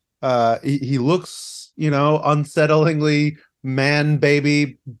here. He looks, unsettlingly man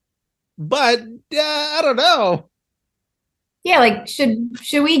baby, but I don't know. Yeah, like should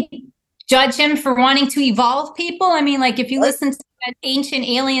we judge him for wanting to evolve people? I mean, like if you listen to that Ancient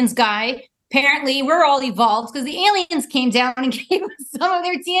Aliens guy, apparently we're all evolved because the aliens came down and gave us some of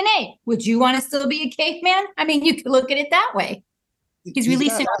their DNA. Would you want to still be a caveman? I mean, you could look at it that way. He's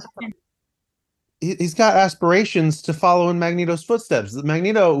releasing. He's got aspirations to follow in Magneto's footsteps.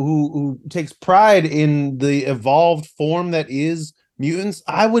 Magneto, who takes pride in the evolved form that is mutants,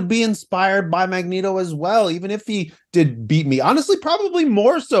 I would be inspired by Magneto as well, even if he did beat me. Honestly, probably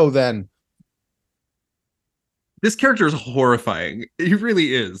more so than. This character is horrifying. He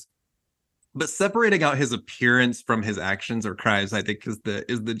really is. But separating out his appearance from his actions or crimes, I think, is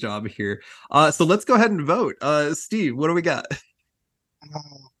the job here. So let's go ahead and vote. Steve, what do we got?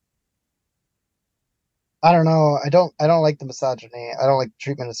 I don't know. I don't like the misogyny. I don't like the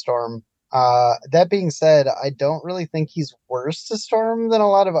treatment of Storm. That being said, I don't really think he's worse to Storm than a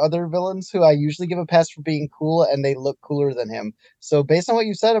lot of other villains who I usually give a pass for being cool, and they look cooler than him. So based on what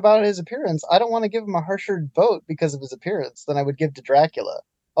you said about his appearance, I don't want to give him a harsher vote because of his appearance than I would give to Dracula.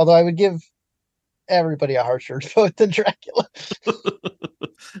 Although I would give everybody a harsher vote than Dracula.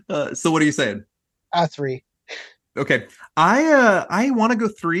 So what are you saying? 3. Okay. I want to go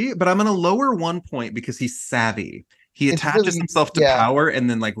 3, but I'm going to lower 1 point because he's savvy. He attaches himself to power and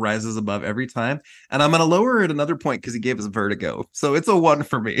then like rises above every time. And I'm going to lower it another point because he gave us vertigo. So it's a 1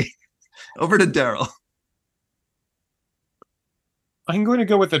 for me. Over to Daryl. I'm going to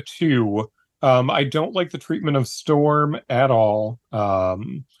go with a 2. I don't like the treatment of Storm at all.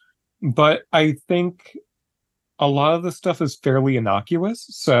 But I think a lot of the stuff is fairly innocuous.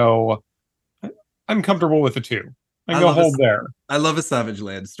 So I'm comfortable with a 2. I'm going to hold there. I love a Savage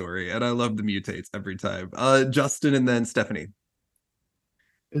Land story, and I love the mutates every time. Justin and then Stephanie.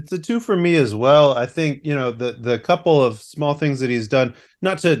 It's a 2 for me as well. I think, the couple of small things that he's done,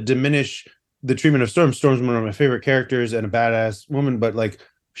 not to diminish the treatment of Storm. Storm's one of my favorite characters and a badass woman, but like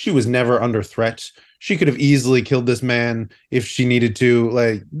she was never under threat. She could have easily killed this man if she needed to.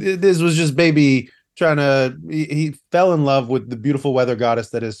 Like this was just baby he fell in love with the beautiful weather goddess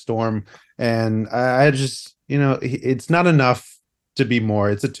that is Storm, and I just, it's not enough to be more.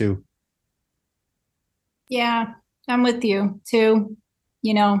 It's a 2. Yeah, I'm with you too.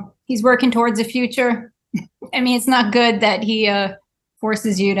 He's working towards a future. I mean, it's not good that he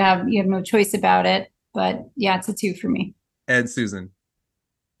forces you have no choice about it. But yeah, it's a 2 for me. And Susan.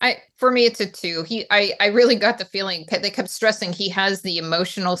 For me, it's a 2. I really got the feeling they kept stressing he has the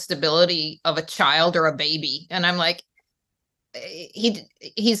emotional stability of a child or a baby, and I'm like,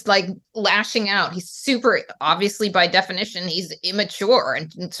 he's like lashing out. He's super, obviously by definition, he's immature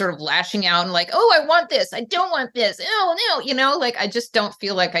and sort of lashing out and like, oh, I want this, I don't want this, oh no, like I just don't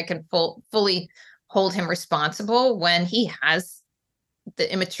feel like I can fully hold him responsible when he has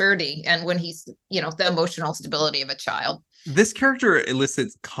the immaturity and when he's the emotional stability of a child. This character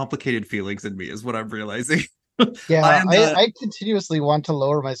elicits complicated feelings in me, is what I'm realizing. Yeah, I continuously want to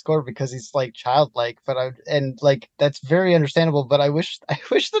lower my score because he's like childlike, but that's very understandable. But I wish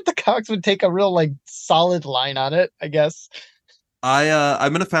that the comics would take a real like solid line on it, I guess.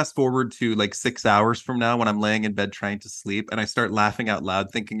 I'm gonna fast forward to like 6 hours from now when I'm laying in bed trying to sleep, and I start laughing out loud,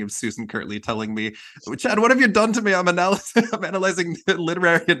 thinking of Susan Kirtley telling me, "Chad, what have you done to me? I'm analyzing the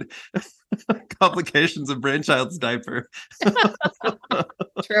literary complications of Brainchild's diaper."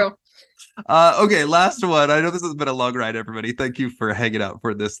 True. Okay, last one. I know this has been a long ride, everybody. Thank you for hanging out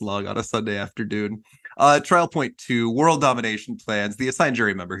for this long on a Sunday afternoon. Trial point 2, world domination plans. The assigned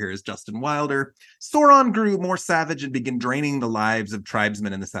jury member here is Justin Wilder. Sauron grew more savage and began draining the lives of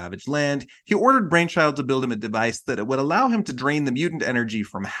tribesmen in the savage land. He ordered Brainchild to build him a device that would allow him to drain the mutant energy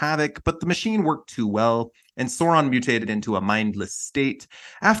from Havoc, but the machine worked too well, and Sauron mutated into a mindless state.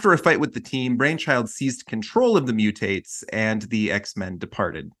 After a fight with the team, Brainchild seized control of the mutates, and the X-Men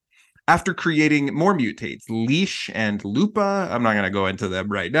departed. After creating more mutates, Leash and Lupa, I'm not going to go into them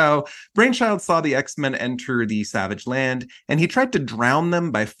right now, Brainchild saw the X-Men enter the Savage Land, and he tried to drown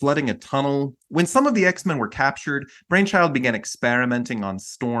them by flooding a tunnel. When some of the X-Men were captured, Brainchild began experimenting on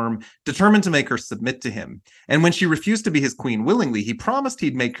Storm, determined to make her submit to him. And when she refused to be his queen willingly, he promised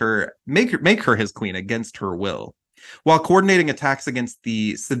he'd make her his queen against her will. While coordinating attacks against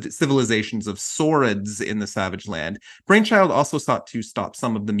the civilizations of Saurids in the Savage Land, Brainchild also sought to stop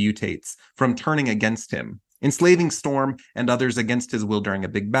some of the mutates from turning against him. Enslaving Storm and others against his will during a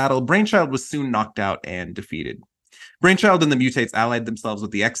big battle, Brainchild was soon knocked out and defeated. Brainchild and the mutates allied themselves with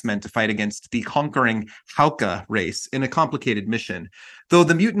the X-Men to fight against the conquering Hauka race in a complicated mission. Though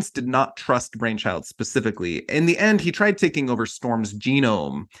the mutants did not trust Brainchild specifically, in the end he tried taking over Storm's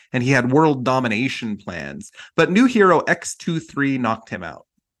genome, and he had world domination plans, but new hero X-23 knocked him out.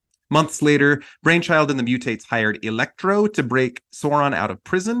 Months later, Brainchild and the mutates hired Electro to break Sauron out of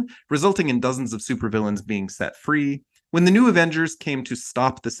prison, resulting in dozens of supervillains being set free. When the new Avengers came to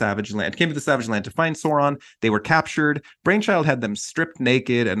the Savage Land to find Sauron, they were captured. Brainchild had them stripped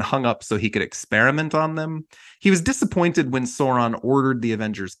naked and hung up so he could experiment on them. He was disappointed when Sauron ordered the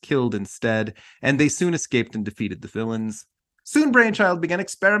Avengers killed instead, and they soon escaped and defeated the villains. Soon Brainchild began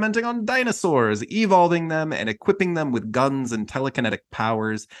experimenting on dinosaurs, evolving them and equipping them with guns and telekinetic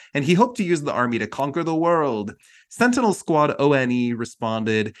powers, and he hoped to use the army to conquer the world. Sentinel Squad ONE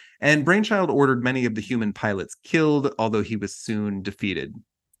responded, and Brainchild ordered many of the human pilots killed, although he was soon defeated.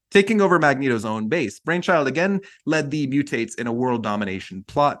 Taking over Magneto's own base, Brainchild again led the mutates in a world domination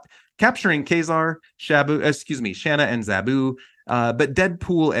plot, capturing Kazar, Shanna, and Zabu. But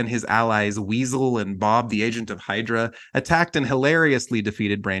Deadpool and his allies Weasel and Bob, the agent of Hydra, attacked and hilariously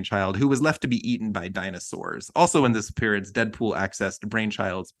defeated Brainchild, who was left to be eaten by dinosaurs. Also in this appearance, Deadpool accessed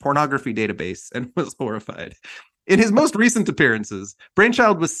Brainchild's pornography database and was horrified. In his most recent appearances,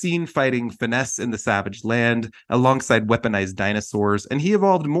 Brainchild was seen fighting Finesse in the Savage Land alongside weaponized dinosaurs, and he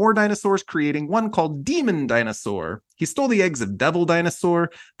evolved more dinosaurs, creating one called Demon Dinosaur. He stole the eggs of Devil Dinosaur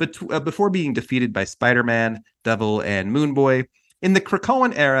before being defeated by Spider-Man, Devil, and Moonboy. In the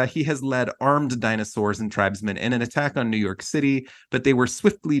Krakoan era, he has led armed dinosaurs and tribesmen in an attack on New York City, but they were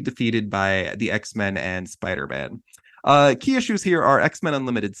swiftly defeated by the X-Men and Spider-Man. Key issues here are X-Men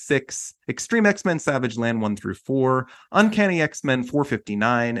Unlimited 6, Extreme X-Men Savage Land 1 through 4, Uncanny X-Men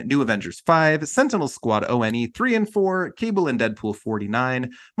 459, New Avengers 5, Sentinel Squad ONE 3 and 4, Cable and Deadpool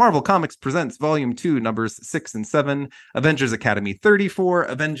 49, Marvel Comics Presents Volume 2, numbers 6 and 7, Avengers Academy 34,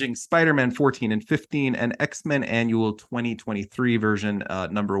 Avenging Spider-Man 14 and 15, and X-Men Annual 2023 version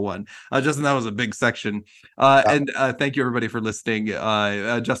number 1. Justin, that was a big section. And thank you everybody for listening.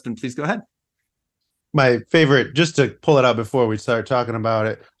 Justin, please go ahead. My favorite, just to pull it out before we start talking about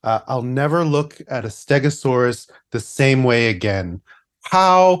it, I'll never look at a Stegosaurus the same way again.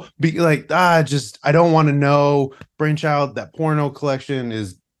 I don't want to know. Brainchild, that porno collection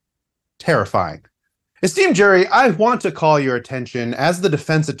is terrifying. Esteemed jury, I want to call your attention, as the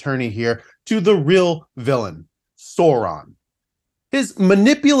defense attorney here, to the real villain, Sauron. His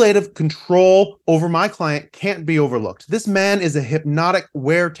manipulative control over my client can't be overlooked. This man is a hypnotic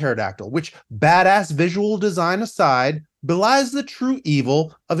were-pterodactyl, which, badass visual design aside, belies the true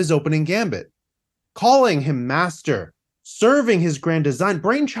evil of his opening gambit. Calling him master, serving his grand design,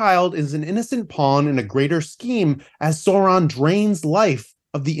 Brainchild is an innocent pawn in a greater scheme as Sauron drains life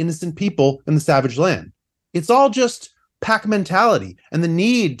of the innocent people in the Savage Land. It's all just pack mentality and the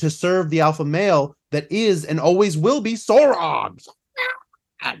need to serve the alpha male that is and always will be Sauron.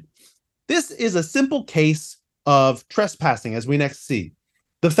 This is a simple case of trespassing, as we next see.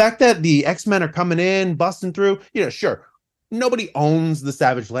 The fact that the X-Men are coming in, busting through, sure, nobody owns the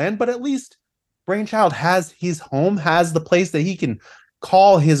Savage Land, but at least Brainchild has his home, has the place that he can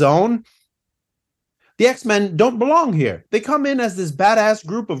call his own. The X-Men don't belong here. They come in as this badass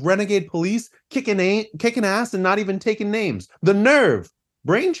group of renegade police, kicking ass and not even taking names. The nerve!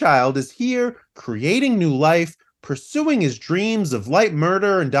 Brainchild is here, creating new life, pursuing his dreams of light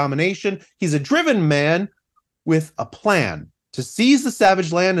murder and domination. He's a driven man with a plan to seize the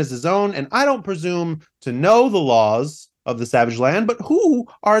Savage Land as his own, and I don't presume to know the laws of the Savage Land, but who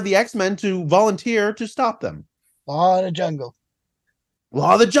are the X-Men to volunteer to stop them? Law of the jungle.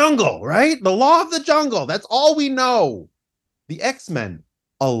 Law of the jungle, right? The law of the jungle. That's all we know. The X-Men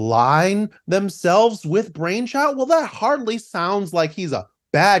align themselves with Brainchild? Well, that hardly sounds like he's a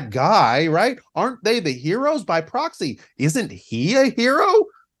bad guy, right? Aren't they the heroes by proxy? Isn't he a hero?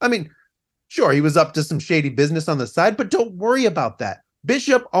 I mean, sure, he was up to some shady business on the side, but don't worry about that.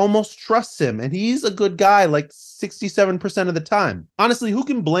 Bishop almost trusts him, and he's a good guy like 67% of the time. Honestly, who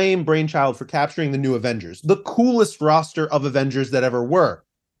can blame Brainchild for capturing the new Avengers? The coolest roster of Avengers that ever were.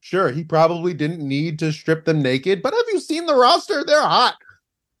 Sure, he probably didn't need to strip them naked, but have you seen the roster? They're hot.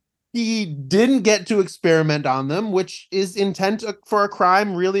 He didn't get to experiment on them, which is intent for a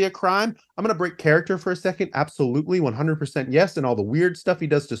crime, really a crime. I'm going to break character for a second. Absolutely, 100% yes, and all the weird stuff he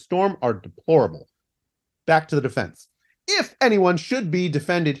does to Storm are deplorable. Back to the defense. If anyone should be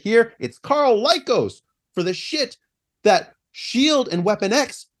defended here, it's Carl Lycos for the shit that S.H.I.E.L.D. and Weapon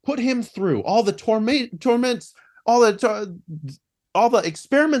X put him through. All the torments, all the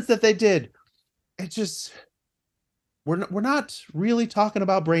experiments that they did. It just, we're not really talking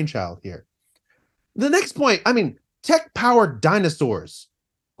about Brainchild here. The next point, tech-powered dinosaurs.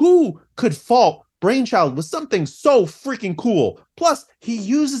 Who could fault Brainchild with something so freaking cool? Plus, he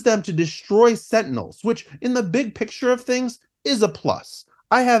uses them to destroy Sentinels, which in the big picture of things is a plus.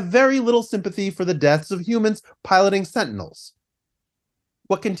 I have very little sympathy for the deaths of humans piloting Sentinels.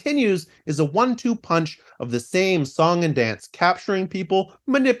 What continues is a 1-2 punch of the same song and dance, capturing people,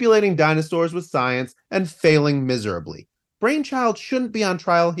 manipulating dinosaurs with science, and failing miserably. Brainchild shouldn't be on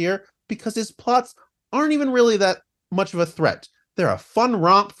trial here because his plots aren't even really that much of a threat. They're a fun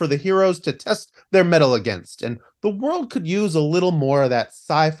romp for the heroes to test their mettle against, and the world could use a little more of that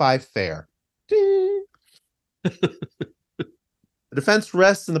sci-fi fare. Ding. The defense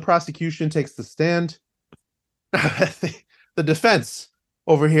rests and the prosecution takes the stand. The defense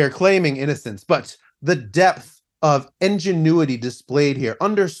over here claiming innocence, but the depth of ingenuity displayed here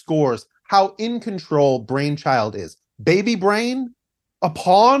underscores how in control Brainchild is. Baby brain? A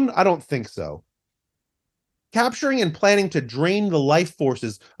pawn? I don't think so. Capturing and planning to drain the life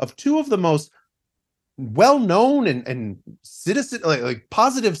forces of two of the most well-known and citizen like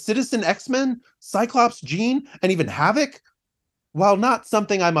positive citizen X-Men, Cyclops, Jean, and even Havoc. While not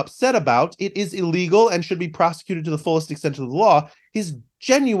something I'm upset about, it is illegal and should be prosecuted to the fullest extent of the law. His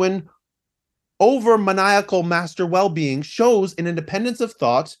genuine, over-maniacal master well-being shows an independence of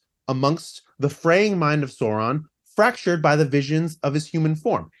thought amongst the fraying mind of Sauron, fractured by the visions of his human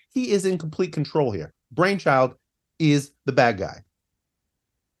form. He is in complete control here. Brainchild is the bad guy.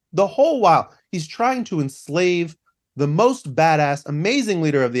 The whole while he's trying to enslave the most badass, amazing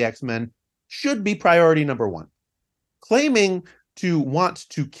leader of the X-Men should be priority number one. Claiming to want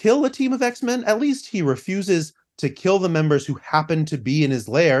to kill a team of X-Men, at least he refuses to kill the members who happen to be in his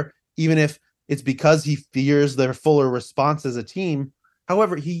lair, even if it's because he fears their fuller response as a team.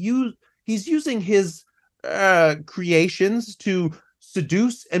 However, he's using his creations to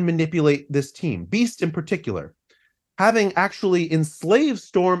seduce and manipulate this team, Beast in particular. Having actually enslaved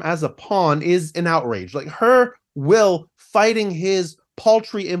Storm as a pawn is an outrage. Like, her will fighting his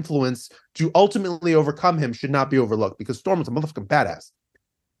paltry influence to ultimately overcome him should not be overlooked, because Storm is a motherfucking badass.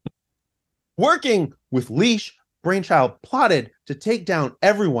 Working with Leash, Brainchild plotted to take down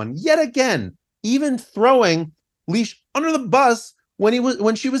everyone yet again, even throwing Leash under the bus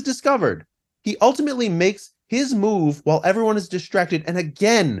when she was discovered. He ultimately makes his move while everyone is distracted and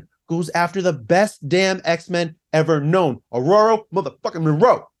again goes after the best damn X-Men ever known, Aurora motherfucking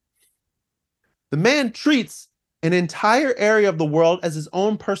Monroe. The man treats an entire area of the world as his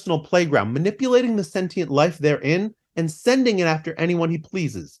own personal playground, manipulating the sentient life therein and sending it after anyone he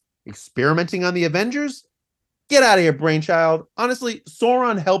pleases. Experimenting on the Avengers? Get out of here, Brainchild. Honestly,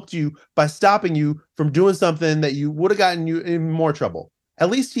 Sauron helped you by stopping you from doing something that you would have gotten you in more trouble. At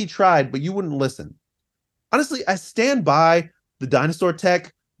least he tried, but you wouldn't listen. Honestly, I stand by the dinosaur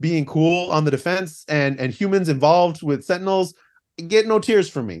tech being cool on the defense and humans involved with Sentinels. Get no tears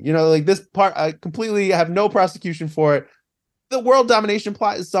from me. You know, like this part, I completely have no prosecution for it. The world domination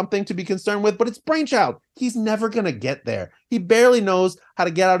plot is something to be concerned with, but it's Brainchild. He's never going to get there. He barely knows how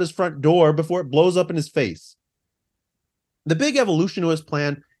to get out his front door before it blows up in his face. The big evolution to his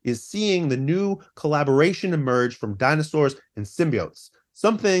plan is seeing the new collaboration emerge from dinosaurs and symbiotes,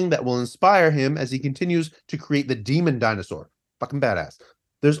 something that will inspire him as he continues to create the demon dinosaur. Fucking badass.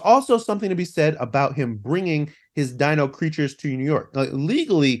 There's also something to be said about him bringing his dino creatures to New York. Now,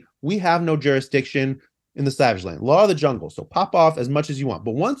 legally, we have no jurisdiction in the Savage Land, law of the jungle, so pop off as much as you want.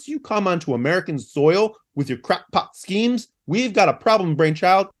 But once you come onto American soil with your crackpot schemes, we've got a problem,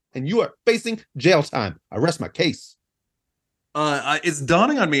 Brainchild, and you are facing jail time. I rest my case. It's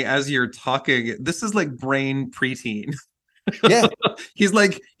dawning on me as you're talking. This is like brain preteen. Yeah. he's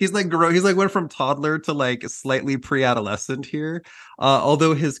like went from toddler to like slightly pre-adolescent here.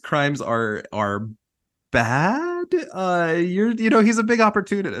 Although his crimes are bad, he's a big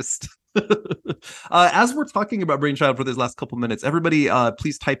opportunist. As we're talking about Brainchild for this last couple minutes, everybody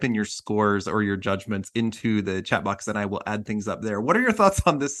please type in your scores or your judgments into the chat box and I will add things up there. What are your thoughts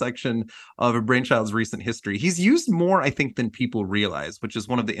on this section of Brainchild's recent history? He's used more, I think, than people realize, which is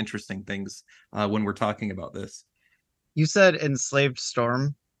one of the interesting things when we're talking about this. You said enslaved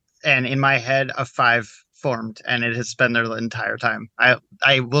storm, and in my head a 5 formed, and it has been there the entire time.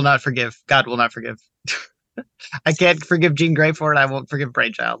 I will not forgive. God will not forgive. I can't forgive Jean Grey for it. I won't forgive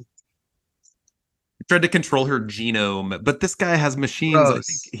Brainchild. Tried to control her genome, but this guy has machines. Gross. I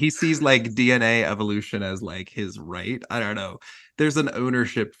think he sees like DNA evolution as like his right. I don't know. There's an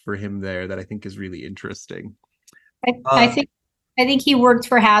ownership for him there that I think is really interesting. I think he worked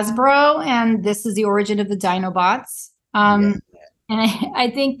for Hasbro, and this is the origin of the Dinobots. And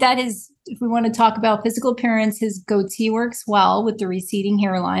I think that is, if we want to talk about physical appearance, his goatee works well with the receding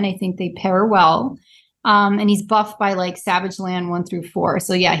hairline. I think they pair well. And he's buffed by like Savage Land 1 through 4.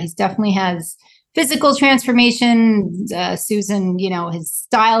 So yeah, he's definitely has physical transformation. Susan, his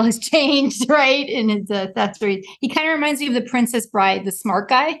style has changed, right? And his that's where he kind of reminds me of the Princess Bride, the smart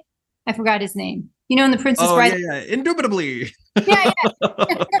guy. I forgot his name. In the Princess Bride. Yeah, indubitably. Yeah.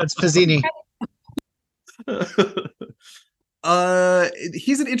 That's Pizzini.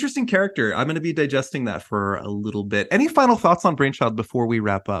 He's an interesting character. I'm going to be digesting that for a little bit. Any final thoughts on Brainchild before we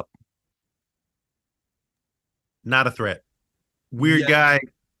wrap up? Not a threat. Weird guy,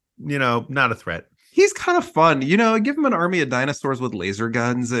 not a threat. He's kind of fun. Give him an army of dinosaurs with laser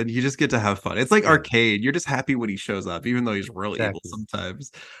guns and you just get to have fun. It's like arcade. You're just happy when he shows up, even though he's really evil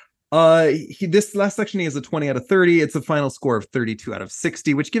sometimes. This last section, he has a 20 out of 30. It's a final score of 32 out of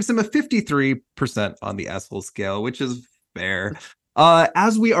 60, which gives him a 53% on the asshole scale, which is fair.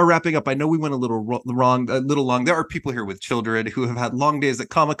 As we are wrapping up, I know we went a little long. There are people here with children who have had long days at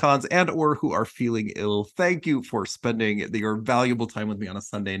Comic-Cons and or who are feeling ill. Thank you for spending your valuable time with me on a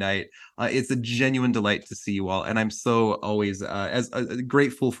Sunday night. It's a genuine delight to see you all, and I'm so always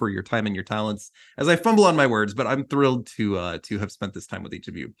grateful for your time and your talents as I fumble on my words, but I'm thrilled to have spent this time with each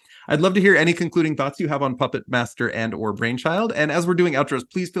of you. I'd love to hear any concluding thoughts you have on Puppet Master and or Brainchild, and as we're doing outros,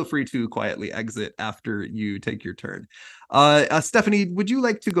 please feel free to quietly exit after you take your turn. Stephanie, would you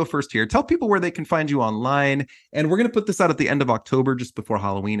like to go first here? Tell people where they can find you online. And we're going to put this out at the end of October, just before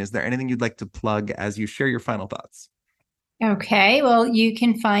Halloween. Is there anything you'd like to plug as you share your final thoughts? Okay, well, you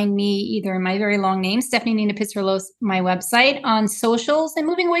can find me either in my very long name, Stephanie Nina Pitsirilos, my website, on socials. I'm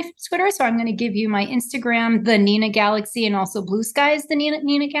moving away from Twitter, so I'm going to give you my Instagram, the Nina Galaxy, and also Blue Skies, the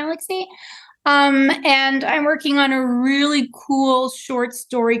Nina Galaxy. And I'm working on a really cool short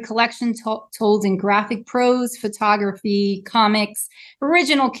story collection told in graphic prose, photography, comics,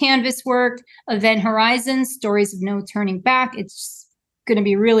 original canvas work, Event Horizon, Stories of No Turning Back. It's going to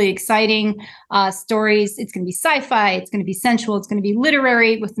be really exciting stories. It's going to be sci-fi. It's going to be sensual. It's going to be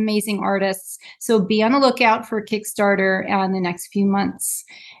literary with amazing artists. So be on the lookout for a Kickstarter in the next few months.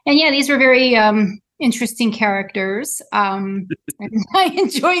 And yeah, these were very interesting characters. And I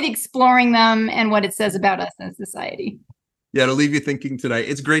enjoyed exploring them and what it says about us as society. Yeah, to leave you thinking tonight.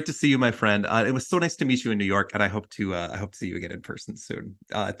 It's great to see you, my friend. It was so nice to meet you in New York, and I hope to see you again in person soon.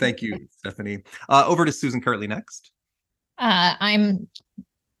 Thank you, Stephanie. Over to Susan Kirtley next. I'm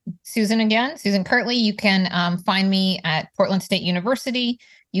Susan again, Susan Kirtley. You can find me at Portland State University.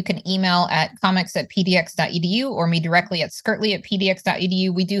 You can email at comics@pdx.edu or me directly at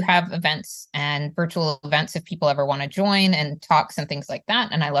skirtley@pdx.edu. We do have events and virtual events if people ever want to join and talks and things like that.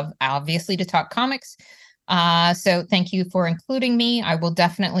 And I love, obviously, to talk comics. So thank you for including me. I will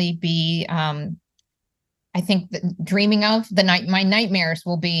definitely be, I think, dreaming of my nightmares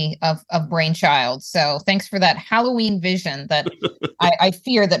will be of Brainchild. So thanks for that Halloween vision that I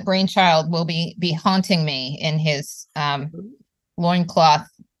fear that Brainchild will be haunting me in his loincloth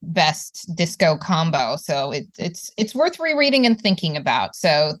vest disco combo. So it's worth rereading and thinking about.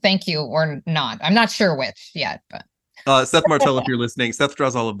 So thank you, or not. I'm not sure which yet, but. Seth Martell, if you're listening, Seth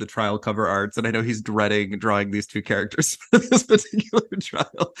draws all of the trial cover arts, and I know he's dreading drawing these two characters for this particular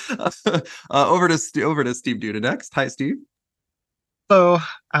trial. Over to Steve Duda next. Hi, Steve. So,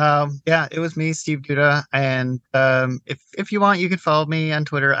 it was me, Steve Duda, and if you want, you can follow me on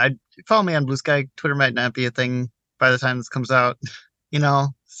Twitter. Follow me on Blue Sky. Twitter might not be a thing by the time this comes out,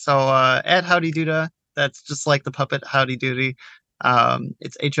 So at Howdy Duda, that's just like the puppet Howdy Doody.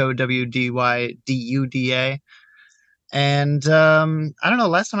 It's HOWDYDUDA. And I don't know,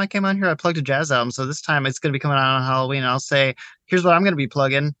 last time I came on here, I plugged a jazz album. So this time it's going to be coming out on Halloween. And I'll say, here's what I'm going to be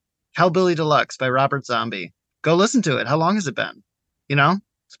plugging. Hellbilly Deluxe by Robert Zombie. Go listen to it. How long has it been?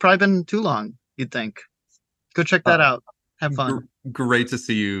 It's probably been too long, you'd think. Go check that out. Have fun. Great to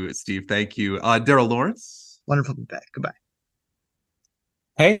see you, Steve. Thank you. Daryl Lawrence. Wonderful to be back. Goodbye.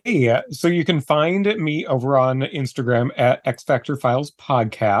 Hey, so you can find me over on Instagram at X Factor Files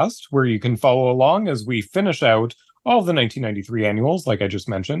Podcast, where you can follow along as we finish out all of the 1993 annuals, like I just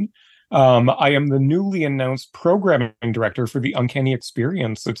mentioned. I am the newly announced programming director for the Uncanny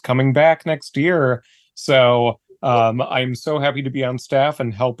Experience. It's coming back next year. So I'm so happy to be on staff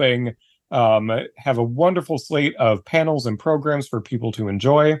and helping have a wonderful slate of panels and programs for people to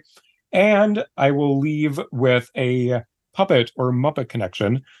enjoy. And I will leave with a puppet or Muppet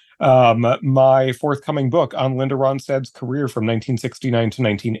connection. My forthcoming book on Linda Ronstadt's career from 1969 to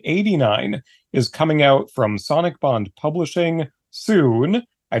 1989 is coming out from Sonic Bond Publishing soon.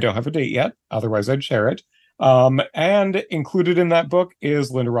 I don't have a date yet, otherwise I'd share it. And included in that book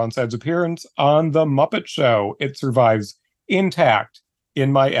is Linda Ronstadt's appearance on The Muppet Show. It survives intact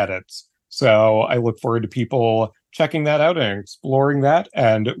in my edits. So I look forward to people checking that out and exploring that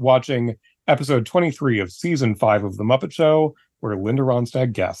and watching episode 23 of season 5 of The Muppet Show, where Linda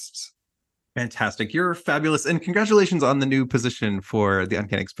Ronstadt guests. Fantastic. You're fabulous. And congratulations on the new position for the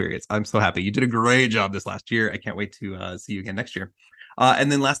Uncanny Experience. I'm so happy. You did a great job this last year. I can't wait to see you again next year.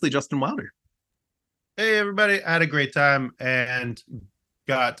 And then lastly, Justin Wilder. Hey, everybody. I had a great time and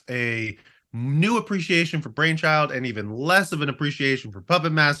got a new appreciation for Brainchild and even less of an appreciation for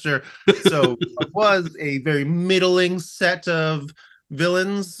Puppet Master. So it was a very middling set of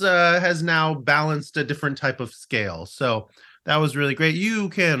villains, has now balanced a different type of scale. So that was really great. You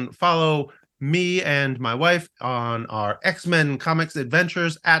can follow me and my wife on our X-Men comics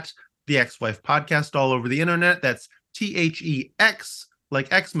adventures at the X-Wife Podcast all over the internet. That's THEX,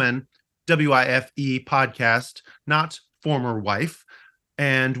 like X-Men, WIFE podcast, not former wife.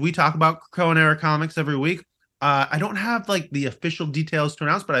 And we talk about Cohen era comics every week. I don't have the official details to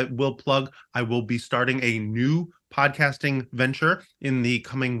announce, but I will plug, I will be starting a new podcasting venture in the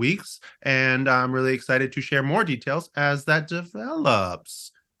coming weeks. And I'm really excited to share more details as that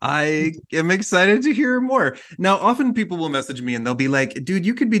develops. I am excited to hear more. Now, often people will message me and they'll be like, dude,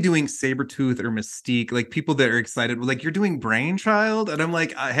 you could be doing Sabretooth or Mystique. Like people that are excited, like, you're doing Brainchild. And I'm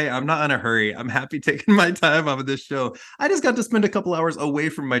like, hey, I'm not in a hurry. I'm happy taking my time off of this show. I just got to spend a couple hours away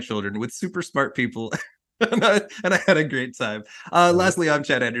from my children with super smart people. And I had a great time. Lastly, I'm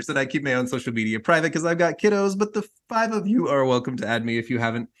Chad Anderson. I keep my own social media private because I've got kiddos, but the 5 of you are welcome to add me if you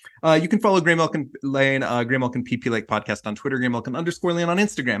haven't. You can follow Grey Malkin Lane, Grey Malkin PP Lake Podcast on Twitter, Grey Malkin _Lane on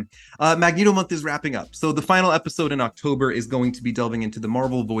Instagram. Magneto month is wrapping up. So the final episode in October is going to be delving into the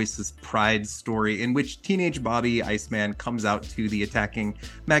Marvel Voices Pride story, in which teenage Bobby Iceman comes out to the attacking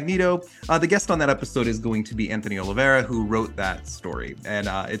Magneto. The guest on that episode is going to be Anthony Oliveira, who wrote that story. And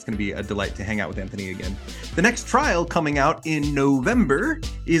it's going to be a delight to hang out with Anthony again. The next trial coming out in November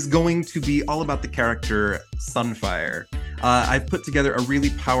is going to be all about the character Sunfire. I've put together a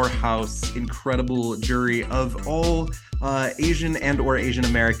really powerhouse, incredible jury of all Asian and or Asian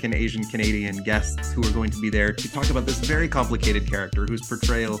American, Asian Canadian guests who are going to be there to talk about this very complicated character whose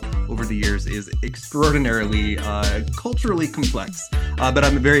portrayal over the years is extraordinarily culturally complex. But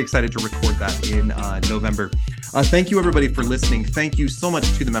I'm very excited to record that in November. Thank you, everybody, for listening. Thank you so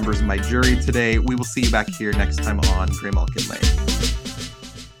much to the members of my jury today. We will see you back here next time on Grey Malkin Lane.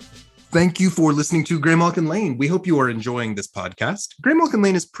 Thank you for listening to Grey Malkin Lane. We hope you are enjoying this podcast. Grey Malkin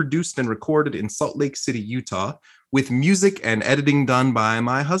Lane is produced and recorded in Salt Lake City, Utah, with music and editing done by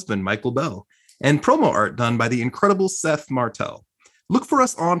my husband, Michael Bell, and promo art done by the incredible Seth Martell. Look for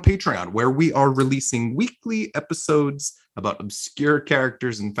us on Patreon, where we are releasing weekly episodes about obscure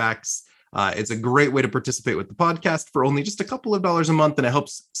characters and facts. It's a great way to participate with the podcast for only just a couple of dollars a month, and it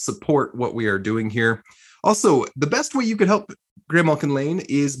helps support what we are doing here. Also, the best way you could help Grey Malkin Lane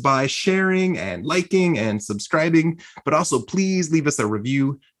is by sharing and liking and subscribing, but also please leave us a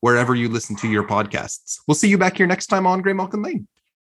review wherever you listen to your podcasts. We'll see you back here next time on Grey Malkin Lane.